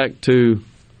respect to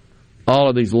all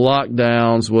of these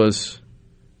lockdowns was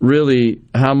really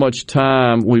how much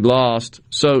time we lost.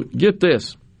 So get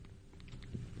this.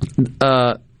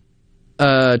 A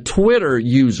Twitter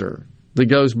user that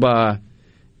goes by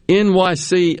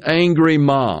NYC Angry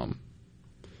Mom.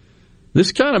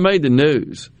 This kind of made the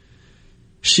news.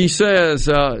 She says,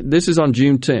 this is on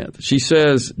June 10th. She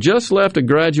says, just left a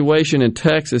graduation in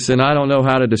Texas and I don't know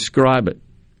how to describe it.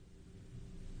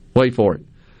 Wait for it.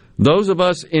 Those of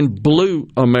us in blue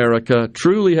America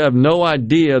truly have no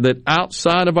idea that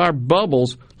outside of our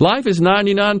bubbles, life is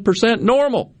 99%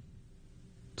 normal.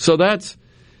 So that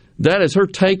is her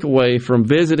takeaway from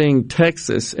visiting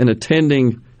Texas and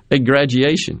attending a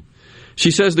graduation.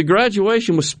 She says the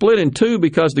graduation was split in two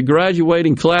because the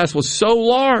graduating class was so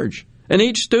large and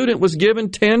each student was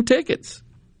given 10 tickets.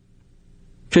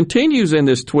 Continues in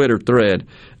this Twitter thread.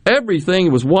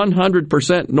 Everything was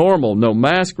 100% normal. No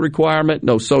mask requirement,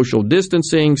 no social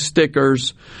distancing,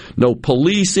 stickers, no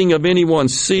policing of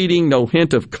anyone's seating, no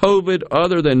hint of COVID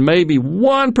other than maybe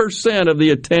 1% of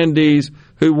the attendees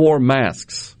who wore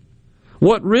masks.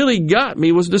 What really got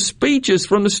me was the speeches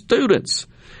from the students.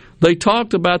 They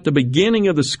talked about the beginning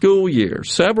of the school year.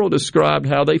 Several described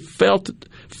how they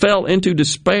fell into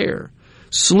despair,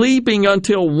 sleeping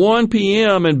until 1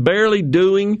 p.m. and barely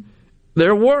doing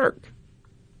their work.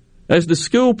 As the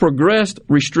school progressed,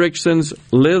 restrictions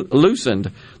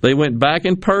loosened. They went back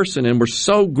in person and were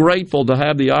so grateful to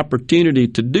have the opportunity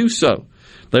to do so.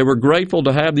 They were grateful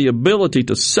to have the ability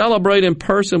to celebrate in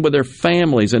person with their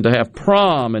families and to have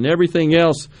prom and everything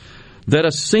else that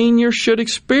a senior should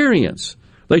experience.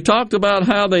 They talked about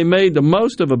how they made the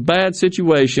most of a bad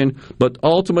situation, but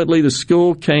ultimately the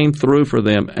school came through for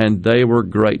them, and they were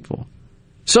grateful.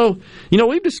 So,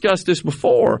 we've discussed this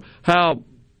before, how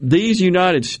these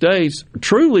United States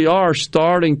truly are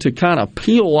starting to kind of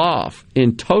peel off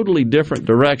in totally different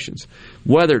directions,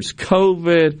 whether it's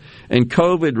COVID and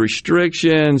COVID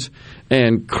restrictions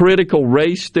and critical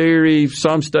race theory,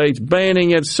 some states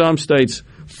banning it, some states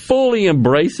fully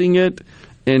embracing it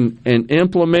and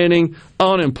implementing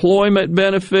unemployment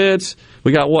benefits.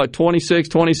 We got, 26,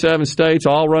 27 states,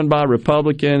 all run by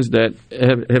Republicans, that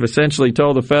have essentially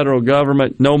told the federal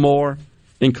government no more,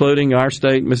 including our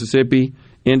state, Mississippi,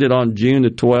 ended on June the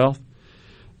 12th.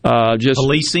 Just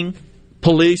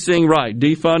policing, right?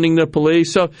 Defunding the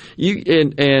police. So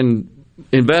and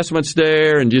investments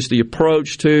there, and just the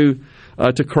approach to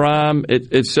crime,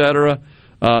 et cetera.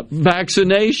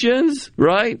 Vaccinations,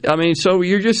 right? I mean, so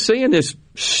you're just seeing this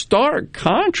stark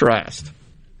contrast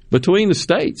between the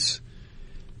states.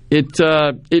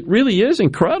 It really is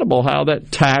incredible how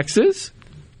that taxes.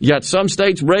 You got some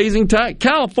states raising tax.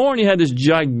 California had this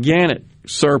gigantic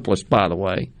surplus, by the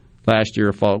way, last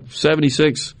year, folks.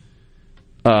 $76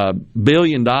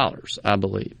 billion, I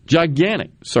believe.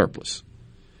 Gigantic surplus.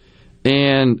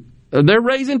 And they're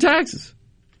raising taxes.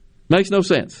 Makes no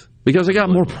sense because they got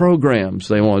more programs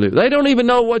they want to do. They don't even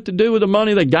know what to do with the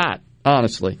money they got,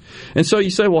 honestly. And so you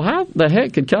say, well, how the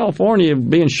heck could California,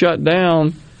 being shut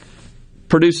down,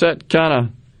 produce that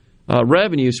kind of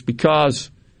revenues? Because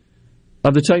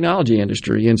of the technology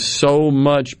industry and so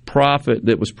much profit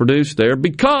that was produced there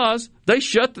because they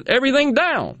shut everything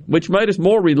down, which made us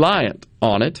more reliant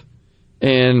on it.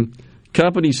 And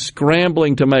companies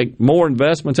scrambling to make more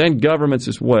investments and governments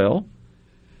as well.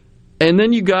 And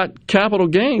then you got capital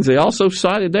gains. They also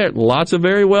cited that. Lots of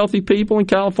very wealthy people in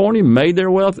California made their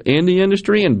wealth in the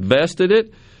industry, invested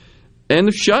it, and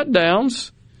the shutdowns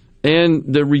and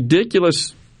the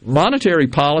ridiculous monetary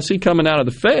policy coming out of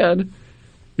the Fed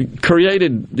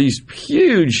created these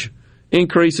huge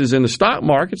increases in the stock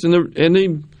markets,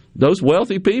 and those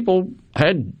wealthy people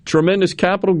had tremendous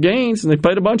capital gains, and they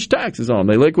paid a bunch of taxes on them.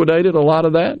 They liquidated a lot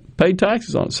of that, paid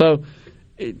taxes on it. So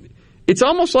it's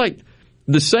almost like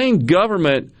the same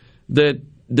government that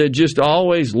just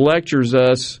always lectures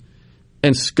us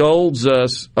and scolds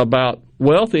us about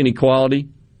wealth inequality.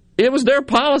 It was their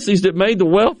policies that made the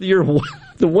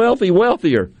wealthy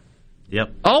wealthier.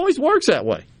 Yep. Always works that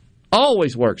way.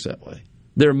 Always works that way.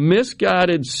 Their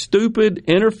misguided, stupid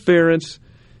interference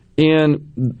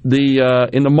in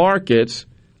the markets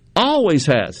always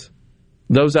has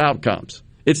those outcomes.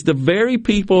 It's the very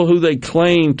people who they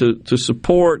claim to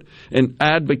support and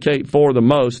advocate for the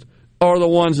most are the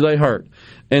ones they hurt,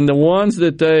 and the ones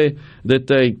that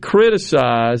they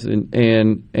criticize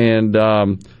and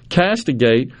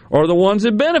castigate are the ones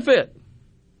that benefit.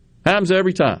 Happens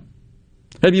every time.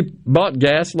 Have you bought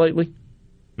gas lately?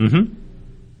 Mm-hmm.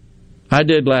 I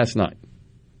did last night.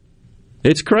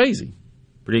 It's crazy.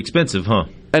 Pretty expensive, huh?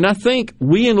 And I think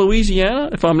we in Louisiana,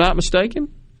 if I'm not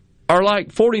mistaken, are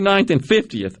like 49th and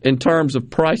 50th in terms of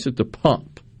price at the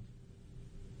pump.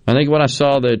 I think when I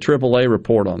saw the AAA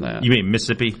report on that. You mean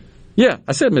Mississippi? Yeah,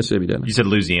 I said Mississippi, didn't I? You said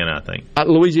Louisiana, I think.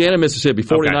 Louisiana, Mississippi,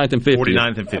 49th and 50th.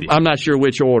 49th and 50th. I'm not sure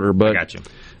which order, but I got you.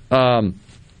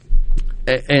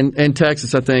 And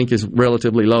Texas, I think, is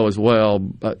relatively low as well.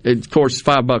 Of course,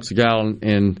 $5 a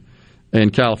gallon in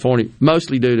California,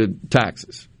 mostly due to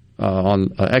taxes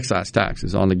on excise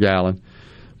taxes on the gallon.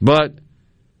 But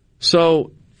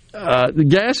so the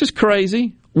gas is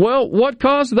crazy. Well, what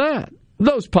caused that?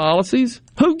 Those policies.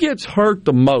 Who gets hurt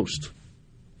the most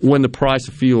when the price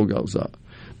of fuel goes up?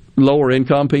 Lower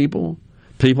income people,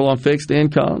 people on fixed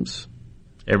incomes.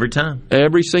 Every time.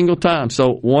 Every single time.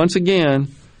 So once again,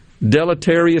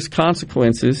 deleterious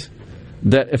consequences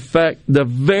that affect the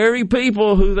very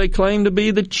people who they claim to be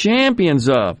the champions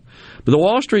of. But the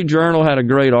Wall Street Journal had a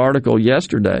great article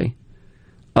yesterday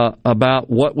about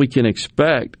what we can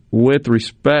expect with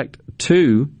respect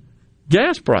to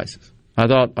gas prices. I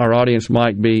thought our audience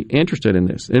might be interested in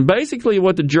this. And basically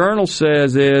what the Journal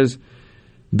says is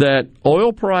that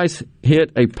oil price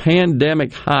hit a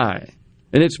pandemic high.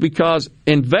 And it's because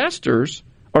investors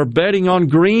are betting on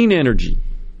green energy.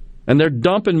 And they're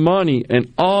dumping money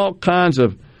in all kinds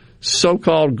of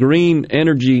so-called green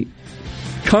energy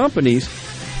companies.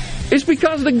 It's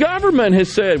because the government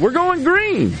has said, we're going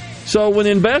green. So when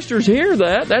investors hear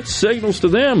that, that signals to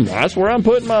them, that's where I'm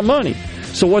putting my money.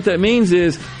 So what that means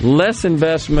is less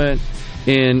investment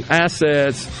in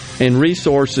assets and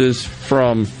resources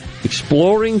from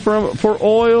exploring for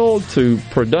oil to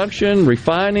production,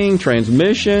 refining,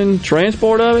 transmission,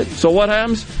 transport of it. So what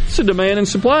happens? It's a demand and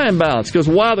supply imbalance. Because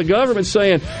while the government's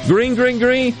saying, green, green,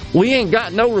 green, we ain't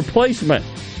got no replacement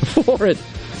for it.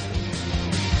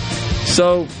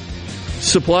 So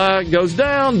supply goes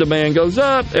down, demand goes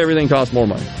up, everything costs more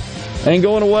money. Ain't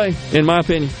going away, in my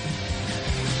opinion.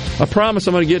 I promise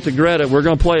I'm going to get to Greta. We're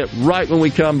going to play it right when we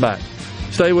come back.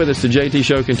 Stay with us. The JT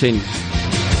Show continues.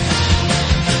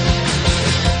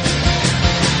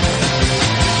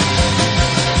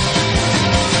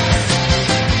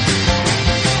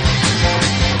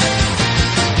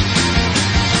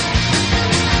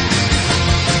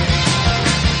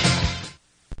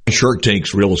 Shark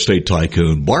Tank's real estate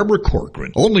tycoon Barbara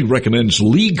Corcoran only recommends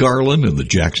Lee Garland in the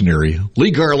Jackson area.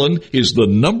 Lee Garland is the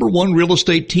 #1 real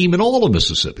estate team in all of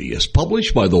Mississippi, as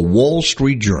published by the Wall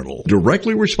Street Journal,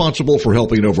 directly responsible for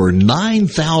helping over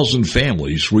 9,000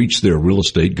 families reach their real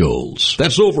estate goals.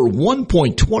 That's over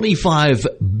 $1.25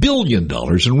 billion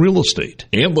in real estate.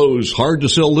 And those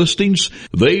hard-to-sell listings,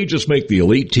 they just make the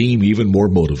elite team even more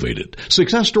motivated.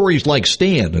 Success stories like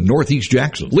Stan in Northeast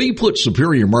Jackson. Lee put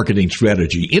superior marketing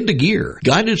strategy into gear,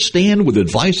 guided Stan with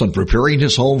advice on preparing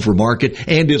his home for market,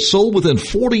 and it sold within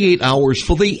 48 hours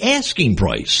for the asking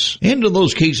price. And in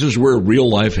those cases where real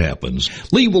life happens,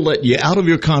 Lee will let you out of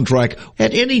your contract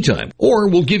at any time, or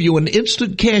will give you an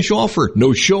instant cash offer.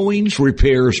 No showings,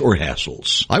 repairs, or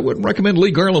hassles. I wouldn't recommend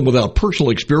Lee Garland without personal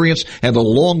experience and a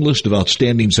long list of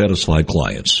outstanding satisfied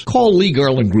clients. Call Lee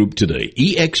Garland Group today.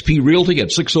 eXp Realty at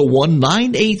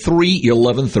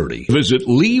 601-983-1130. Visit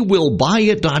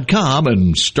LeeWillBuyIt.com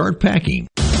and start packing.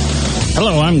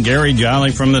 Hello, I'm Gary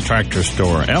Jolly from the Tractor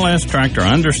Store. LS Tractor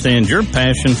understands your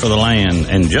passion for the land,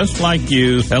 and just like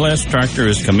you, LS Tractor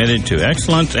is committed to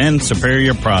excellence and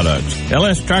superior products.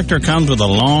 LS Tractor comes with a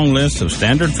long list of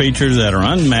standard features that are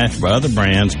unmatched by other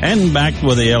brands and backed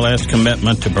with the LS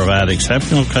commitment to provide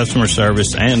exceptional customer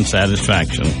service and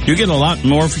satisfaction. You get a lot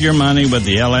more for your money with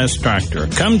the LS Tractor.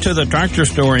 Come to the Tractor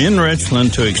Store in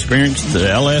Richland to experience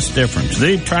the LS difference.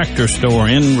 The Tractor Store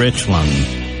in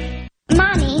Richland.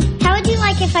 Mommy, how would you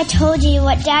like if I told you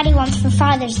what Daddy wants for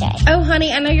Father's Day? Oh,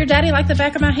 honey, I know your daddy like the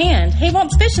back of my hand. He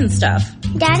wants fishing stuff.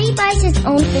 Daddy buys his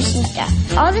own fishing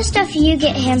stuff. All the stuff you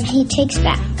get him, he takes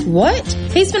back. What?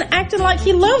 He's been acting like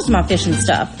he loves my fishing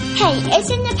stuff. Hey, it's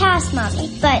in the past, Mommy,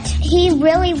 but he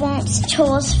really wants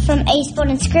tools from Ace Bolt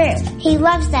and Screw. He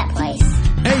loves that place.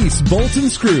 Ace Bolt and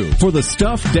Screw for the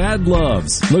stuff Dad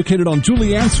loves. Located on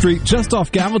Julianne Street, just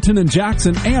off Gallatin and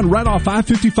Jackson, and right off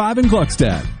I-55 in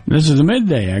Gluckstadt. This is the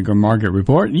Midday Agri-Market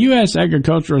Report. U.S.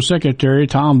 Agricultural Secretary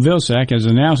Tom Vilsack has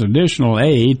announced additional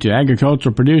aid to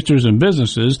agricultural producers and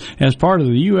businesses as part of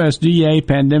the USDA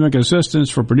Pandemic Assistance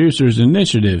for Producers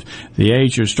Initiative. The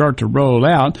aid should start to roll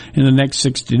out in the next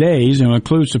 60 days and will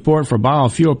include support for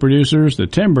biofuel producers, the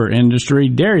timber industry,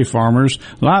 dairy farmers,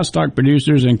 livestock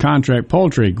producers, and contract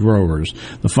poultry growers.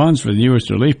 The funds for the newest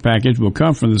relief package will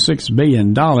come from the $6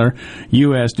 billion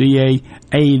USDA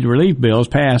aid relief bills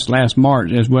passed last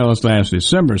March as well as last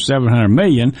December. $700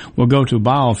 million will go to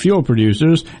biofuel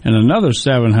producers, and another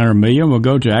 $700 million will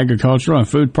go to agricultural and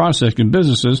food processing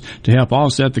businesses to help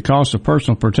offset the cost of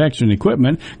personal protection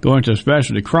equipment going to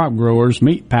specialty crop growers,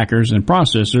 meat packers and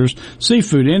processors,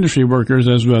 seafood industry workers,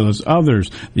 as well as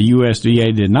others. The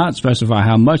USDA did not specify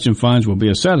how much in funds will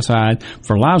be set aside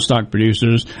for livestock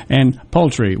producers and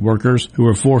poultry workers who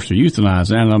were forced to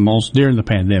euthanize animals during the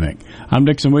pandemic. I'm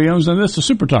Dixon Williams, and this is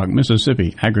Super Talk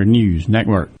Mississippi Agri-News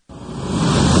Network.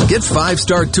 Get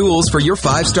 5-star tools for your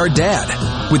 5-star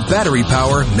dad with battery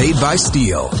power made by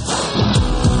Steel.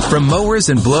 From mowers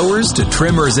and blowers to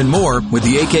trimmers and more, with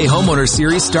the AK Homeowner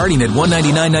Series starting at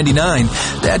 $199.99,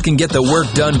 Dad can get the work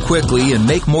done quickly and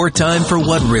make more time for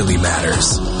what really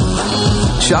matters.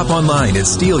 Shop online at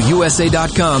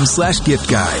SteelUSA.com/gift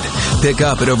guide. Pick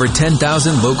up at over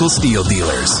 10,000 local Steel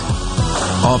dealers.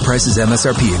 All prices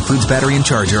MSRP, includes battery and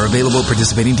charger, available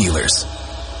participating dealers.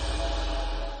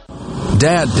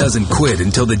 Dad doesn't quit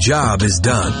until the job is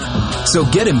done. So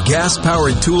get him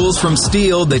gas-powered tools from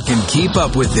Steel that can keep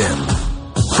up with him.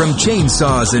 From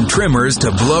chainsaws and trimmers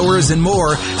to blowers and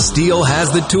more, Steel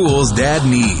has the tools Dad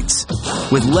needs.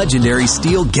 With legendary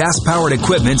Steel gas-powered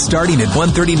equipment starting at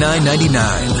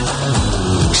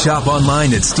 $139.99. Shop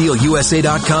online at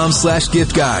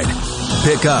SteelUSA.com/gift guide.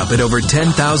 Pick up at over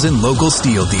 10,000 local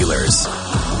Steel dealers.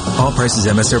 All prices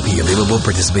MSRP, available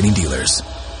participating dealers.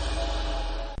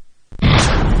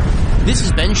 This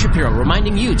is Ben Shapiro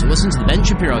reminding you to listen to The Ben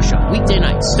Shapiro Show weekday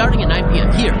nights starting at 9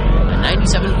 p.m. here on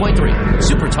 97.3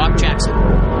 Super Talk Jackson.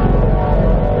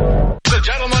 So,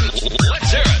 gentlemen,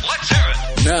 let's hear it. Let's hear it.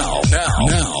 Now,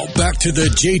 back to the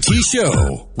JT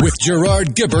Show with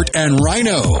Gerard Gibbert and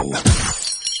Rhino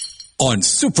on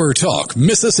Super Talk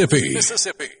Mississippi.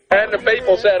 And the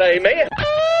people said amen.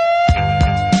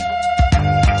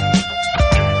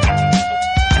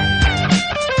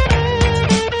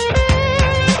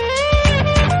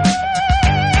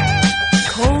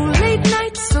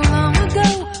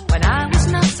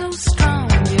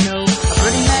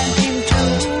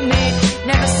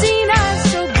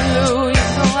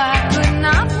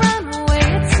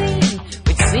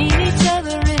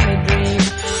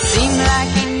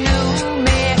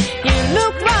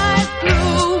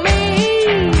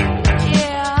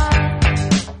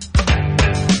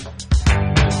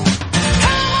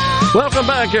 Welcome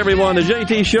back, everyone. The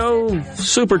JT Show,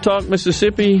 Super Talk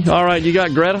Mississippi. All right, you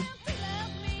got Greta?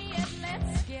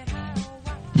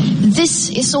 This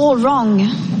is all wrong.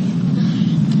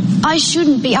 I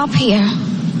shouldn't be up here.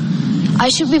 I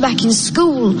should be back in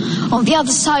school on the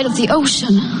other side of the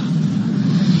ocean.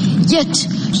 Yet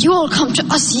you all come to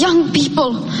us young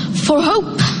people for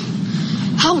hope.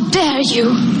 How dare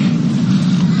you?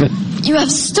 You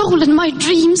have stolen my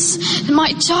dreams and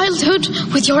my childhood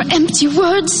with your empty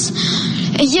words,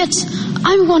 and yet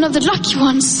I'm one of the lucky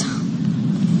ones.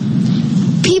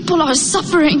 People are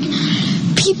suffering.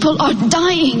 People are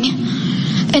dying.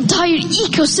 Entire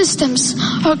ecosystems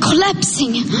are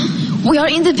collapsing. We are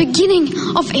in the beginning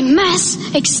of a mass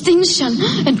extinction,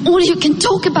 and all you can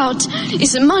talk about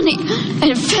is money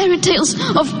and fairy tales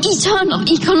of eternal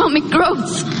economic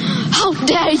growth. How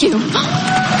dare you?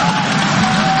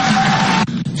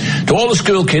 To all the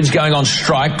school kids going on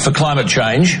strike for climate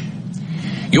change,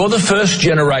 you're the first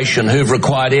generation who've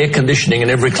required air conditioning in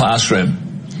every classroom.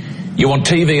 You want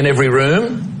TV in every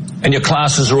room, and your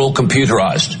classes are all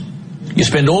computerised. You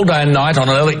spend all day and night on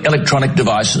electronic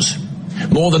devices.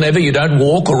 More than ever, you don't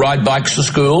walk or ride bikes to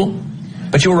school,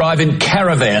 but you arrive in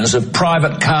caravans of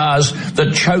private cars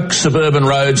that choke suburban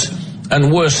roads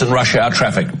and worsen rush hour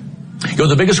traffic. You're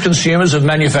the biggest consumers of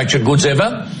manufactured goods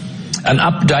ever, and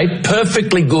update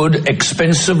perfectly good,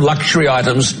 expensive luxury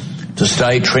items to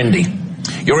stay trendy.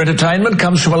 Your entertainment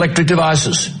comes from electric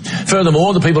devices.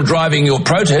 Furthermore, the people driving your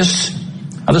protests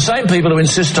are the same people who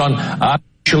insist on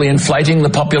artificially inflating the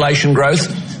population growth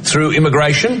through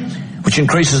immigration, which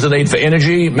increases the need for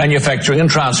energy, manufacturing and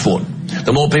transport.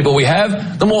 The more people we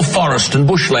have, the more forest and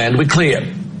bushland we clear.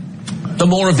 The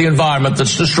more of the environment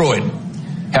that's destroyed.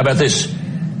 How about this?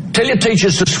 Tell your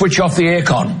teachers to switch off the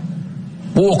aircon.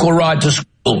 Walk or ride to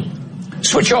school.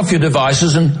 Switch off your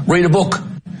devices and read a book.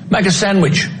 Make a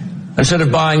sandwich instead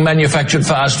of buying manufactured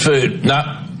fast food.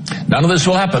 No, none of this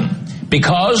will happen.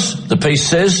 Because, the piece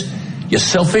says, you're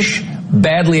selfish,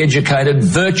 badly educated,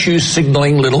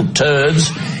 virtue-signalling little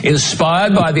turds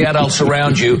inspired by the adults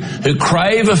around you who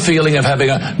crave a feeling of having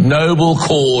a noble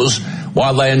cause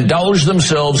while they indulge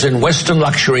themselves in Western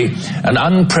luxury and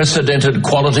unprecedented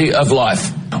quality of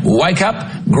life. Wake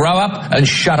up, grow up, and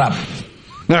shut up.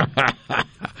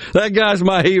 That guy's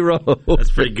my hero.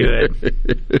 That's pretty good.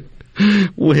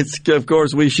 Which, of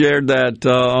course, we shared that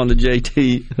on the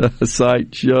JT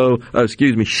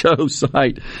show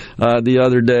site the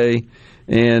other day.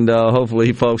 And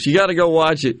hopefully, folks, you got to go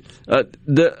watch it.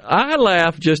 I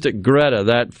laugh just at Greta,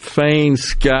 that feigned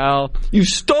scowl. You've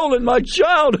stolen my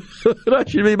childhood. I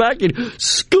should be back in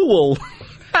school.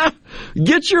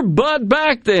 Get your butt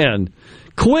back then.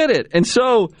 Quit it. And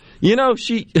so, you know,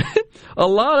 a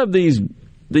lot of these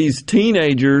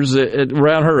teenagers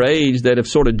around her age that have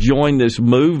sort of joined this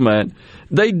movement,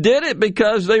 they did it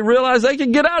because they realized they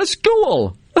could get out of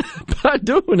school by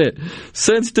doing it.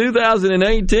 Since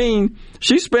 2018,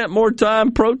 she spent more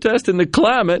time protesting the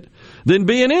climate than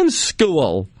being in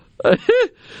school.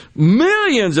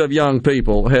 Millions of young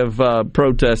people have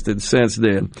protested since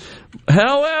then.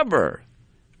 However,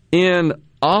 in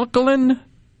Auckland,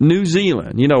 New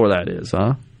Zealand, you know where that is,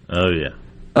 huh? Oh, yeah.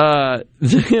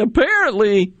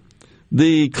 Apparently,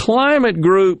 the climate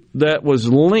group that was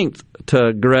linked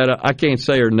to Greta, I can't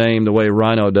say her name the way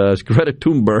Rhino does, Greta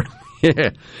Thunberg.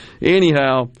 Yeah.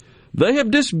 Anyhow, they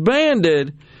have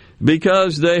disbanded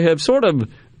because they have sort of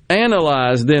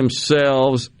analyzed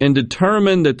themselves and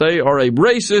determined that they are a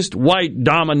racist,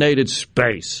 white-dominated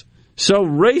space. So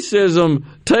racism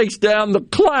takes down the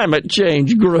climate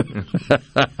change group.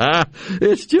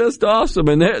 It's just awesome.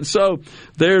 And so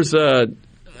there's a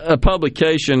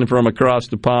publication from across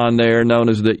the pond there known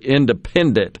as The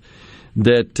Independent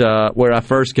that where I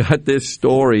first got this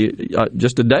story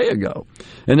just a day ago.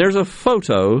 And there's a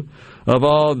photo of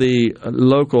all the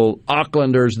local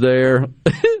Aucklanders there,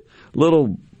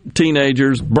 little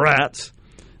teenagers, brats,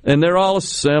 and they're all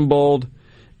assembled.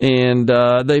 And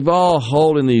they've all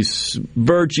holding these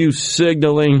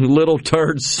virtue-signaling little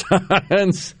turd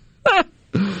signs.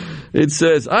 It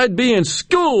says, "I'd be in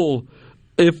school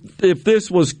if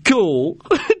this was cool."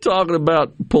 Talking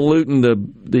about polluting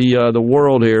the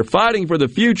world here. "Fighting for the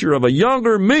future of a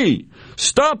younger me.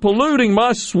 Stop polluting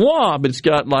my swamp." It's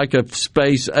got like a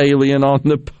space alien on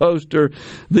the poster.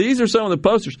 These are some of the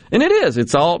posters. And it is.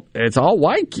 It's all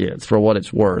white kids for what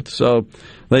it's worth. So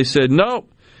they said, nope.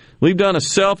 We've done a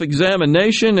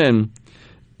self-examination, and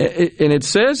it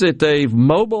says that they've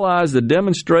mobilized a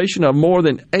demonstration of more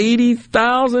than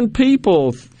 80,000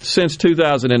 people since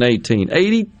 2018.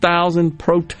 80,000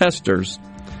 protesters.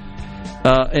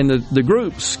 And the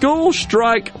group School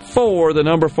Strike 4, the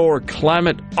number 4,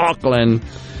 Climate Auckland,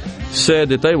 said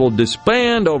that they will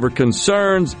disband over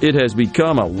concerns it has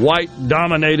become a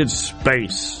white-dominated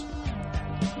space.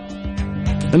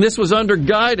 And this was under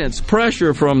guidance,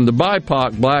 pressure from the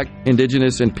BIPOC, Black,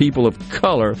 Indigenous, and People of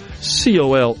Color,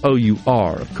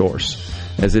 COLOUR, of course,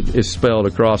 as it is spelled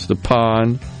across the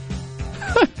pond.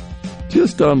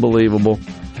 Just unbelievable.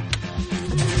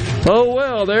 Oh,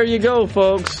 well, there you go,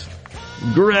 folks.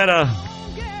 Greta.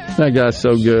 That guy's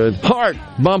so good. Hart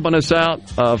bumping us out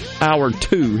of hour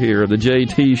 2 here of the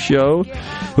JT Show.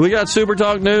 We got Super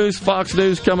Talk News, Fox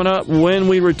News coming up. When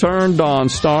we return, Dawn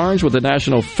Starnes with the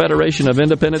National Federation of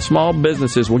Independent Small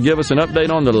Businesses will give us an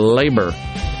update on the labor.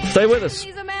 Stay with us.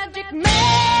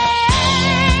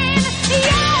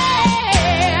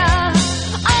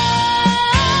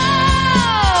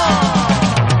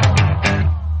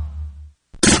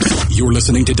 You're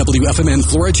listening to WFMN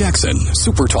Flora Jackson,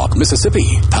 Super Talk,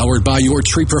 Mississippi. Powered by your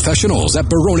tree professionals at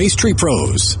Barone's Tree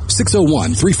Pros.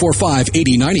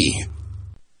 601-345-8090.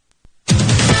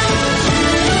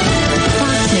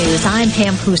 Fox News, I'm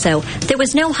Pam Puso. There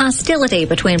was no hostility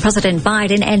between President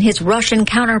Biden and his Russian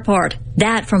counterpart.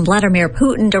 That from Vladimir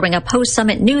Putin during a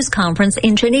post-summit news conference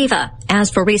in Geneva.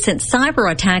 As for recent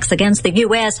cyber attacks against the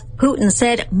U.S., Putin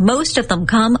said most of them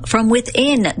come from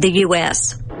within the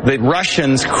U.S. The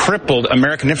Russians crippled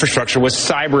American infrastructure with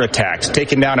cyber attacks,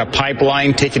 taking down a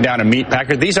pipeline, taking down a meat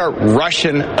packer. These are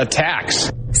Russian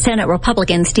attacks. Senate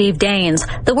Republican Steve Daines.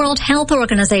 The World Health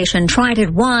Organization tried it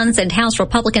once, and House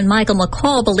Republican Michael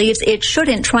McCall believes it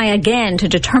shouldn't try again to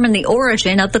determine the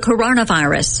origin of the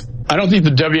coronavirus. I don't think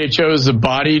the WHO is the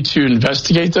body to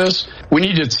investigate this. We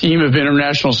need a team of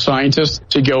international scientists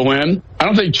to go in. I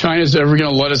don't think China's ever going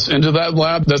to let us into that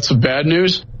lab. That's the bad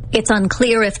news. It's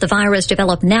unclear if the virus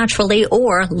developed naturally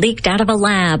or leaked out of a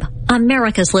lab.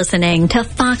 America's listening to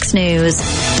Fox News.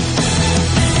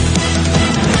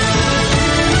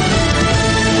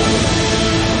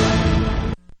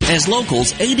 As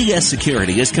locals, ADS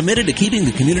Security is committed to keeping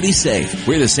the community safe.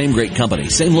 We're the same great company,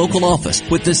 same local office,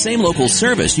 with the same local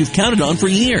service you've counted on for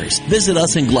years. Visit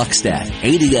us in Gluckstadt.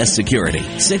 ADS Security,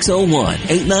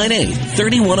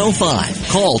 601-898-3105.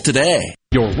 Call today.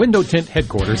 Your window tint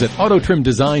headquarters at Auto Trim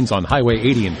Designs on Highway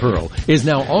 80 in Pearl is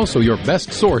now also your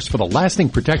best source for the lasting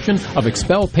protection of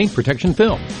Expel paint protection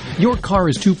film. Your car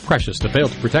is too precious to fail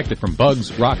to protect it from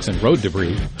bugs, rocks, and road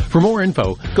debris. For more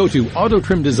info, go to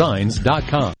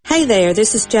autotrimdesigns.com. Hey there,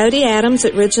 this is Jody Adams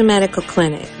at Ridgeland Medical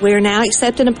Clinic. We are now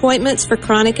accepting appointments for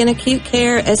chronic and acute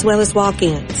care as well as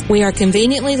walk-ins. We are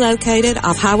conveniently located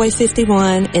off Highway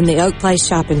 51 in the Oak Place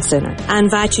Shopping Center. I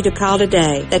invite you to call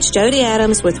today. That's Jody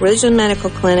Adams with Ridgeland Medical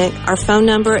Clinic. Our phone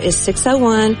number is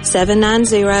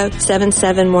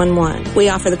 601-790-7711. We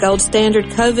offer the gold standard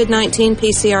COVID-19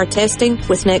 PCR testing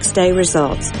with next day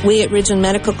results. We at Ridgeland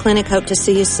Medical Clinic hope to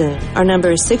see you soon. Our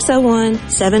number is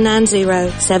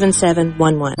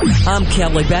 601-790-7711. I'm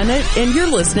Kelly Bennett, and you're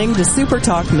listening to Super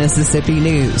Talk Mississippi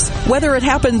News. Whether it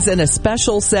happens in a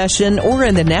special session or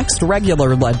in the next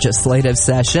regular legislative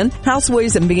session, House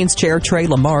Ways and Means Chair Trey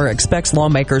Lamar expects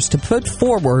lawmakers to put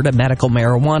forward a medical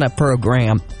marijuana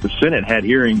program. The Senate had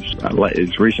hearings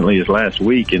as recently as last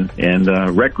week, and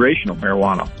recreational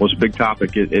marijuana was a big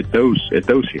topic at those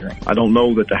hearings. I don't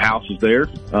know that the House is there,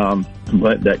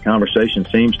 but that conversation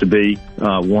seems to be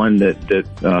one that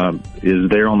is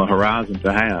there on the horizon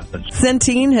to have.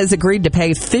 Centene has agreed to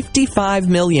pay $55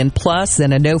 million plus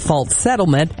in a no-fault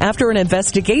settlement after an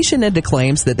investigation into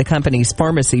claims that the company's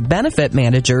pharmacy benefit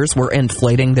managers were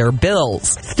inflating their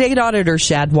bills. State Auditor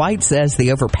Shad White says the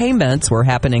overpayments were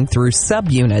happening through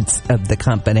subunits of the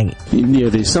company.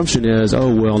 The assumption is,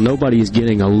 nobody is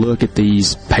getting a look at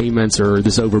these payments or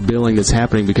this overbilling that's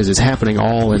happening because it's happening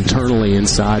all internally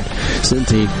inside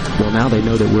Centene. Well, now they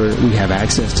know that we have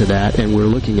access to that and we're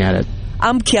looking at it.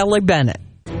 I'm Kelly Bennett.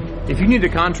 If you need a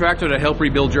contractor to help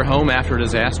rebuild your home after a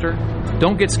disaster,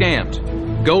 don't get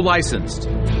scammed. Go licensed.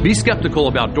 Be skeptical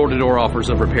about door-to-door offers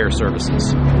of repair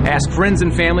services. Ask friends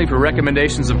and family for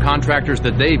recommendations of contractors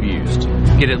that they've used.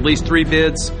 Get at least 3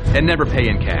 bids and never pay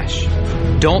in cash.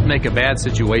 Don't make a bad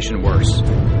situation worse.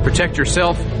 Protect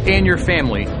yourself and your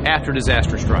family after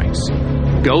disaster strikes.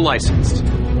 Go licensed.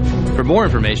 For more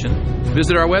information,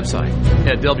 visit our website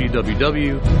at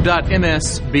www.msboc.us.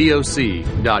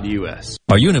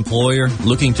 Are you an employer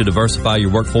looking to diversify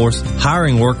your workforce?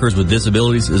 Hiring workers with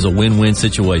disabilities is a win-win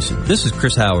situation. This is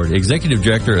Chris Howard, Executive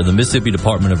Director of the Mississippi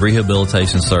Department of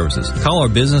Rehabilitation Services. Call our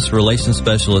Business Relations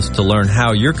Specialist to learn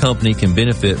how your company can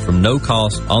benefit from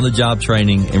no-cost, on-the-job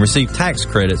training and receive tax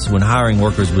credits when hiring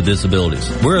workers with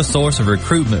disabilities. We're a source of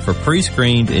recruitment for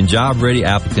pre-screened and job-ready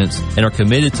applicants and are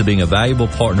committed to being a valuable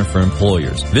partner for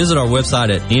employers. Visit our website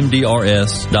at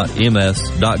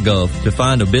mdrs.ms.gov to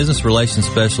find a business relations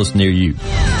specialist near you.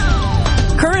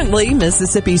 Currently,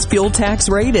 Mississippi's fuel tax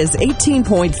rate is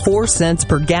 18.4 cents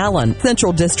per gallon.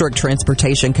 Central District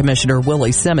Transportation Commissioner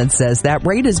Willie Simmons says that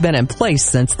rate has been in place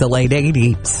since the late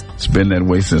 80s. It's been that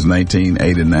way since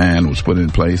 1989, was put in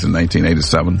place in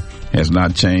 1987. has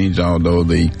not changed, although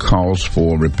the cost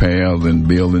for repairs and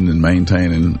building and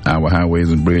maintaining our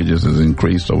highways and bridges has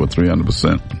increased over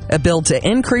 300%. A bill to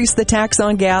increase the tax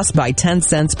on gas by 10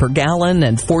 cents per gallon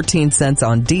and 14 cents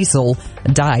on diesel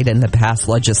died in the past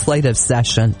legislative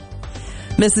session.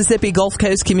 Mississippi Gulf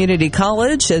Coast Community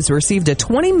College has received a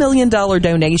 $20 million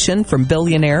donation from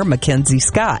billionaire Mackenzie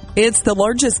Scott. It's the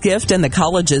largest gift in the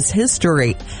college's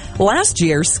history. Last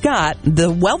year, Scott, the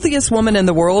wealthiest woman in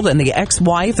the world and the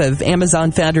ex-wife of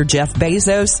Amazon founder Jeff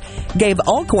Bezos, gave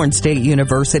Alcorn State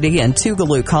University and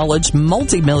Tougaloo College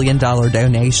multi-million-dollar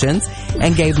donations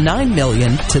and gave $9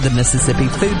 million to the Mississippi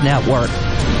Food Network.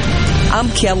 I'm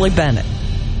Kelly Bennett.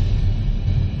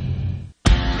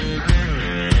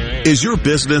 Is your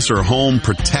business or home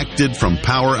protected from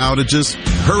power outages?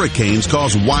 Hurricanes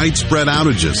cause widespread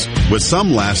outages, with some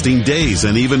lasting days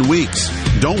and even weeks.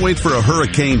 Don't wait for a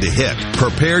hurricane to hit.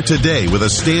 Prepare today with a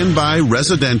standby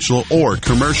residential or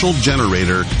commercial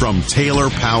generator from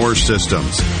Taylor Power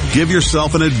Systems. Give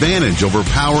yourself an advantage over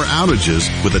power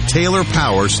outages with a Taylor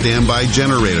Power standby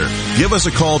generator. Give us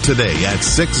a call today at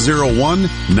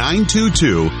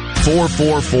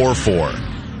 601-922-4444.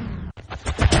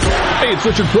 Hey, it's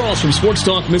Richard Cross from Sports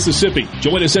Talk Mississippi.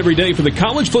 Join us every day for the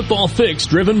College Football Fix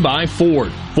driven by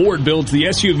Ford. Ford builds the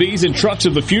SUVs and trucks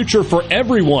of the future for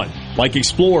everyone, like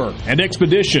Explorer and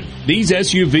Expedition. These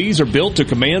SUVs are built to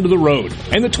command the road.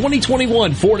 And the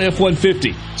 2021 Ford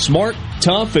F-150, smart,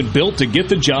 tough, and built to get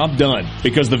the job done.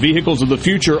 Because the vehicles of the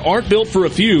future aren't built for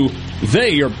a few,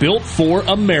 they are built for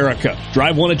America.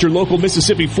 Drive one at your local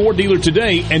Mississippi Ford dealer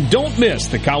today, and don't miss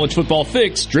the College Football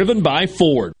Fix driven by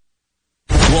Ford.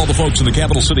 To all the folks in the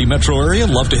Capital City metro area,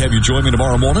 love to have you join me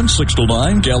tomorrow morning, 6 to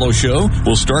 9, Gallo Show.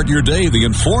 We'll start your day the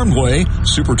informed way.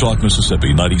 Super Talk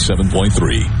Mississippi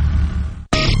 97.3.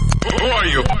 Who are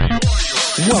you?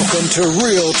 Welcome to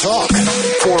Real Talk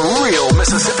for real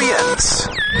Mississippians.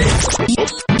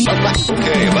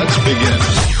 Okay, let's begin.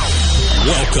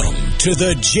 Welcome to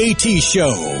the JT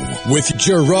Show with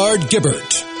Gerard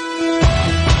Gibbert.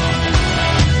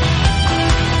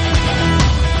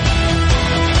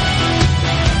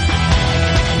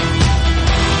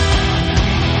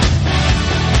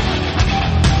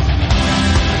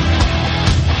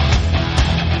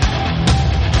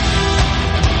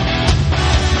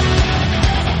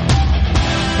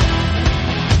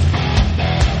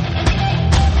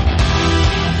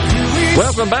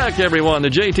 Welcome back, everyone. The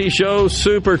JT Show,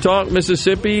 Super Talk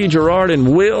Mississippi. Gerard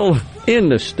and Will in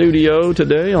the studio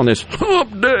today on this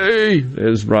hump day,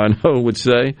 as Rhino would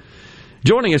say.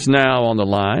 Joining us now on the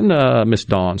line, Miss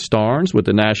Dawn Starnes with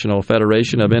the National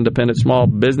Federation of Independent Small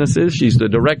Businesses. She's the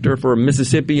director for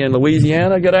Mississippi and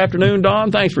Louisiana. Good afternoon,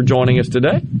 Dawn. Thanks for joining us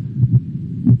today.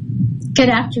 Good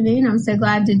afternoon. I'm so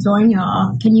glad to join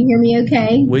y'all. Can you hear me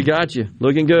okay? We got you.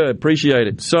 Looking good. Appreciate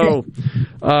it. So,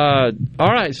 all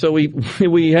right. So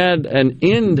we had an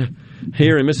end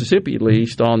here in Mississippi, at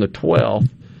least, on the 12th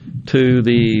to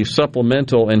the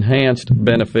supplemental enhanced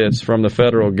benefits from the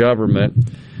federal government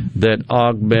that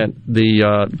augment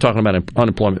the, talking about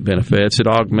unemployment benefits, that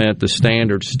augment the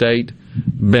standard state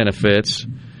benefits,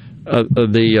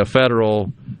 the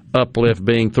federal uplift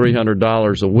being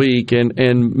 $300 a week,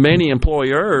 and many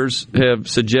employers have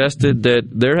suggested that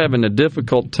they're having a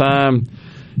difficult time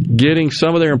getting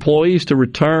some of their employees to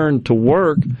return to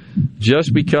work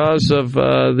just because of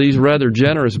these rather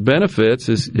generous benefits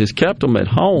has kept them at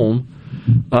home.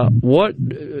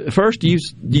 First, do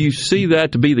you see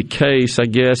that to be the case, I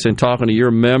guess, in talking to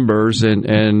your members,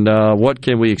 and what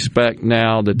can we expect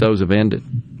now that those have ended?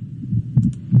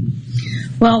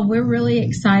 Well, we're really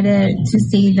excited to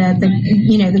see that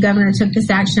the governor took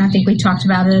this action. I think we talked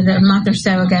about it a month or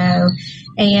so ago,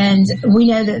 and we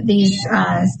know that these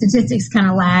statistics kind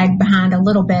of lag behind a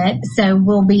little bit. So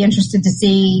we'll be interested to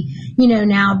see,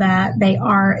 now that they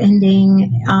are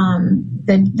ending,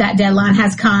 that deadline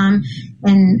has come.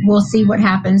 And we'll see what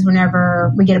happens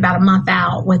whenever we get about a month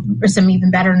out with some even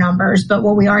better numbers. But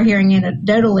what we are hearing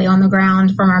anecdotally on the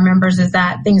ground from our members is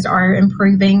that things are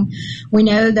improving. We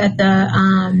know that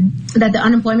the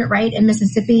unemployment rate in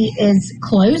Mississippi is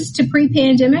close to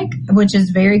pre-pandemic, which is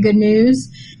very good news.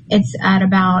 It's at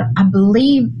about, I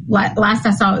believe, last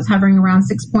I saw it was hovering around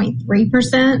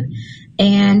 6.3%.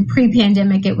 And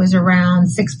pre-pandemic, it was around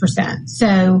 6%.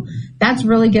 So that's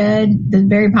really good.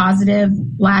 Very positive.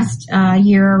 Last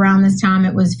year around this time,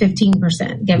 it was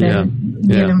 15%,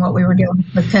 given what we were doing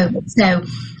with COVID. So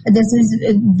this is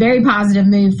a very positive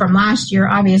move from last year,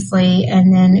 obviously,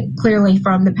 and then clearly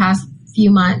from the past few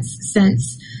months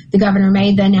since the governor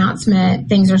made the announcement,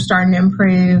 things are starting to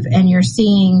improve, and you're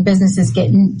seeing businesses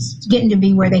getting to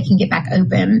be where they can get back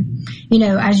open.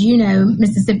 As you know,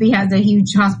 Mississippi has a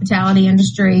huge hospitality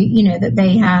industry, that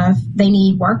they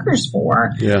need workers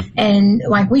for. Yeah. And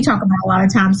like we talk about a lot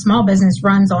of times, small business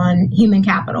runs on human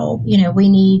capital. We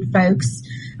need folks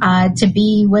to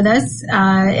be with us in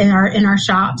our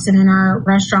shops and in our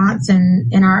restaurants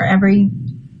and in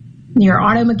your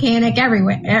auto mechanic,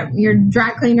 everywhere, your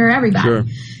dry cleaner, everybody. Sure.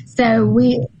 So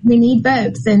we need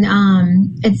folks, and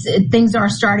things are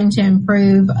starting to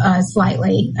improve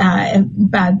slightly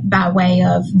by way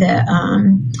of the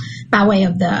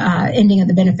ending of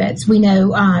the benefits. We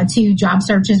know 2 job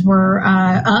searches were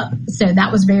up, so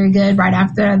that was very good. Right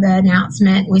after the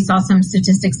announcement, we saw some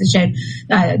statistics that showed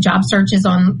job searches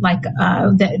on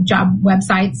the job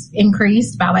websites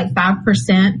increased by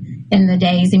 5% in the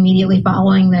days immediately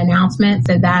following the announcement.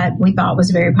 So that we thought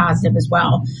was very positive as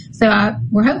well. So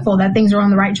we're hopeful that things are on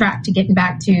the right track to getting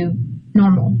back to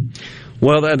normal.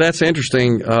 Well, that's an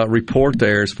interesting report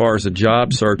there as far as the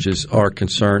job searches are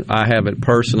concerned. I haven't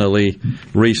personally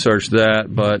researched that,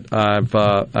 but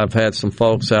I've had some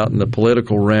folks out in the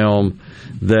political realm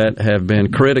that have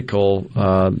been critical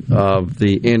of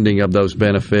the ending of those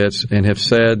benefits and have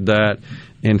said that,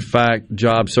 in fact,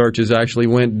 job searches actually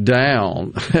went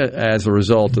down as a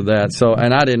result of that. So,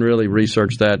 and I didn't really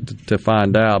research that to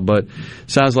find out, but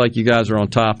sounds like you guys are on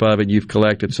top of it. You've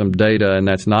collected some data, and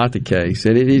that's not the case.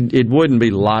 It wouldn't be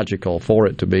logical for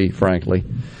it to be, frankly.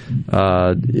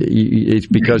 It's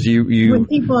because you when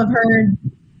people have heard.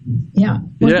 Yeah.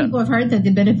 People have heard that the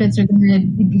benefits are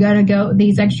going to go,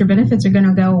 these extra benefits are going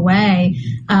to go away.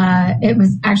 It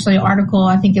was actually an article,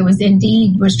 I think it was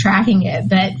Indeed was tracking it,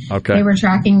 but they were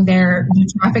tracking the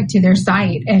traffic to their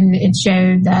site, and it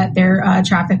showed that their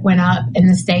traffic went up in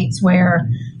the states where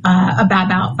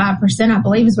about 5%, I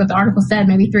believe is what the article said,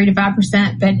 maybe 3 to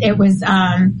 5%, but it was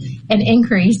an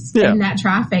increase in that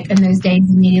traffic in those days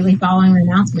immediately following the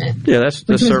announcement. Yeah, that's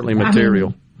certainly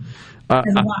material.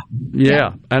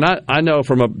 And I know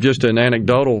from just an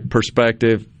anecdotal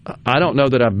perspective, I don't know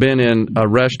that I've been in a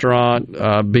restaurant,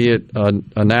 be it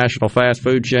a national fast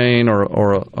food chain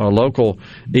or a local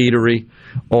eatery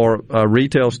or a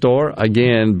retail store,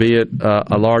 again, be it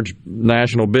a large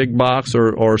national big box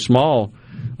or a small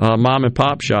mom and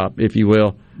pop shop, if you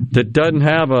will, that doesn't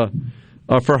have a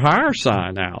for hire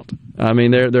sign out. I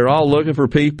mean, they're all looking for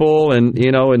people, and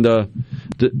and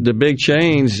the big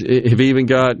chains have even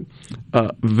got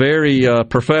very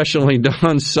professionally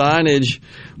done signage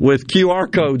with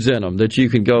QR codes in them that you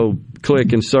can go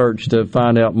click and search to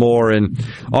find out more, and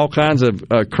all kinds of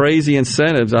crazy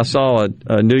incentives. I saw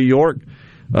a New York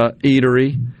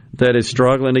eatery that is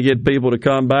struggling to get people to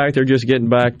come back. They're just getting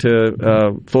back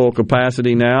to full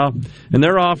capacity now, and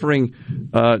they're offering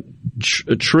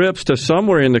trips to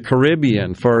somewhere in the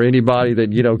Caribbean for anybody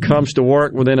that comes to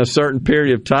work within a certain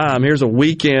period of time. Here's a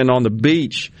weekend on the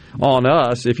beach on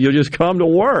us if you'll just come to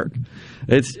work.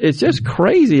 It's just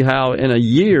crazy how in a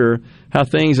year how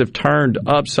things have turned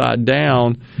upside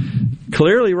down.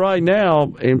 Clearly, right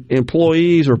now,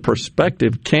 employees or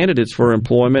prospective candidates for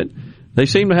employment, they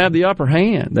seem to have the upper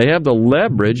hand. They have the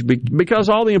leverage because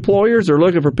all the employers are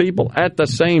looking for people at the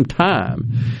same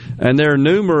time. And there are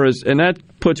numerous, and that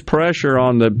puts pressure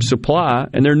on the supply.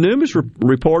 And there are numerous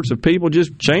reports of people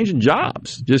just changing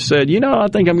jobs. Just said, I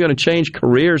think I'm going to change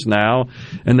careers now.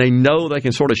 And they know they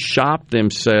can sort of shop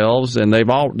themselves, and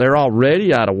they're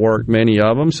already out of work, many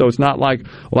of them. So it's not like,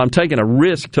 well, I'm taking a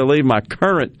risk to leave my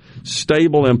current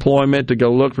stable employment to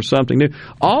go look for something new.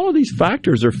 All of these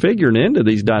factors are figuring into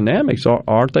these dynamics,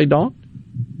 aren't they, Dawn?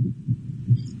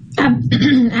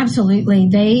 Absolutely.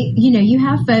 You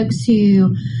have folks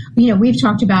who, we've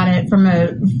talked about it from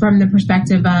the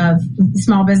perspective of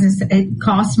small business. It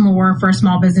costs more for a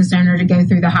small business owner to go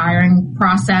through the hiring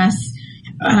process,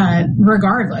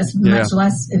 regardless, much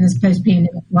less in this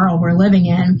post-pandemic world we're living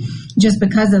in, just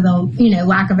because of the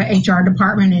lack of an HR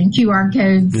department and QR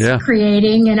codes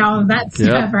creating and all of that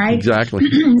stuff, right? Exactly.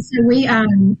 So we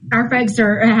our folks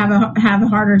have a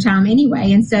harder time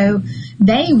anyway, and so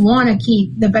they want to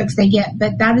keep the folks they get,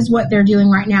 but that is what they're doing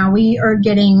right now. We are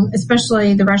getting,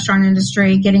 especially the restaurant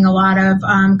industry, getting a lot of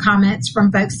comments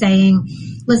from folks saying,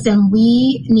 listen,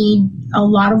 we need a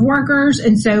lot of workers,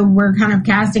 and so we're kind of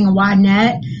casting a wide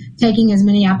net, taking as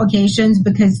many applications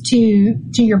because, to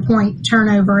your point,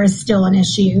 turnover is still an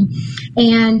issue.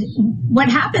 And what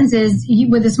happens is,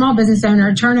 with a small business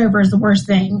owner, turnover is the worst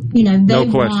thing. They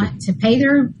want to pay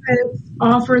their folks,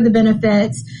 offer the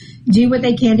benefits, do what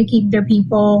they can to keep their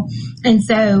people. And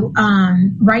so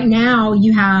right now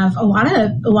you have a lot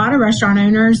of restaurant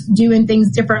owners doing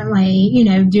things differently,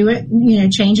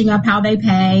 changing up how they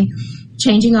pay,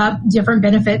 changing up different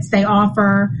benefits they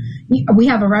offer. We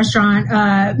have a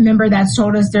restaurant member that's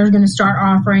told us they're going to start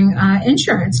offering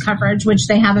insurance coverage, which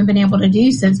they haven't been able to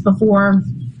do since before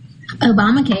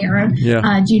Obamacare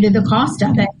due to the cost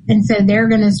of it. And so they're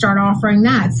going to start offering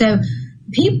that. So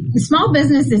small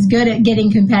business is good at getting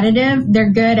competitive.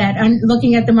 They're good at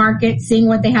looking at the market, seeing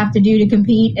what they have to do to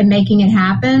compete and making it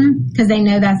happen because they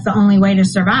know that's the only way to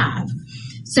survive.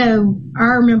 So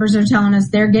our members are telling us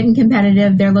they're getting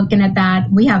competitive. They're looking at that.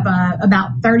 We have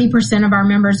about 30% of our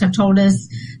members have told us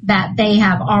that they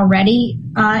have already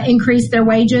increased their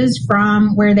wages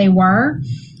from where they were.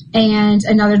 And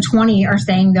another 20 are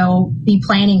saying they'll be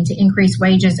planning to increase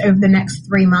wages over the next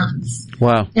 3 months.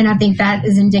 Wow. And I think that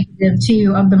is indicative,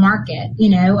 too, of the market,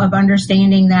 of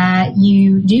understanding that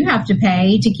you do have to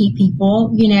pay to keep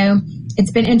people.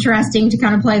 It's been interesting to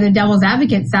kind of play the devil's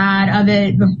advocate side of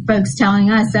it, folks telling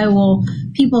us,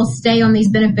 people stay on these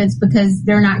benefits because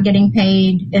they're not getting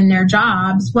paid in their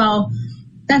jobs. Well,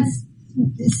 that's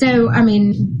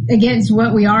against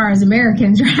what we are as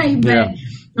Americans, right? But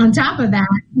on top of that,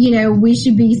 we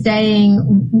should be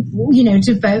saying,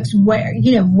 to folks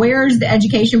where's the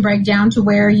education breakdown to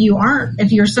where you aren't,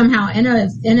 if you're somehow in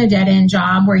a dead end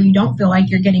job where you don't feel like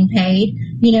you're getting paid,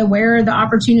 where are the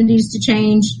opportunities to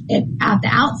change it at the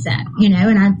outset,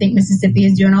 and I think Mississippi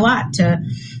is doing a lot to,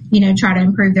 try to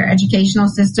improve their educational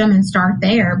system and start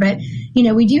there. But,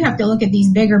 we do have to look at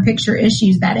these bigger picture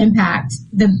issues that impact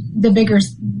the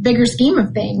bigger scheme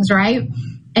of things, right?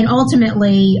 And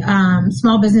ultimately,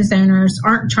 small business owners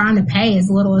aren't trying to pay as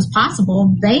little as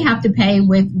possible. They have to pay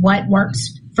with what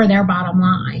works for their bottom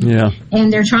line. Yeah.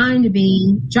 And they're trying to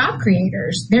be job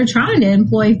creators. They're trying to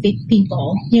employ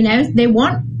people. They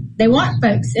want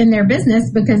folks in their business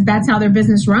because that's how their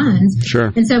business runs.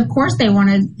 Sure. And so, of course, they want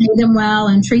to pay them well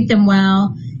and treat them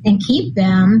well and keep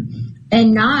them.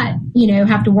 And not,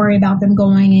 have to worry about them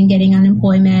going and getting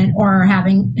unemployment or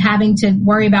having to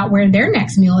worry about where their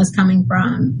next meal is coming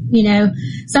from.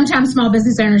 Sometimes small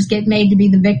business owners get made to be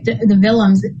the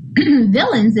villains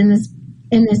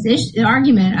in this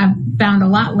argument. I've found a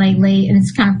lot lately, and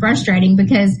it's kind of frustrating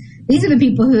because these are the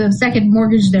people who have second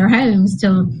mortgaged their homes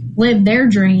to live their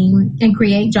dream and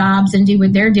create jobs and do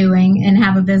what they're doing and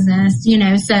have a business.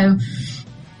 So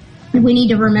we need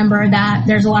to remember that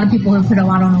there's a lot of people who put a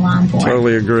lot on the line for it.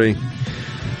 Totally agree.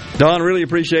 Don, really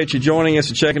appreciate you joining us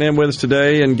and checking in with us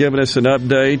today and giving us an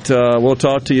update. We'll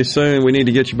talk to you soon. We need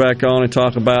to get you back on and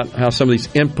talk about how some of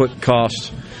these input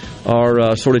costs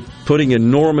are sort of putting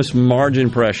enormous margin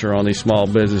pressure on these small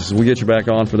businesses. We'll get you back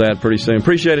on for that pretty soon.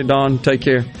 Appreciate it, Don. Take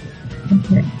care.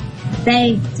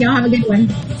 Thanks. Y'all have a good one.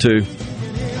 Too.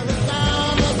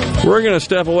 We're going to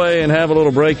step away and have a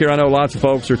little break here. I know lots of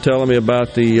folks are telling me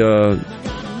about the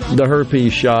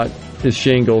herpes shot, his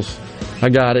shingles. I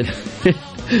got it.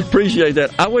 Appreciate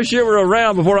that. I wish you were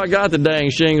around before I got the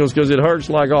dang shingles because it hurts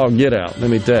like all get out,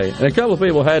 let me tell you. And a couple of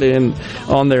people had it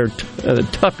on their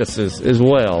tuckuses as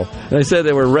well. They said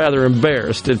they were rather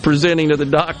embarrassed at presenting to the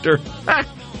doctor.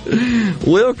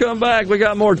 We'll come back. We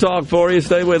got more talk for you.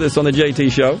 Stay with us on the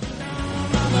JT Show.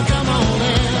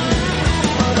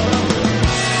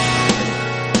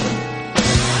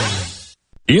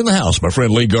 In the house, my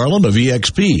friend Lee Garland of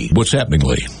EXP. What's happening,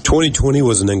 Lee? 2020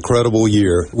 was an incredible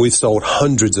year. We've sold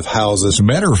hundreds of houses. As a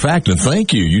matter of fact, and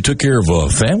thank you, you took care of a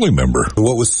family member.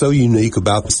 What was so unique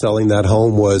about selling that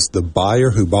home was the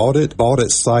buyer who bought it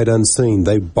sight unseen.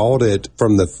 They bought it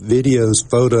from the videos,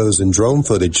 photos, and drone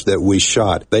footage that we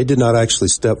shot. They did not actually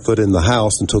step foot in the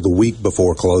house until the week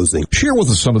before closing. Share with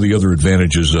us some of the other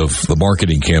advantages of the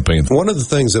marketing campaign. One of the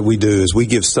things that we do is we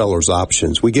give sellers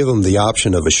options. We give them the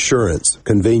option of assurance,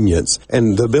 convenience,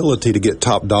 and the ability to get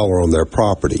top dollar on their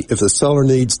property. If the seller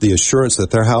needs the assurance that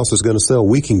their house is going to sell,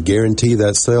 we can guarantee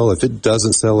that sale. If it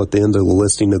doesn't sell at the end of the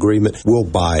listing agreement, we'll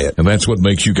buy it. And that's what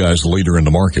makes you guys the leader in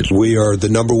the market. We are the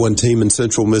number one team in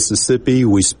Central Mississippi.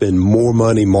 We spend more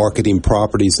money marketing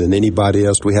properties than anybody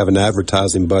else. We have an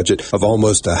advertising budget of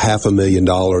almost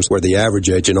 $500,000, where the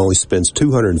average agent only spends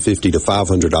 $250 to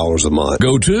 $500 a month.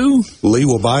 Go to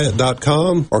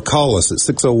LeeWillBuyIt.com or call us at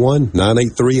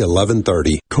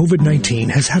 601-983-1130. COVID-19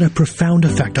 has had a profound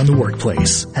effect on the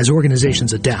workplace. As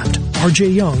organizations adapt,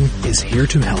 RJ Young is here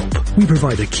to help. We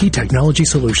provide the key technology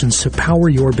solutions to power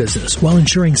your business while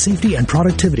ensuring safety and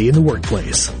productivity in the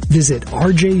workplace. Visit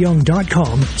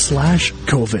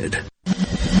rjyoung.com/COVID.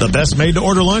 The best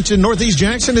made-to-order lunch in Northeast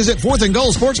Jackson is at 4th and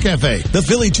Gold Sports Cafe. The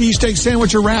Philly cheesesteak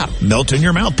sandwich or wrap,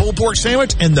 melt-in-your-mouth pulled pork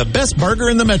sandwich, and the best burger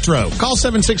in the metro. Call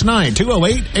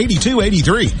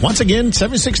 769-208-8283. Once again,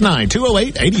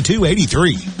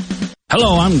 769-208-8283.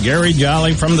 Hello, I'm Gary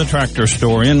Jolly from the Tractor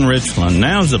Store in Richland.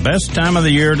 Now's the best time of the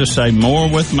year to save more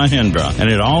with Mahindra, and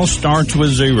it all starts with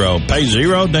zero. Pay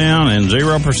zero down and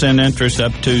 0% interest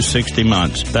up to 60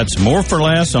 months. That's more for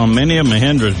less on many of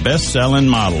Mahindra's best-selling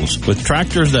models, with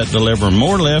tractors that deliver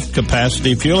more lift,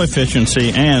 capacity, fuel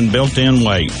efficiency, and built-in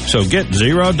weight. So get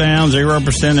zero down,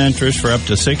 0% interest for up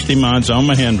to 60 months on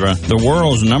Mahindra, the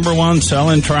world's #1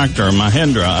 selling tractor,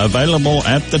 Mahindra, available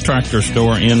at the Tractor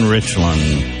Store in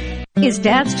Richland. Is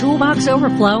Dad's toolbox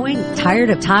overflowing? Tired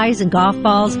of ties and golf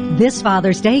balls? This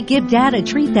Father's Day, give Dad a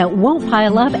treat that won't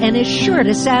pile up and is sure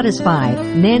to satisfy.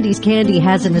 Nandy's Candy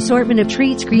has an assortment of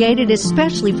treats created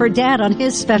especially for Dad on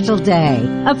his special day.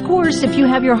 Of course, if you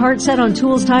have your heart set on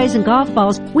tools, ties, and golf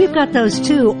balls, we've got those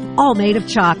too, all made of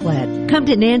chocolate. Come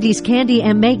to Nandy's Candy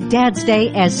and make Dad's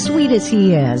day as sweet as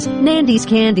he is. Nandy's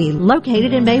Candy,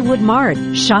 located in Maywood Mart.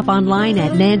 Shop online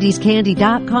at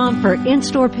nandyscandy.com for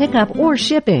in-store pickup or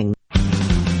shipping.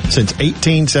 Since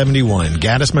 1871,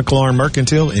 Gaddis McLaurin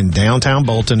Mercantile in downtown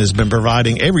Bolton has been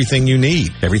providing everything you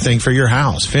need. Everything for your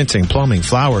house, fencing, plumbing,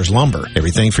 flowers, lumber.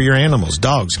 Everything for your animals,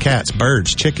 dogs, cats,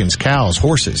 birds, chickens, cows,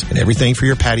 horses, and everything for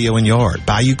your patio and yard.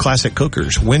 Bayou Classic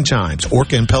cookers, wind chimes,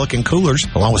 Orca and Pelican coolers,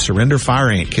 along with Surrender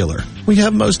Fire Ant Killer. We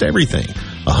have most everything.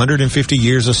 150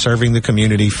 years of serving the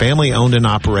community, family owned and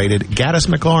operated, Gaddis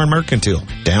McLaurin Mercantile,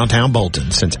 downtown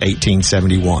Bolton since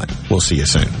 1871. We'll see you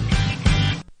soon.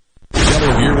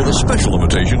 Gallo here with a special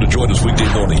invitation to join us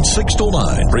weekday morning, 6 to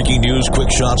 9. Breaking news,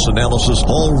 quick shots, analysis,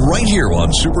 all right here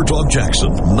on Super Talk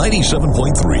Jackson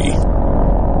 97.3.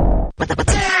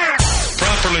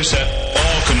 Properly set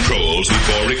all controls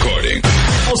before recording.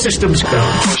 All systems go.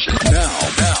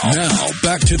 Now,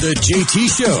 back to the JT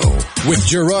Show with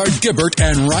Gerard Gibbert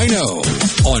and Rhino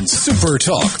on Super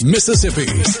Talk, Mississippi.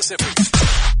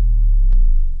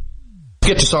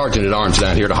 Get the sergeant at arms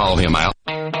down here to haul him out.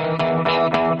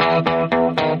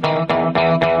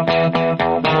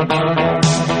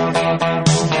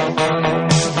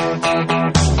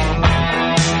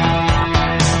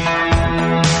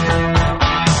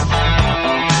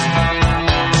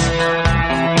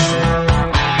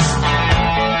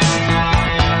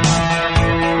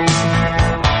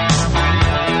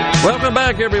 Welcome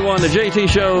back, everyone, to JT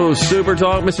Show, Super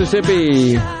Talk,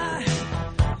 Mississippi.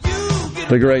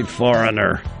 The great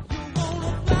foreigner.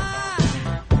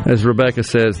 As Rebecca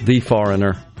says, the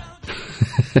foreigner.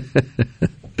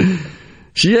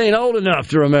 She ain't old enough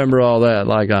to remember all that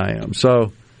like I am.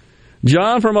 So,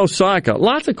 John from Osaka,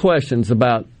 lots of questions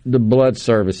about the blood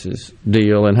services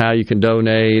deal and how you can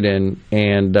donate and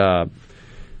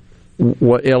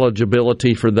what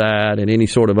eligibility for that and any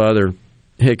sort of other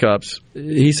hiccups.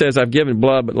 He says, I've given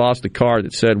blood but lost a card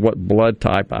that said what blood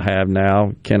type I have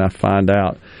now. Can I find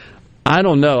out? I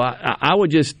don't know. I would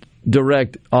just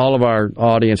direct all of our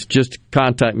audience, just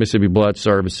contact Mississippi Blood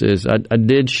Services. I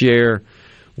did share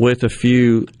with a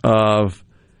few of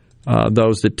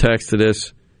those that texted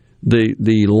us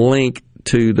the link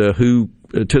to the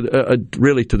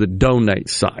really to the donate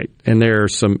site, and there are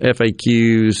some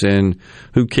FAQs and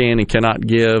who can and cannot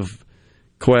give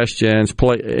questions,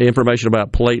 information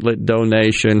about platelet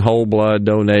donation, whole blood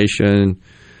donation,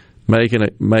 make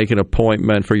an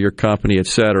appointment for your company,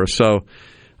 etc. So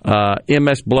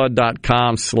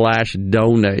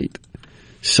msblood.com/donate.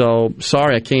 So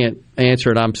sorry I can't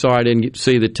answer it. I'm sorry I didn't get to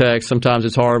see the text. Sometimes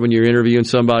it's hard when you're interviewing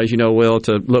somebody, as you know, Will,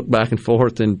 to look back and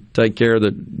forth and take care of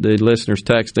the listeners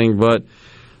texting, but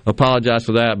apologize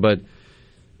for that. But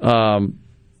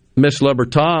Miss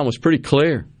LeBreton was pretty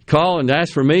clear. Call and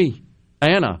ask for me.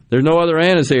 Anna, there's no other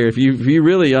Annas here. If you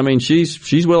really, I mean,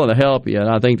 she's willing to help you, and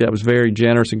I think that was very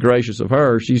generous and gracious of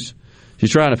her. She's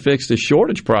trying to fix this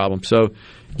shortage problem, so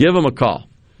give them a call.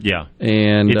 Yeah,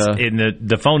 and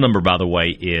the phone number, by the way,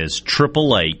 is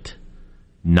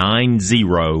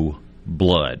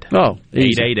 888-90-BLOOD. Oh,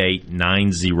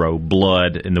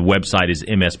 888-90-BLOOD, and the website is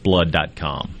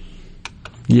msblood.com.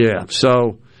 Yeah,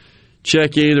 so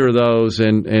check either of those,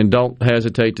 and don't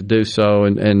hesitate to do so,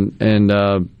 and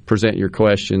present your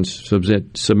questions,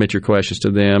 submit your questions to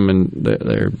them, and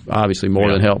they're obviously more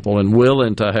than helpful and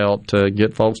willing to help to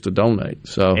get folks to donate.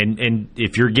 So, and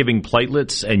if you're giving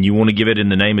platelets and you want to give it in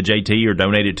the name of JT or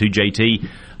donate it to JT,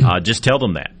 just tell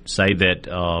them that. Say that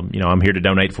I'm here to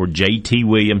donate for JT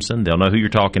Williamson. They'll know who you're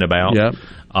talking about. Yep.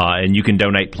 And you can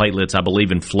donate platelets, I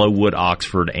believe, in Flowood,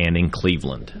 Oxford, and in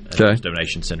Cleveland. There's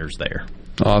donation centers there.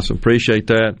 Awesome. Appreciate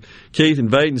that. Keith in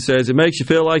Vaden says, it makes you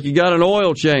feel like you got an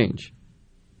oil change.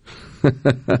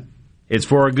 It's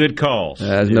for a good cause.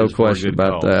 There's no question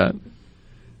about that.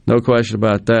 No question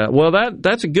about that. Well,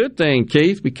 that's a good thing,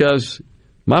 Keith, because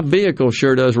my vehicle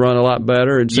sure does run a lot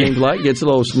better. It seems like it gets a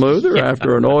little smoother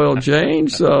after an oil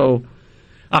change. So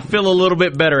I feel a little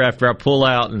bit better after I pull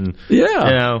out and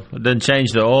then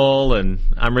change the oil, and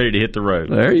I'm ready to hit the road.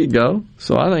 There you go.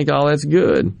 So I think all that's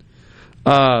good.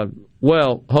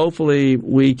 Well, hopefully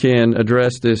we can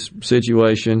address this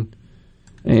situation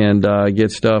and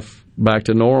get stuff back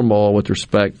to normal with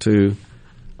respect to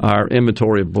our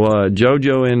inventory of blood.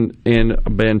 Jojo in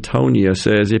Bentonia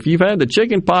says, if you've had the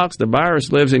chicken pox, the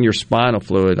virus lives in your spinal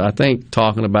fluid. I think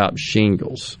talking about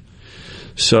shingles.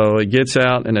 So it gets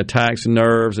out and attacks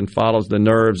nerves and follows the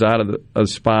nerves out of the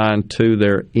spine to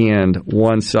their end,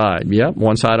 one side. Yep,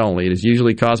 one side only. It is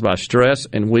usually caused by stress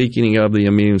and weakening of the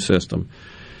immune system.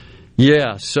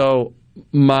 Yeah, so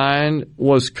mine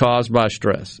was caused by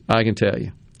stress, I can tell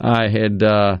you.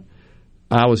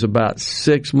 I was about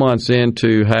 6 months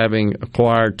into having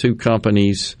acquired 2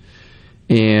 companies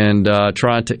and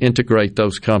trying to integrate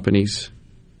those companies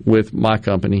with my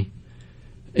company.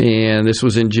 And this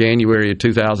was in January of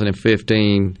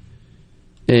 2015.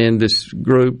 And this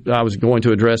group, I was going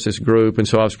to address this group, and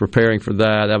so I was preparing for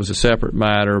that. That was a separate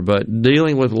matter. But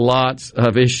dealing with lots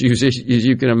of issues, as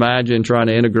you can imagine, trying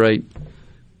to integrate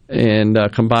and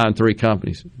combine 3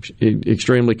 companies.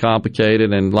 Extremely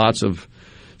complicated and lots of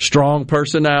strong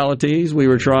personalities we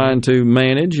were trying to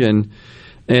manage. And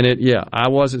I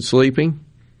wasn't sleeping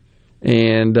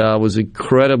and was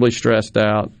incredibly stressed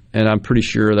out. And I'm pretty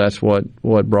sure that's what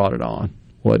brought it on.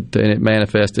 And it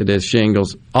manifested as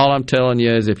shingles. All I'm telling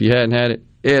you is if you hadn't had it,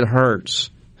 it hurts.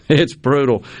 It's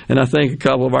brutal. And I think a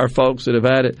couple of our folks that have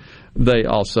had it, they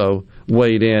also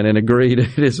weighed in and agreed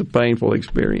it is a painful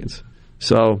experience.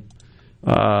 So,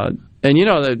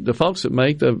 the folks that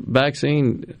make the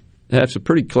vaccine have some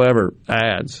pretty clever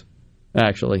ads,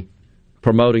 actually,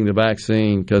 promoting the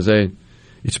vaccine because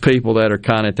it's people that are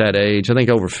kind of at that age. I think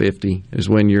over 50 is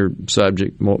when you're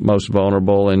subject most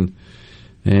vulnerable, and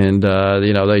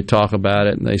they talk about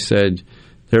it and they said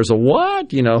there's a what?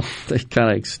 They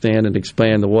kind of extend and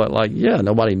expand the what. Like,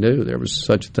 nobody knew there was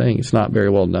such a thing. It's not very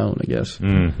well known, I guess.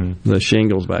 Mm-hmm. The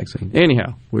shingles vaccine.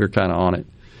 Anyhow, we were kind of on it.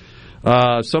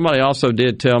 Somebody also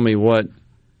did tell me what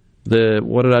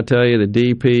did I tell you? The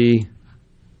DP.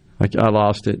 I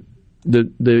lost it.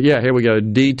 Here we go.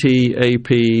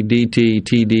 DTAP,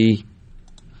 DTTD.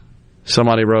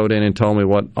 Somebody wrote in and told me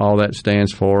what all that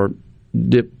stands for.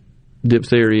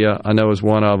 Diphtheria, I know, is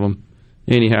one of them.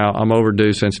 Anyhow, I'm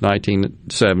overdue since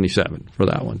 1977 for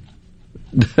that one.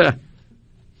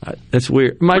 That's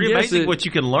weird. Pretty amazing what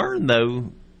you can learn,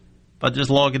 though, by just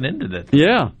logging into that.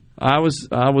 Yeah, I was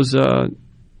kind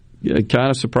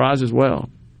of surprised as well.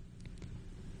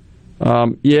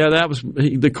 That was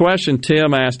the question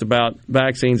Tim asked about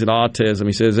vaccines and autism.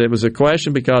 He says it was a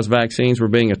question because vaccines were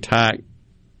being attacked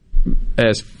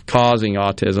as causing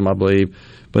autism, I believe,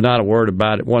 but not a word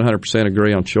about it. 100%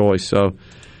 agree on choice. So,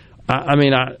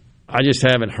 I just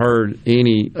haven't heard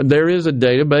any. There is a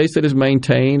database that is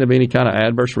maintained of any kind of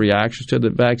adverse reactions to the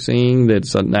vaccine.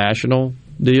 That's a national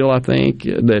deal, I think,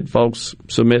 that folks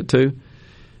submit to,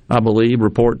 I believe,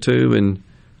 report to, and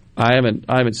I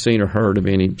haven't seen or heard of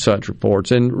any such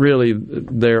reports. And really,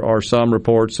 there are some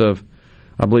reports of,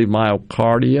 I believe,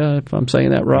 myocardia, if I'm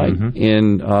saying that right,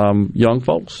 in young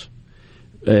folks,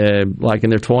 like in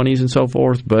their 20s and so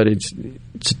forth. But it's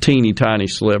a teeny tiny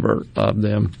sliver of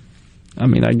them. I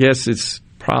guess it's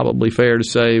probably fair to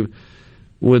say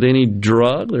with any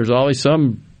drug, there's always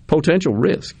some potential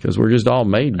risk because we're just all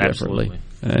made differently.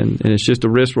 And it's just a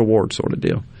risk-reward sort of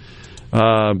deal.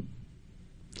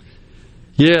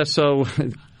 So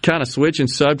kind of switching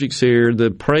subjects here. The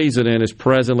president is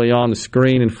presently on the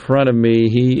screen in front of me.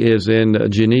 He is in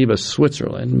Geneva,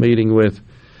 Switzerland, meeting with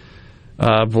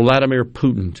Vladimir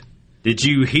Putin. Did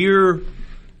you hear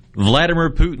Vladimir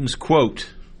Putin's quote?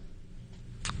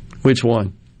 Which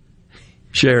one?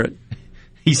 Share it.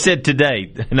 He said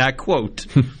today, and I quote,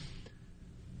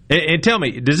 and tell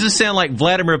me, does this sound like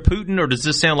Vladimir Putin or does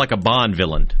this sound like a Bond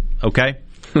villain? Okay?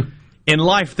 In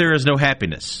life, there is no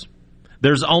happiness.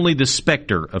 There's only the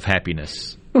specter of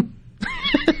happiness.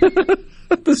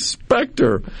 The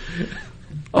specter.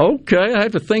 Okay, I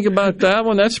have to think about that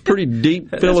one. That's pretty deep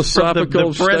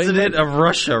philosophical statement. The president of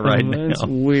Russia now. That's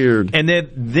weird. And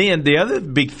then the other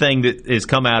big thing that has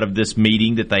come out of this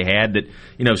meeting that they had, that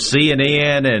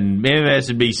CNN and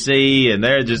MSNBC, and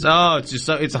they're just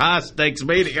it's a high stakes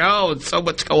meeting. Oh, it's so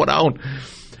much going on.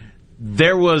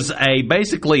 There was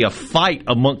basically a fight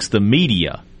amongst the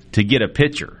media to get a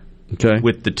picture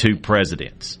with the two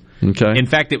presidents. Okay. In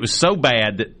fact, it was so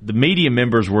bad that the media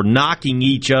members were knocking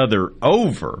each other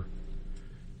over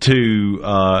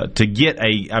to get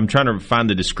a. I'm trying to find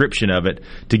the description of it.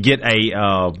 To get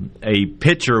a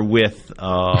picture with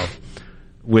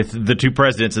the two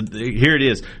presidents. Here it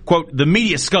is. Quote: "The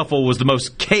media scuffle was the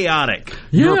most chaotic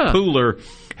your cooler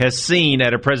has seen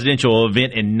at a presidential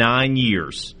event in 9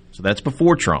 years." So that's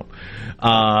before Trump.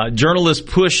 Journalists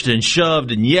pushed and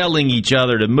shoved and yelling each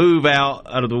other to move out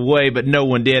of the way, but no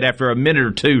one did. After a minute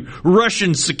or two,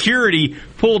 Russian security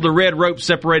pulled the red rope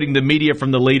separating the media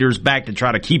from the leaders back to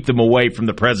try to keep them away from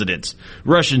the presidents.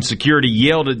 Russian security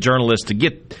yelled at journalists to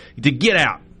get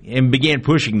out and began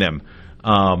pushing them.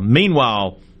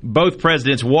 Meanwhile, both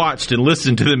presidents watched and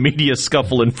listened to the media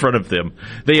scuffle in front of them.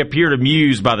 They appeared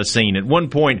amused by the scene. At one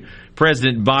point,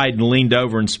 President Biden leaned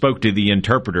over and spoke to the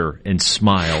interpreter and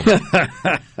smiled.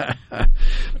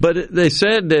 But they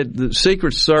said that the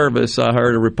Secret Service, I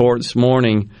heard a report this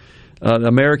morning, the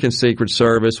American Secret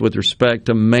Service, with respect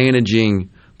to managing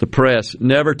the press,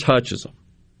 never touches them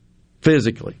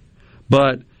physically.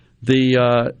 But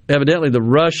evidently the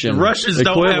Russians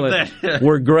don't have that.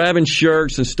 were grabbing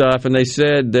shirts and stuff, and they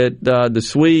said that the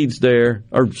Swedes there,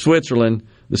 or Switzerland,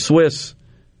 the Swiss,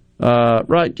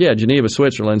 Geneva,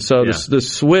 Switzerland. So the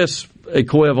Swiss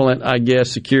equivalent, I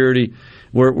guess, security,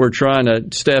 we're trying to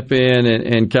step in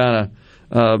and kind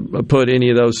of put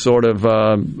any of those sort of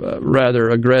rather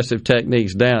aggressive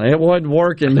techniques down. It wasn't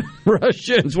working. The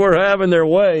Russians were having their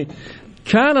way.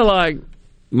 Kind of like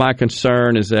my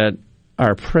concern is that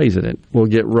our president will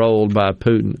get rolled by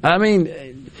Putin. I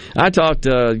mean, I talked,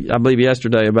 I believe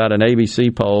yesterday, about an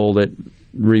ABC poll that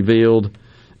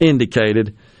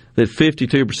indicated that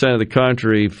 52% of the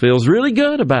country feels really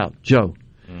good about Joe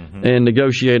and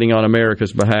negotiating on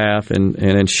America's behalf and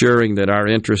ensuring that our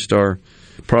interests are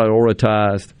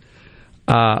prioritized.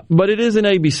 But it is an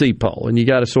ABC poll, and you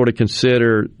got to sort of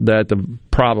consider that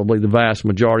probably the vast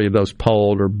majority of those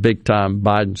polled are big-time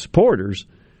Biden supporters.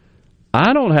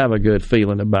 I don't have a good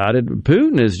feeling about it.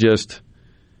 Putin is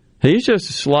he's just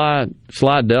a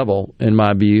sly devil, in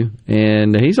my view,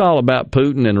 and he's all about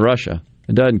Putin and Russia.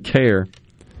 He doesn't care.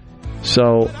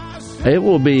 So it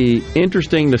will be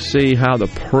interesting to see how the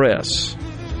press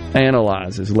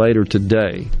analyzes later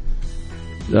today,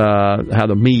 how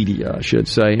the media, I should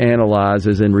say,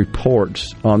 analyzes and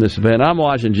reports on this event. I'm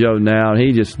watching Joe now, and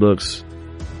he just looks...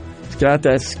 got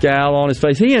that scowl on his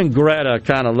face. He and Greta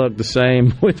kind of look the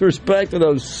same with respect to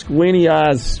those squinty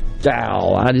eyes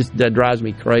scowl. That drives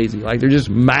me crazy. Like they're just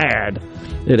mad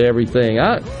at everything.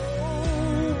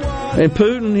 And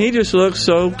Putin, he just looks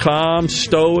so calm,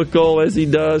 stoical as he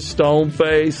does, stone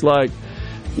face, like,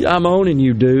 I'm owning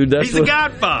you, dude. He's the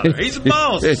Godfather. He's the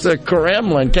boss. It's a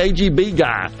Kremlin, KGB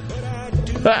guy.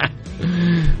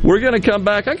 We're going to come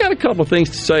back. I got a couple of things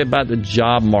to say about the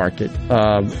job market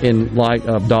in light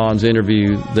of Don's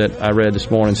interview that I read this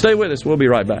morning. Stay with us. We'll be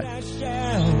right back.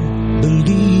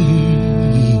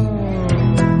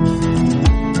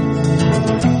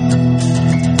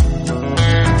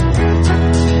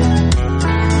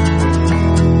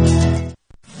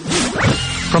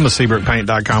 From the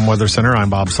SeabrookPaint.com Weather Center, I'm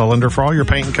Bob Sullender. For all your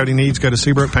paint and coating needs, go to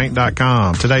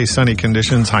SeabrookPaint.com. Today, sunny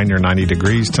conditions, high near 90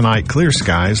 degrees. Tonight, clear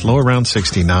skies, low around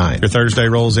 69. Your Thursday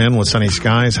rolls in with sunny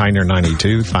skies, high near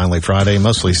 92. Finally, Friday,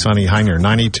 mostly sunny, high near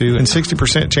 92. And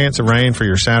 60% chance of rain for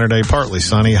your Saturday, partly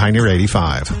sunny, high near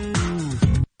 85.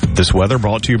 This weather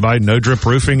brought to you by No Drip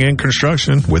Roofing and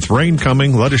Construction. With rain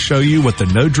coming, let us show you what the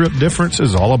No Drip difference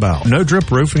is all about. No Drip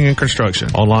Roofing and Construction.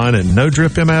 Online at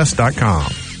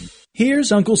NoDripMS.com.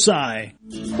 Here's Uncle Si.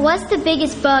 What's the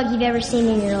biggest bug you've ever seen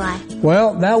in your life?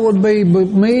 Well, that would be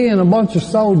me and a bunch of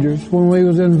soldiers when we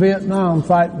was in Vietnam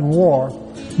fighting the war.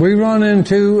 We run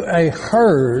into a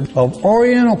herd of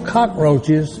oriental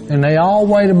cockroaches, and they all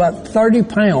weighed about 30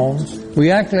 pounds.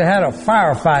 We actually had a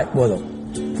firefight with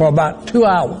them for about 2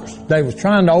 hours. They was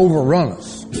trying to overrun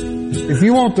us. If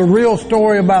you want the real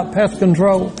story about pest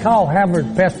control, call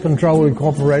Havard Pest Control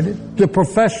Incorporated, the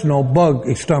professional bug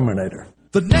exterminator.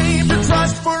 The name to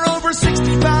trust for over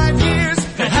 65 years.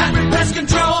 At Havard Pest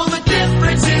Control, the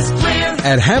difference is clear.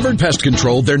 At Havard Pest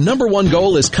Control, their number one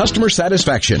goal is customer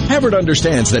satisfaction. Havard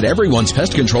understands that everyone's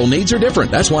pest control needs are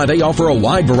different. That's why they offer a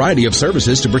wide variety of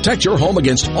services to protect your home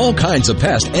against all kinds of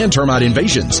pest and termite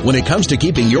invasions. When it comes to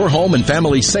keeping your home and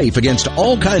family safe against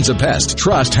all kinds of pests,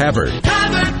 trust Havard.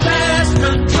 Havard Pest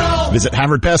Control. Visit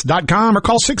HavardPest.com or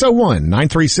call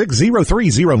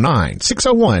 601-936-0309.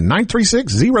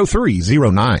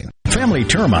 601-936-0309. Family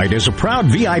Termite is a proud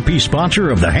VIP sponsor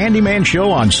of the Handyman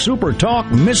Show on Super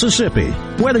Talk, Mississippi.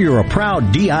 Whether you're a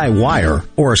proud DIYer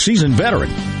or a seasoned veteran,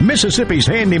 Mississippi's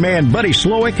handyman Buddy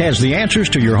Slowick has the answers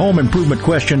to your home improvement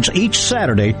questions each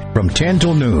Saturday from 10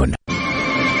 till noon.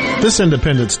 This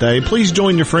Independence Day, please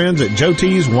join your friends at Joe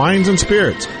T's Wines and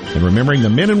Spirits in remembering the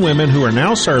men and women who are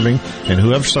now serving and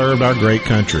who have served our great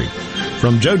country.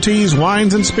 From Joe T's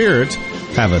Wines and Spirits,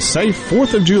 have a safe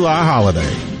 4th of July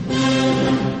holiday.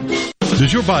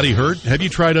 Does your body hurt? Have you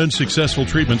tried unsuccessful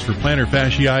treatments for plantar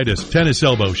fasciitis, tennis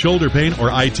elbow, shoulder pain,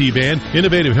 or IT band?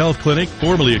 Innovative Health Clinic,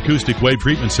 formerly Acoustic Wave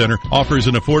Treatment Center, offers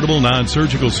an affordable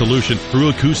non-surgical solution through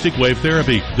acoustic wave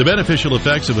therapy. The beneficial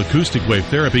effects of acoustic wave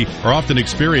therapy are often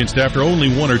experienced after only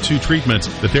 1 or 2 treatments.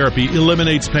 The therapy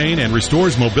eliminates pain and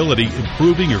restores mobility,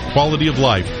 improving your quality of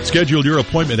life. Schedule your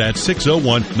appointment at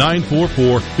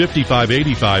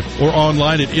 601-944-5585 or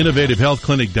online at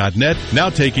innovativehealthclinic.net. Now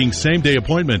taking same-day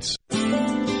appointments.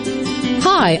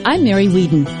 Hi, I'm Mary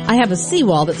Whedon. I have a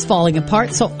seawall that's falling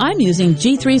apart, so I'm using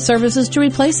G3 Services to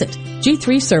replace it.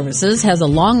 G3 Services has a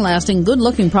long-lasting,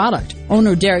 good-looking product.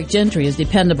 Owner Derek Gentry is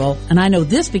dependable, and I know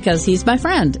this because he's my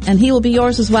friend, and he will be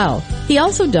yours as well. He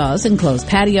also does enclosed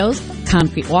patios,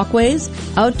 concrete walkways,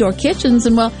 outdoor kitchens,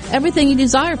 and, well, everything you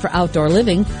desire for outdoor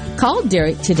living. Call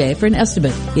Derek today for an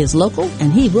estimate. He is local,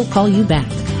 and he will call you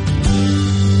back.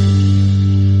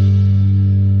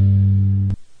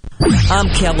 I'm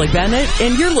Kelly Bennett,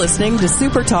 and you're listening to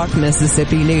Super Talk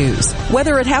Mississippi News.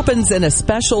 Whether it happens in a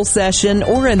special session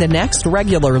or in the next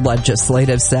regular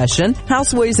legislative session,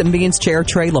 House Ways and Means Chair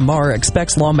Trey Lamar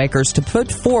expects lawmakers to put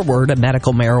forward a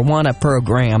medical marijuana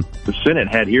program. The Senate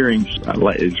had hearings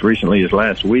as recently as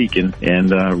last week,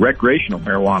 and recreational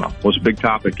marijuana was a big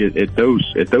topic at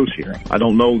those hearings. I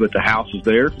don't know that the House is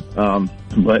there,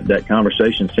 but that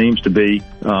conversation seems to be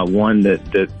one that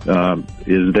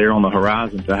is there on the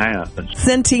horizon to have.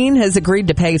 Centene has agreed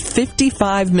to pay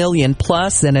 $55 million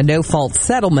plus in a no-fault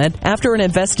settlement after an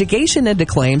investigation into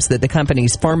claims that the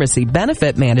company's pharmacy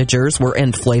benefit managers were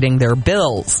inflating their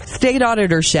bills. State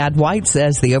Auditor Shad White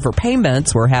says the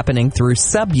overpayments were happening through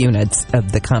subunits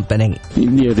of the company.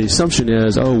 The assumption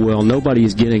is, nobody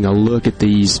is getting a look at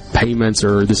these payments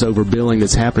or this overbilling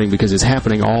that's happening because it's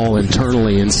happening all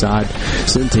internally inside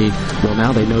Centene. Well,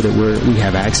 now they know that we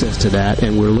have access to that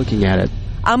and we're looking at it.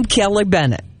 I'm Kelly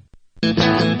Bennett.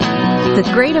 The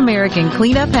Great American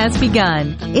Cleanup has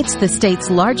begun. It's the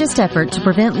state's largest effort to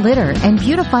prevent litter and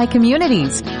beautify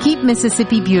communities. Keep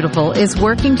Mississippi Beautiful is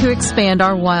working to expand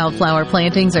our wildflower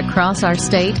plantings across our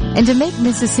state and to make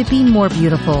Mississippi more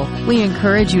beautiful. We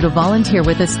encourage you to volunteer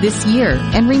with us this year.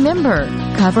 And remember,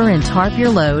 cover and tarp your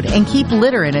load and keep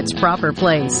litter in its proper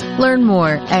place. Learn more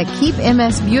at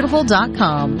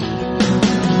keepmsbeautiful.com.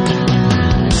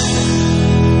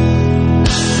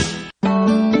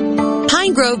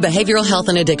 Pine Grove Behavioral Health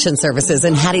and Addiction Services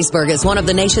in Hattiesburg is one of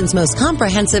the nation's most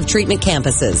comprehensive treatment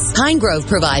campuses. Pine Grove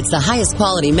provides the highest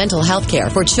quality mental health care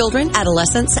for children,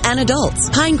 adolescents, and adults.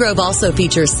 Pine Grove also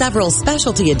features several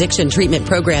specialty addiction treatment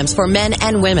programs for men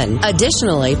and women.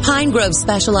 Additionally, Pine Grove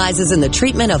specializes in the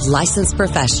treatment of licensed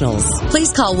professionals.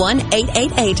 Please call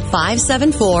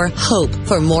 1-888-574-HOPE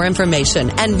for more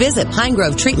information and visit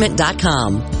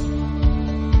pinegrovetreatment.com.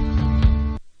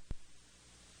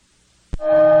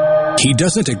 He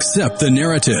doesn't accept the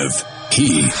narrative.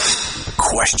 He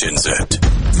questions it.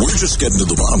 We're just getting to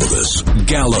the bottom of this.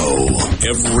 Gallo.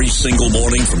 Every single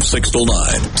morning from 6 till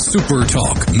 9. Super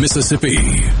Talk,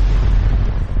 Mississippi.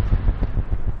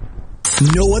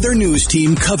 No other news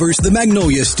team covers the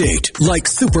Magnolia State like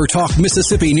Super Talk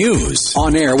Mississippi News.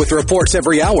 On air with reports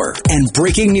every hour and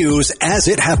breaking news as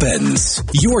it happens.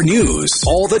 Your news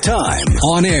all the time.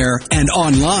 On air and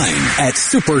online at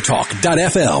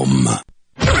supertalk.fm.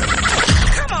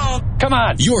 Come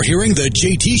on. You're hearing the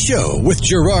JT Show with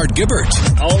Gerard Gibbert.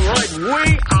 All right,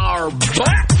 we are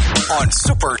back on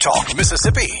Super Talk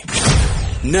Mississippi.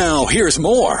 Now, here's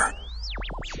more.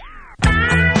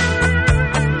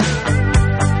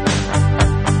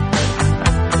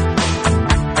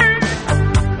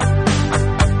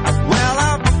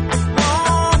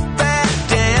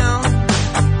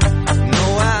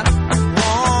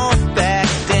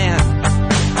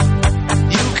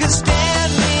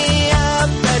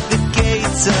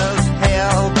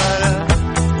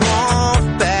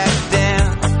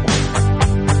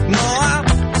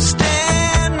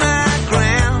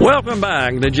 Welcome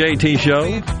back, the JT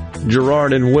Show.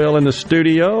 Gerard and Will in the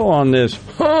studio on this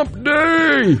hump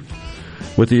day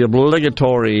with the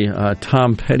obligatory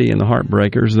Tom Petty and the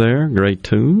Heartbreakers there. Great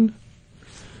tune.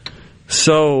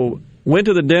 So went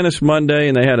to the dentist Monday,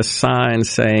 and they had a sign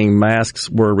saying masks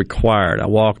were required. I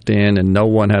walked in, and no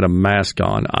one had a mask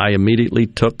on. I immediately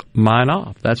took mine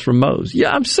off. That's from Mose. Yeah,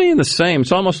 I'm seeing the same.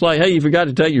 It's almost like, hey, you forgot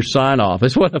to take your sign off.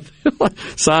 That's what I feel like.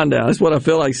 Sign down. That's what I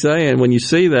feel like saying when you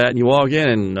see that and you walk in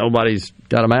and nobody's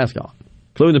got a mask on,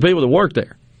 including the people that work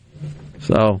there.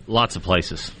 So lots of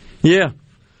places. Yeah.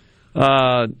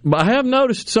 But I have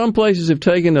noticed some places have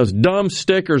taken those dumb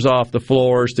stickers off the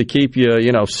floors to keep you,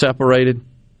 separated.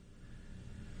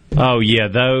 Oh, yeah,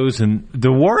 those. And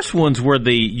the worst ones were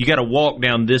you got to walk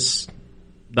down the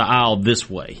aisle this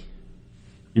way.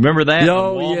 You remember that?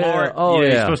 Oh, yeah. Oh,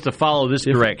 You're supposed to follow this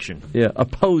direction. Yeah,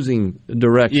 opposing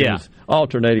directions,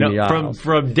 alternating the aisles.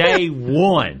 From day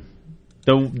one,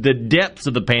 the depths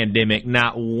of the pandemic,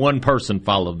 not one person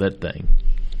followed that thing.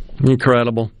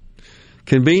 Incredible.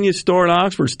 Convenience store in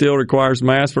Oxford still requires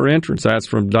masks for entrance. That's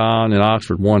from Don in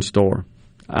Oxford, one store.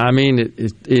 I mean,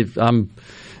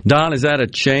 Don, is that a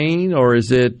chain or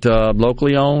is it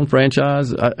locally owned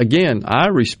franchise? Again, I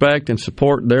respect and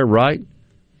support their right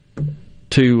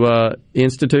to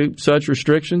institute such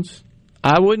restrictions.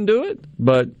 I wouldn't do it,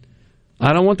 but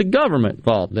I don't want the government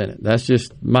involved in it. That's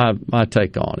just my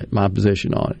take on it, my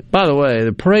position on it. By the way,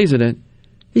 the president,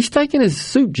 he's taking his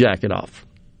suit jacket off.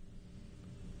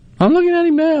 I'm looking at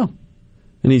him now,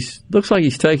 and he looks like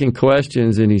he's taking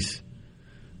questions, and he's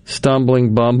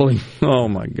stumbling, bumbling. Oh,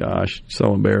 my gosh.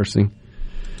 So embarrassing.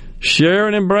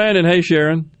 Sharon and Brandon. Hey,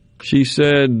 Sharon. She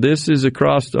said this is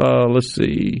across, let's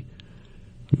see.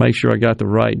 Make sure I got the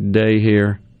right day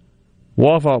here.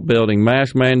 Wofford Building,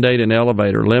 mask mandate in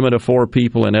elevator. Limit of 4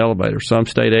 people in elevator. Some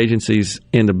state agencies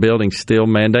in the building still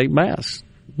mandate masks.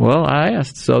 Well, I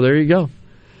asked, so there you go.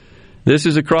 This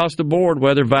is across the board,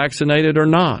 whether vaccinated or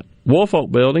not. Woolfolk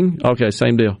Building, okay,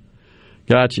 same deal.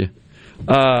 Gotcha.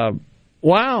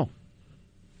 Wow.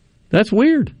 That's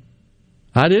weird.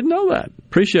 I didn't know that.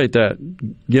 Appreciate that.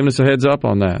 Giving us a heads up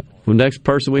on that. The next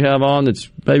person we have on that's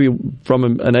maybe from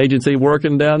an agency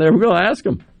working down there, we're going to ask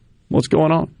them what's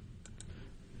going on.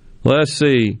 Let's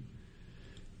see.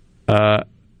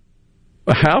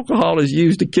 Alcohol is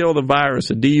used to kill the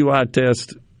virus. A DUI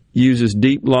test uses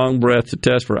deep lung breath to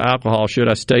test for alcohol. Should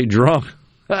I stay drunk?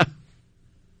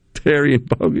 Terry and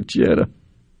Bogachetta.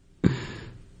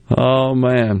 Oh,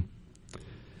 man.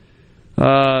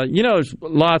 There's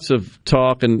lots of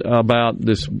talking about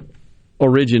this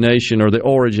origination, or the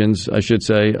origins, I should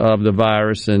say, of the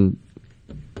virus. And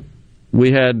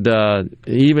we had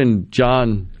even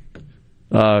Jon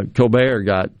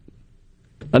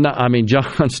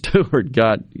Stewart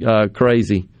got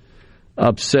crazy,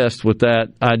 obsessed with that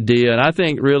idea, and I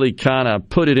think really kind of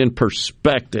put it in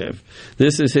perspective.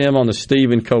 This is him on the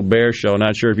Stephen Colbert Show.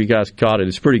 Not sure if you guys caught it.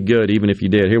 It's pretty good, even if you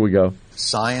did. Here we go.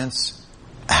 Science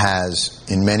has,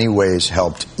 in many ways,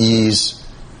 helped ease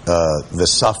the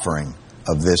suffering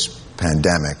of this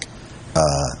pandemic,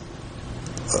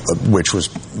 which was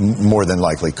more than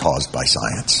likely caused by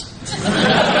science.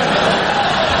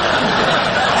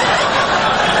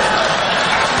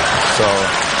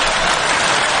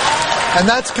 And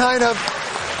that's kind of...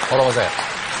 Hold on, what was that?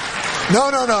 No.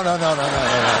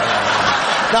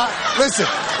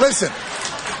 Listen.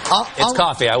 It's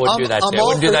coffee. I wouldn't do that to you. I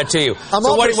wouldn't do that to you.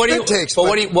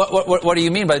 What do you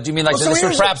mean by that? Do you mean like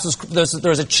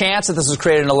there's a chance that this was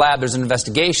created in a lab, there's an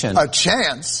investigation? A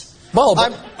chance? Well,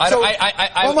 but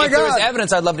if there was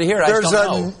evidence, I'd love to hear it. There's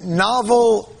a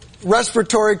novel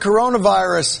respiratory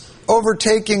coronavirus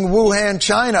overtaking Wuhan,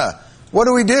 China. What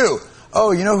do?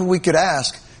 Oh, you know who we could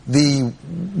ask? The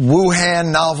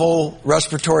Wuhan novel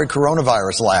respiratory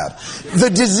coronavirus lab.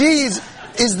 The disease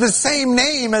is the same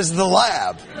name as the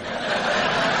lab.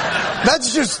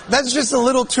 That's just a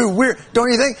little too weird,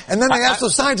 don't you think? And then they ask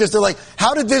those scientists, they're like,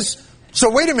 how did this...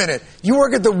 So wait a minute, you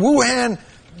work at the Wuhan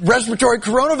respiratory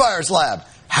coronavirus lab.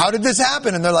 How did this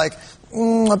happen? And they're like,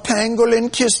 a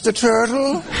pangolin kissed a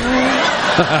turtle?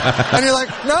 And you're like,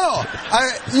 no,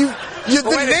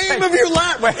 the name of your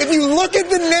lab. If you look at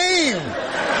the name,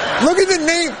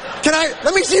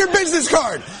 let me see your business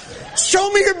card. Show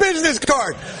me your business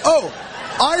card. Oh,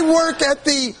 I work at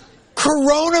the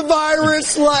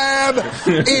coronavirus lab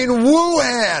in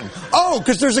Wuhan. Oh,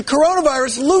 because there's a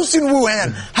coronavirus loose in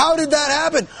Wuhan. How did that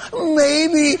happen?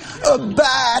 Maybe a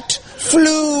bat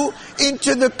flew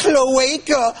into the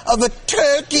cloaca of a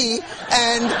turkey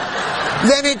and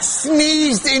then it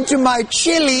sneezed into my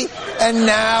chili and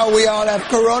now we all have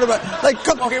coronavirus. Like,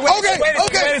 come on. Okay. Wait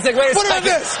a second. What about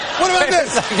this?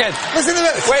 Listen to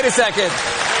this. Wait a second.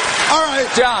 All right.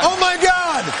 John. Oh my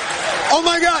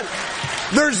God.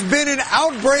 There's been an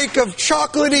outbreak of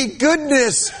chocolatey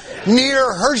goodness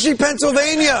near Hershey,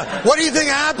 Pennsylvania. What do you think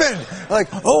happened? Like,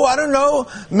 oh, I don't know.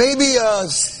 Maybe a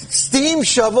steam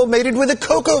shovel mated with a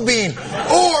cocoa bean.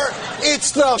 Or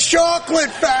it's the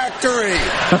chocolate factory.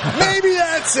 Maybe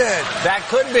that's it. That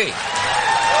could be.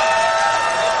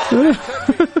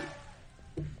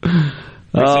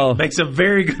 Makes a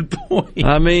very good point.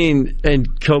 I mean,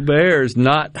 and Colbert's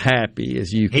not happy,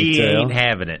 as you can tell. He ain't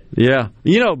having it. Yeah.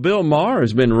 You know, Bill Maher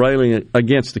has been railing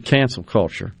against the cancel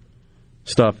culture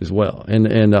stuff as well,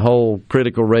 and the whole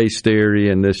critical race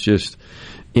theory and this just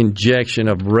injection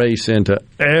of race into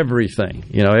everything.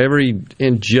 You know, every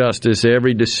injustice,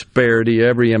 every disparity,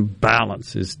 every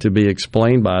imbalance is to be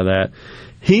explained by that.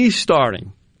 He's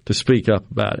starting to speak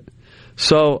up about it.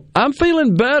 So I'm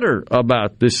feeling better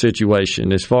about this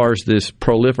situation as far as this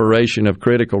proliferation of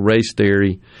critical race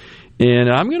theory. And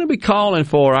I'm going to be calling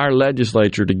for our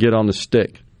legislature to get on the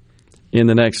stick in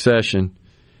the next session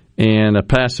and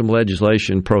pass some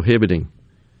legislation prohibiting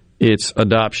its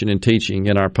adoption and teaching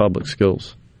in our public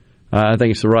schools. I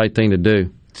think it's the right thing to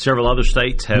do. Several other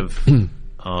states have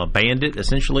banned it,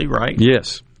 essentially, right?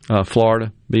 Yes.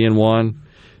 Florida being one.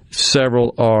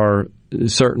 Several are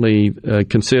certainly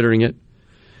considering it.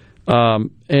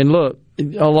 And look,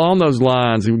 along those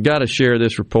lines, we've got to share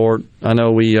this report. I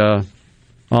know we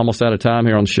almost out of time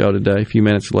here on the show today, a few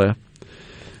minutes left.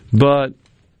 But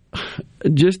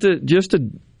just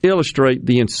to illustrate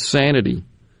the insanity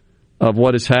of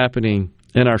what is happening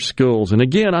in our schools. And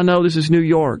again, I know this is New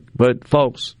York, but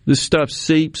folks, this stuff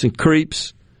seeps and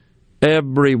creeps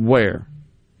everywhere.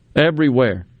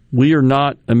 Everywhere. We are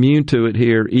not immune to it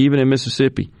here, even in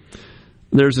Mississippi.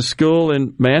 There's a school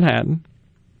in Manhattan,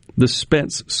 the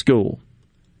Spence School.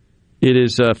 It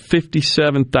is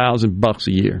 $57,000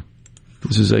 a year.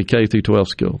 This is a K through 12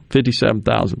 school.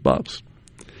 $57,000.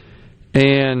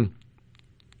 And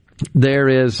there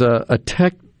is a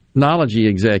technology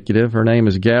executive. Her name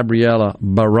is Gabriella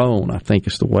Baron. I think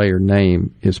it's the way her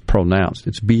name is pronounced.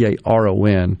 It's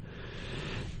Baron.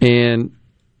 And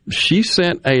she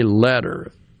sent a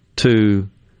letter to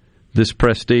this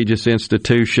prestigious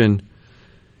institution,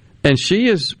 and she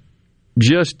is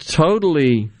just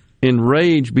totally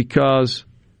enraged because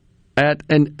at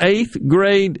an 8th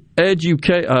grade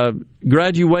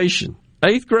graduation,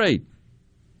 8th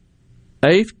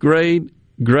grade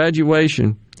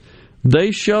graduation,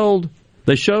 they showed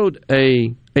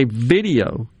a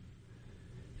video,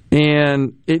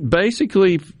 and it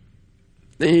basically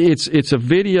it's a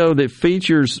video that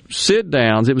features sit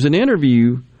downs. It was an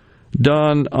interview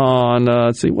done on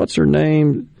let's see, what's her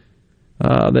name?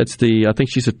 I think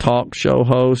she's a talk show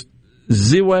host,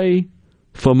 Ziwe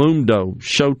Famundo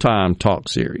Showtime talk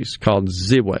series called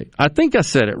Ziwe. I think I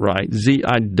said it right,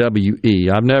 Ziwe.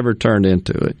 I've never turned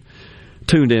into it.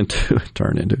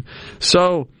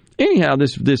 So anyhow,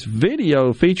 this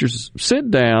video features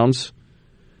sit-downs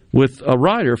with a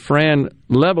writer, Fran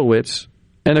Lebowitz,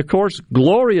 and of course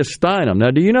Gloria Steinem.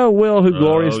 Now, do you know, Will, who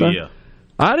Gloria Steinem? Yeah.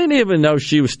 I didn't even know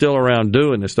she was still around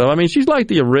doing this stuff. I mean, she's like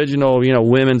the original,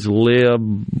 women's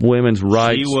lib, women's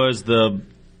rights. She was the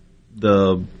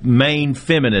main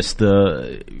feminist,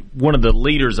 one of the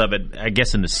leaders of it, I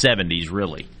guess, in the 70s,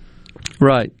 really.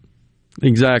 Right.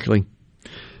 Exactly.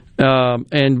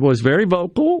 And was very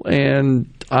vocal,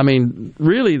 and, I mean,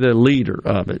 really the leader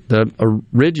of it, the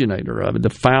originator of it, the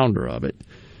founder of it.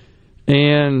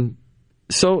 And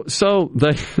so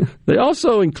they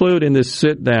also include in this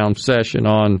sit-down session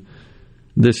on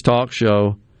this talk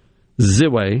show,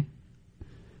 Ziwe,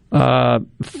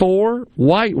 4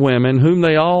 white women whom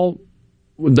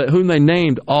they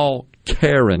named all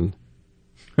Karen,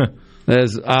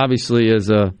 as obviously as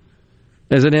an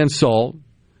insult,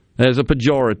 as a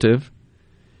pejorative,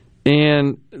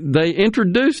 and they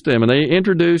introduced them, and they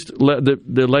introduced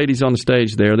the ladies on the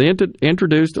stage there. They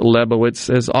introduced Lebowitz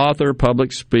as author,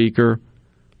 public speaker,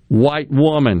 white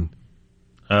woman.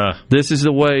 This is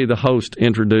the way the host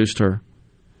introduced her.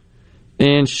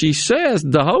 And she says,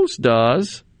 the host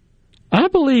does, I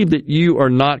believe that you are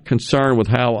not concerned with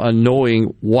how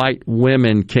annoying white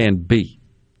women can be.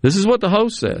 This is what the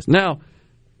host says. Now,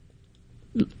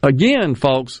 again,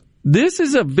 folks, this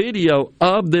is a video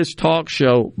of this talk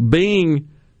show being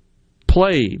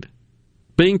played,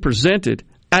 being presented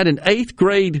at an 8th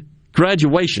grade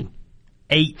graduation.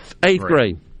 8th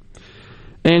grade.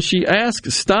 And she asked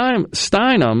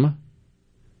Steinem,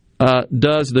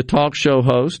 does the talk show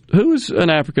host, who is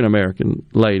an African-American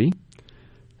lady,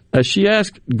 she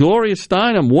asked Gloria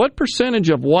Steinem, what percentage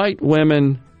of white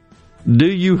women do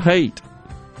you hate?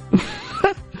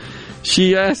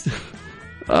 She asked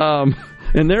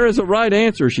And there is a right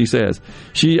answer, she says.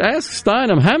 She asked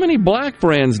Steinem, how many black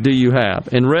friends do you have?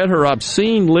 And read her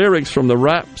obscene lyrics from the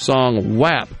rap song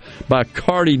WAP by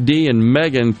Cardi B and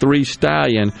Megan Thee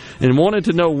Stallion, and wanted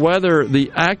to know whether the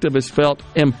activist felt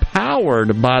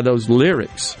empowered by those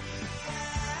lyrics.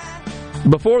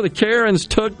 Before the Karens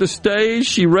took the stage,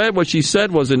 she read what she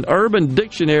said was an Urban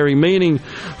Dictionary meaning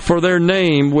for their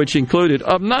name, which included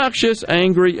obnoxious,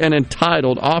 angry, and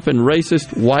entitled, often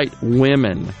racist white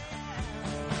women.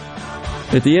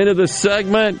 At the end of the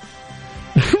segment,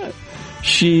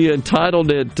 she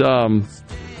entitled it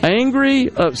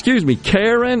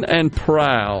Karen and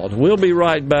Proud. We'll be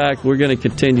right back. We're going to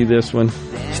continue this one.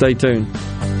 Stay tuned.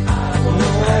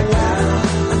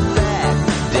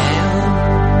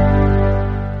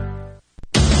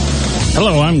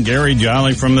 Hello, I'm Gary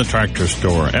Jolly from the Tractor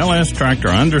Store. LS Tractor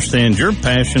understands your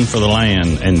passion for the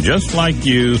land, and just like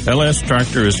you, LS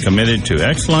Tractor is committed to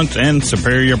excellence and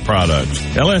superior products.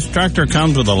 LS Tractor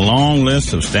comes with a long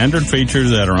list of standard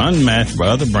features that are unmatched by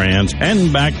other brands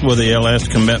and backed with the LS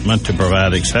commitment to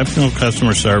provide exceptional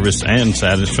customer service and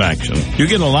satisfaction. You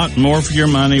get a lot more for your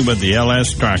money with the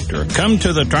LS Tractor. Come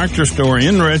to the Tractor Store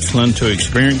in Richland to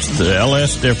experience the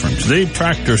LS difference. The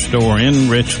Tractor Store in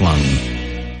Richland.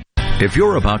 If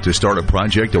you're about to start a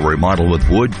project or remodel with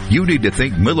wood, you need to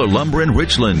think Miller Lumber in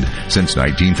Richland. Since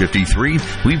 1953,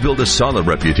 we've built a solid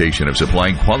reputation of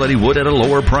supplying quality wood at a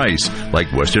lower price,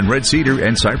 like Western Red Cedar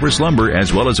and Cypress Lumber,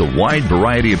 as well as a wide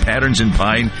variety of patterns in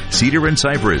pine, cedar, and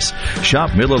cypress.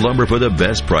 Shop Miller Lumber for the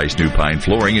best price new pine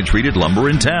flooring and treated lumber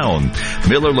in town.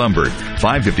 Miller Lumber,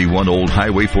 551 Old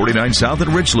Highway 49 South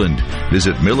in Richland.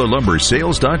 Visit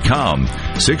MillerLumberSales.com,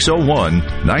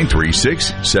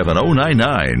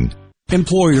 601-936-7099.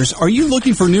 Employers, are you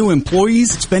looking for new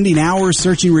employees, spending hours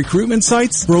searching recruitment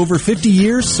sites? For over 50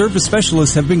 years, service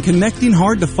specialists have been connecting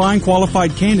hard to find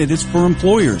qualified candidates for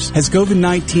employers. Has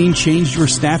COVID-19 changed your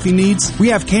staffing needs? We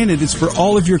have candidates for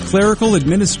all of your clerical,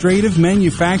 administrative,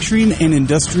 manufacturing, and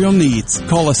industrial needs.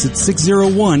 Call us at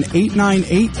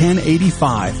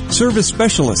 601-898-1085. Service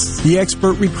specialists, the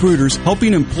expert recruiters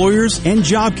helping employers and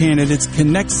job candidates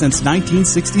connect since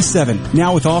 1967.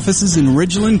 Now with offices in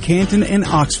Ridgeland, Canton, and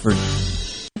Oxford.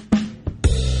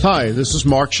 Hi, this is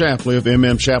Mark Shapley of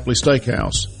M.M. Shapley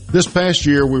Steakhouse. This past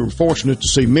year, we were fortunate to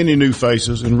see many new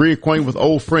faces and reacquaint with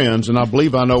old friends, and I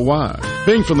believe I know why.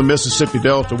 Being from the Mississippi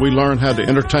Delta, we learned how to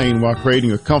entertain while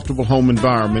creating a comfortable home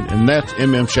environment, and that's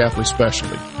M.M. Shapley's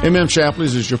specialty. M.M.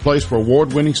 Shapley's is your place for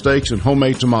award-winning steaks and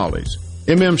homemade tamales.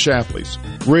 M.M. Shapley's,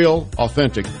 real,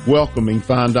 authentic, welcoming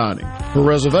fine dining. For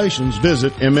reservations,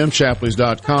 visit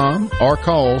mmshapleys.com or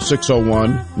call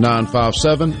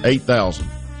 601-957-8000.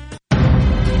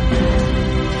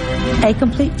 A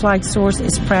Complete Flag Source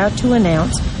is proud to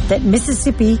announce that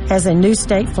Mississippi has a new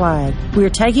state flag. We are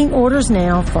taking orders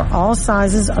now for all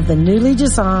sizes of the newly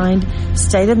designed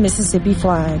State of Mississippi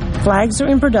flag. Flags are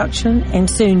in production, and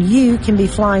soon you can be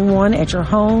flying one at your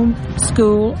home,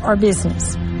 school, or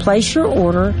business. Place your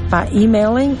order by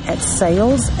emailing at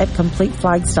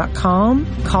sales@completeflags.com,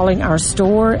 calling our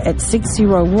store at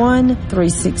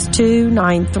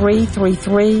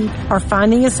 601-362-9333, or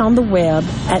finding us on the web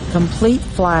at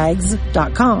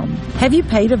completeflags.com. Have you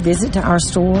paid a visit to our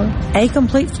store? A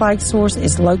Complete Flag Source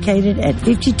is located at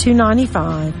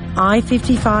 5295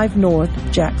 I-55 North,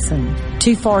 Jackson.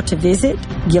 Too far to visit?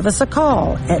 Give us a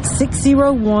call at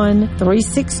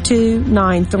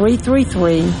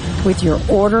 601-362-9333 with your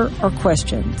order or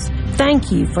questions.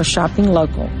 Thank you for shopping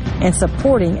local and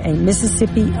supporting a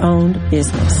Mississippi-owned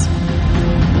business.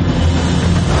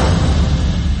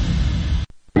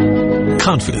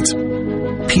 Confidence,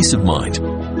 peace of mind,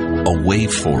 a way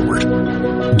forward.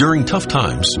 During tough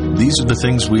times, these are the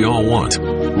things we all want.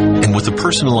 And with the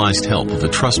personalized help of a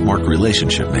Trustmark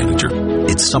relationship manager,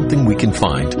 it's something we can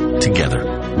find together.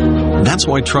 That's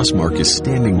why Trustmark is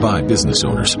standing by business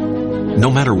owners. No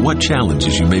matter what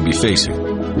challenges you may be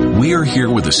facing, we are here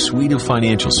with a suite of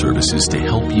financial services to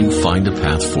help you find a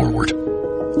path forward.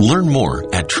 Learn more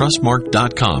at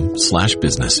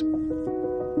trustmark.com/business.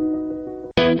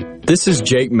 This is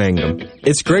Jake Mangum.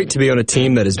 It's great to be on a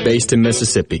team that is based in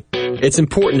Mississippi. It's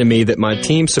important to me that my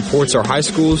team supports our high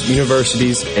schools,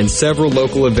 universities, and several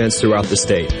local events throughout the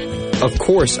state. Of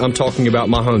course, I'm talking about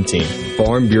my home team,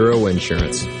 Farm Bureau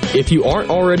Insurance. If you aren't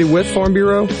already with Farm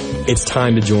Bureau, it's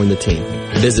time to join the team.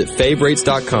 Visit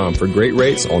favrates.com for great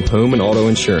rates on home and auto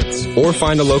insurance, or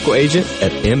find a local agent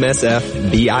at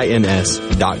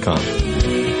msfbins.com.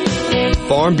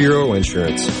 Farm Bureau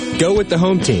Insurance. Go with the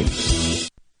home team.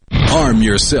 Arm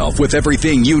yourself with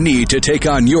everything you need to take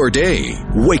on your day.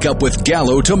 Wake up with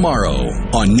Gallo tomorrow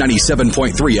on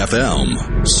 97.3 FM.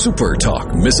 Super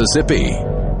Talk, Mississippi.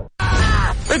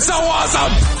 it's so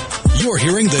awesome! You're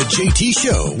hearing the JT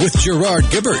Show with Gerard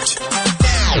Gibbert.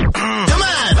 Come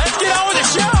on, let's get on with the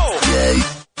show! Yay.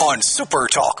 On Super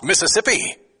Talk,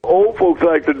 Mississippi. Old folks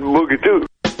like the boogie too.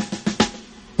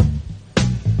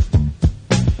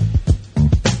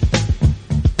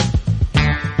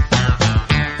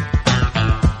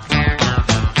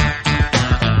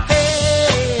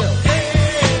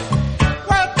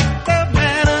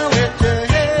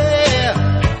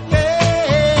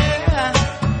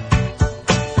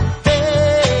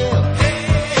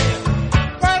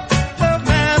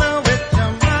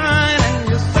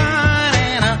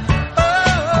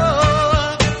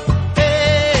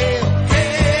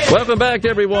 Welcome back,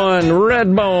 everyone.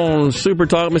 Redbone, Super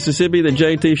Talk, Mississippi, the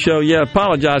JT Show. Yeah,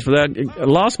 apologize for that. I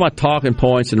lost my talking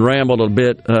points and rambled a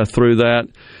bit through that.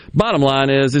 Bottom line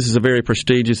is, this is a very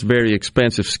prestigious, very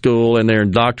expensive school, and they're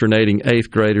indoctrinating 8th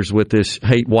graders with this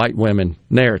hate white women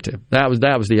narrative. That was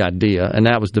the idea, and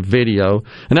that was the video,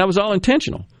 and that was all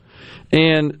intentional.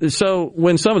 And so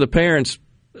when some of the parents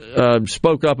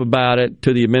spoke up about it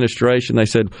to the administration, they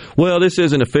said, well, this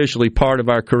isn't officially part of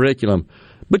our curriculum.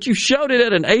 But you showed it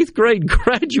at an 8th grade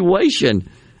graduation.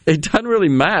 It doesn't really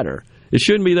matter. It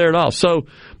shouldn't be there at all. So,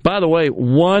 by the way,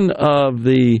 one of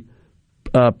the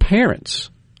parents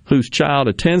whose child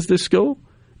attends this school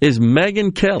is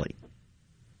Megyn Kelly.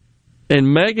 And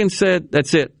Megyn said,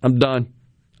 that's it. I'm done.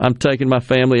 I'm taking my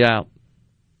family out.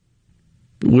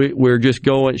 We're just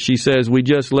going, she says, we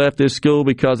just left this school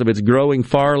because of its growing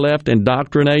far-left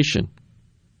indoctrination.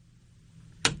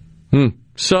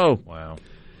 So, wow.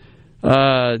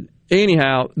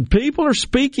 Anyhow, people are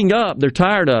speaking up. They're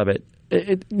tired of it.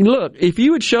 Look, if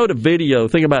you had showed a video,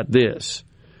 think about this.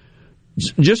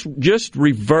 Just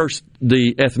reverse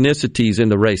the ethnicities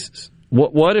and the races.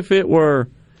 What if it were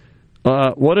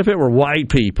white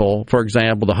people, for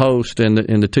example, the host and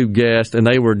the two guests, and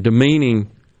they were demeaning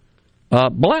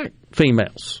black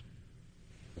females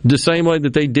the same way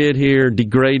that they did here,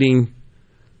 degrading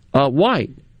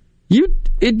white?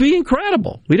 It'd be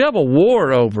incredible. We'd have a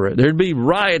war over it. There'd be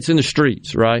riots in the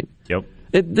streets, right? Yep.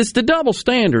 It's the double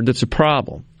standard that's a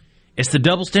problem. It's the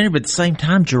double standard, but at the same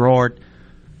time, Gerard,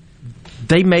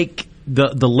 they make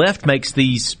the left makes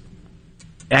these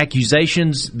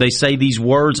accusations. They say these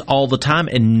words all the time,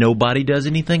 and nobody does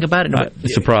anything about it.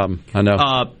 It's a problem. I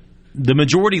know. The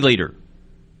majority leader,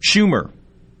 Schumer,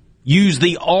 used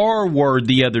the R word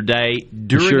the other day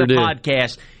during a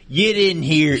podcast. You didn't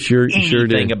hear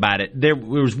anything about it. There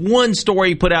was one story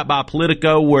he put out by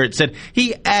Politico where it said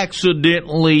he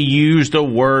accidentally used a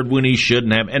word when he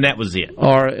shouldn't have, and that was it.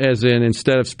 Or as in,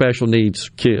 instead of special needs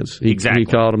kids. Exactly. He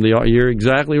called them the. You're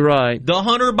exactly right. The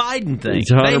Hunter Biden thing.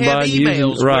 Hunter they have Biden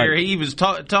emails where he was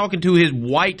talking to his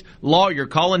white lawyer,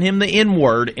 calling him the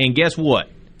N-word, and guess what?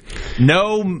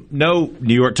 No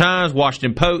New York Times,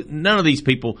 Washington Post, none of these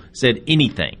people said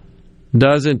anything.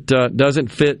 Doesn't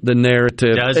fit the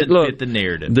narrative. Fit the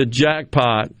narrative. The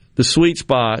jackpot, the sweet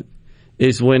spot,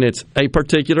 is when it's a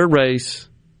particular race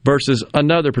versus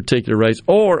another particular race,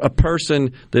 or a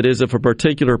person that is of a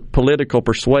particular political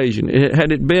persuasion.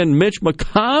 Had it been Mitch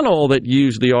McConnell that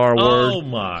used the R word, oh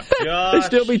my gosh, they'd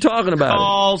still be talking about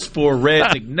calls for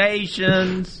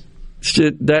resignations.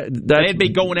 They'd be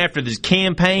going after his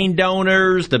campaign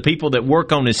donors, the people that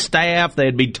work on his staff.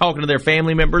 They'd be talking to their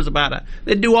family members about it.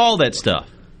 They'd do all that stuff.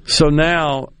 So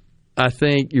now I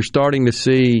think you're starting to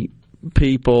see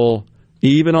people,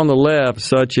 even on the left,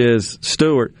 such as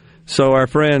Stewart. So our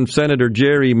friend Senator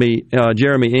Jeremy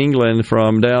England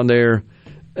from down there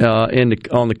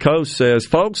on the coast says,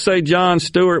 folks say Jon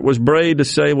Stewart was brave to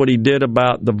say what he did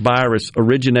about the virus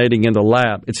originating in the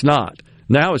lab. It's not.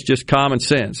 Now it's just common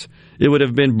sense. It would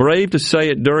have been brave to say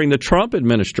it during the Trump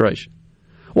administration.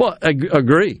 Well,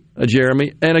 agree,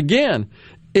 Jeremy. And again,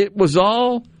 it was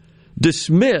all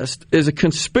dismissed as a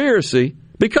conspiracy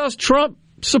because Trump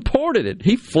supported it.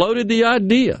 He floated the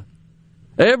idea.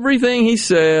 Everything he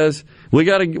says, we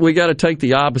got to take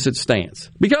the opposite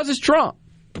stance because it's Trump,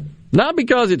 not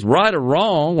because it's right or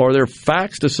wrong or there are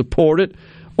facts to support it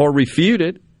or refute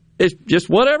it. It's just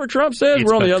whatever Trump says,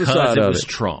 we're on the other side of it. It's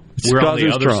Trump. We're on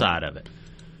the other side of it.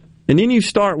 And then you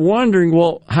start wondering,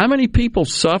 well, how many people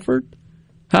suffered?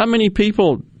 How many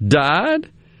people died?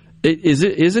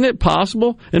 Isn't it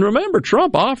possible? And remember,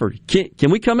 Trump offered,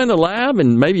 can we come in the lab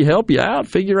and maybe help you out,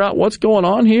 figure out what's going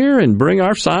on here, and bring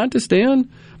our scientists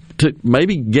in to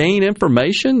maybe gain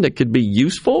information that could be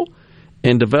useful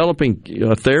in developing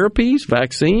therapies,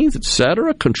 vaccines,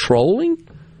 etc., controlling?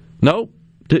 Nope,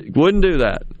 wouldn't do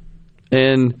that.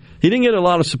 And he didn't get a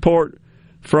lot of support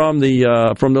from the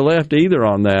left either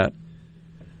on that.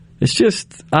 It's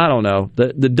just, I don't know.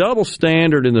 The double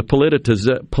standard and the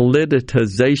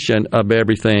politicization of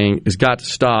everything has got to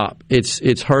stop.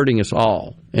 It's hurting us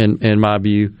all, in my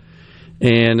view.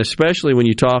 And especially when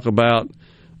you talk about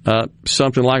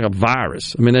something like a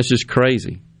virus. I mean, that's just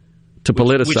crazy to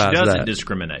politicize that. Which doesn't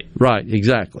discriminate. Right,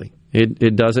 exactly.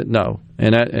 It doesn't know.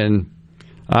 And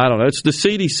I don't know. It's the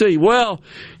CDC. Well,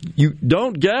 you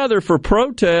don't gather for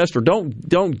protest or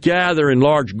don't gather in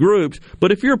large groups.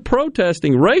 But if you're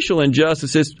protesting racial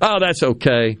injustices, that's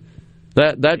okay.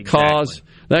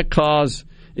 That cause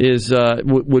is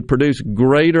would produce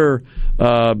greater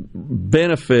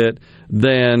benefit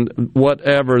than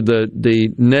whatever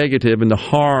the negative and the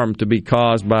harm to be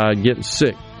caused by getting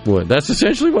sick would. That's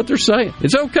essentially what they're saying.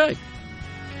 It's okay.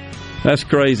 That's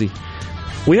crazy.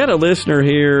 We had a listener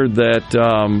here that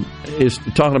is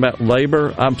talking about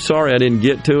labor. I'm sorry I didn't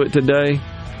get to it today,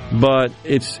 but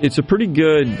it's a pretty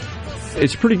good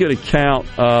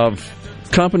account of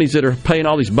companies that are paying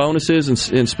all these bonuses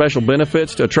and special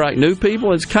benefits to attract new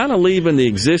people. It's kind of leaving the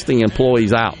existing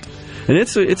employees out. And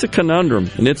it's a conundrum,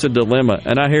 and it's a dilemma.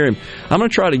 And I hear him. I'm going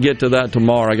to try to get to that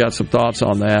tomorrow. I got some thoughts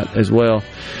on that as well.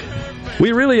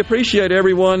 We really appreciate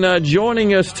everyone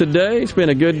joining us today. It's been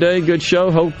a good day, good show.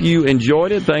 Hope you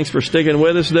enjoyed it. Thanks for sticking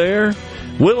with us there.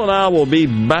 Will and I will be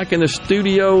back in the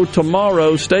studio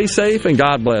tomorrow. Stay safe, and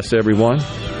God bless everyone.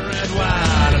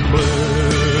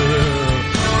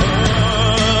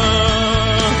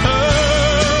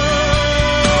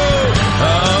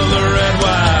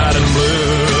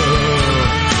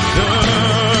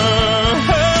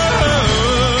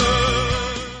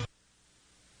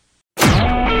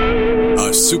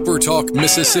 SuperTalk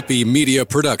Mississippi Media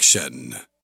Production.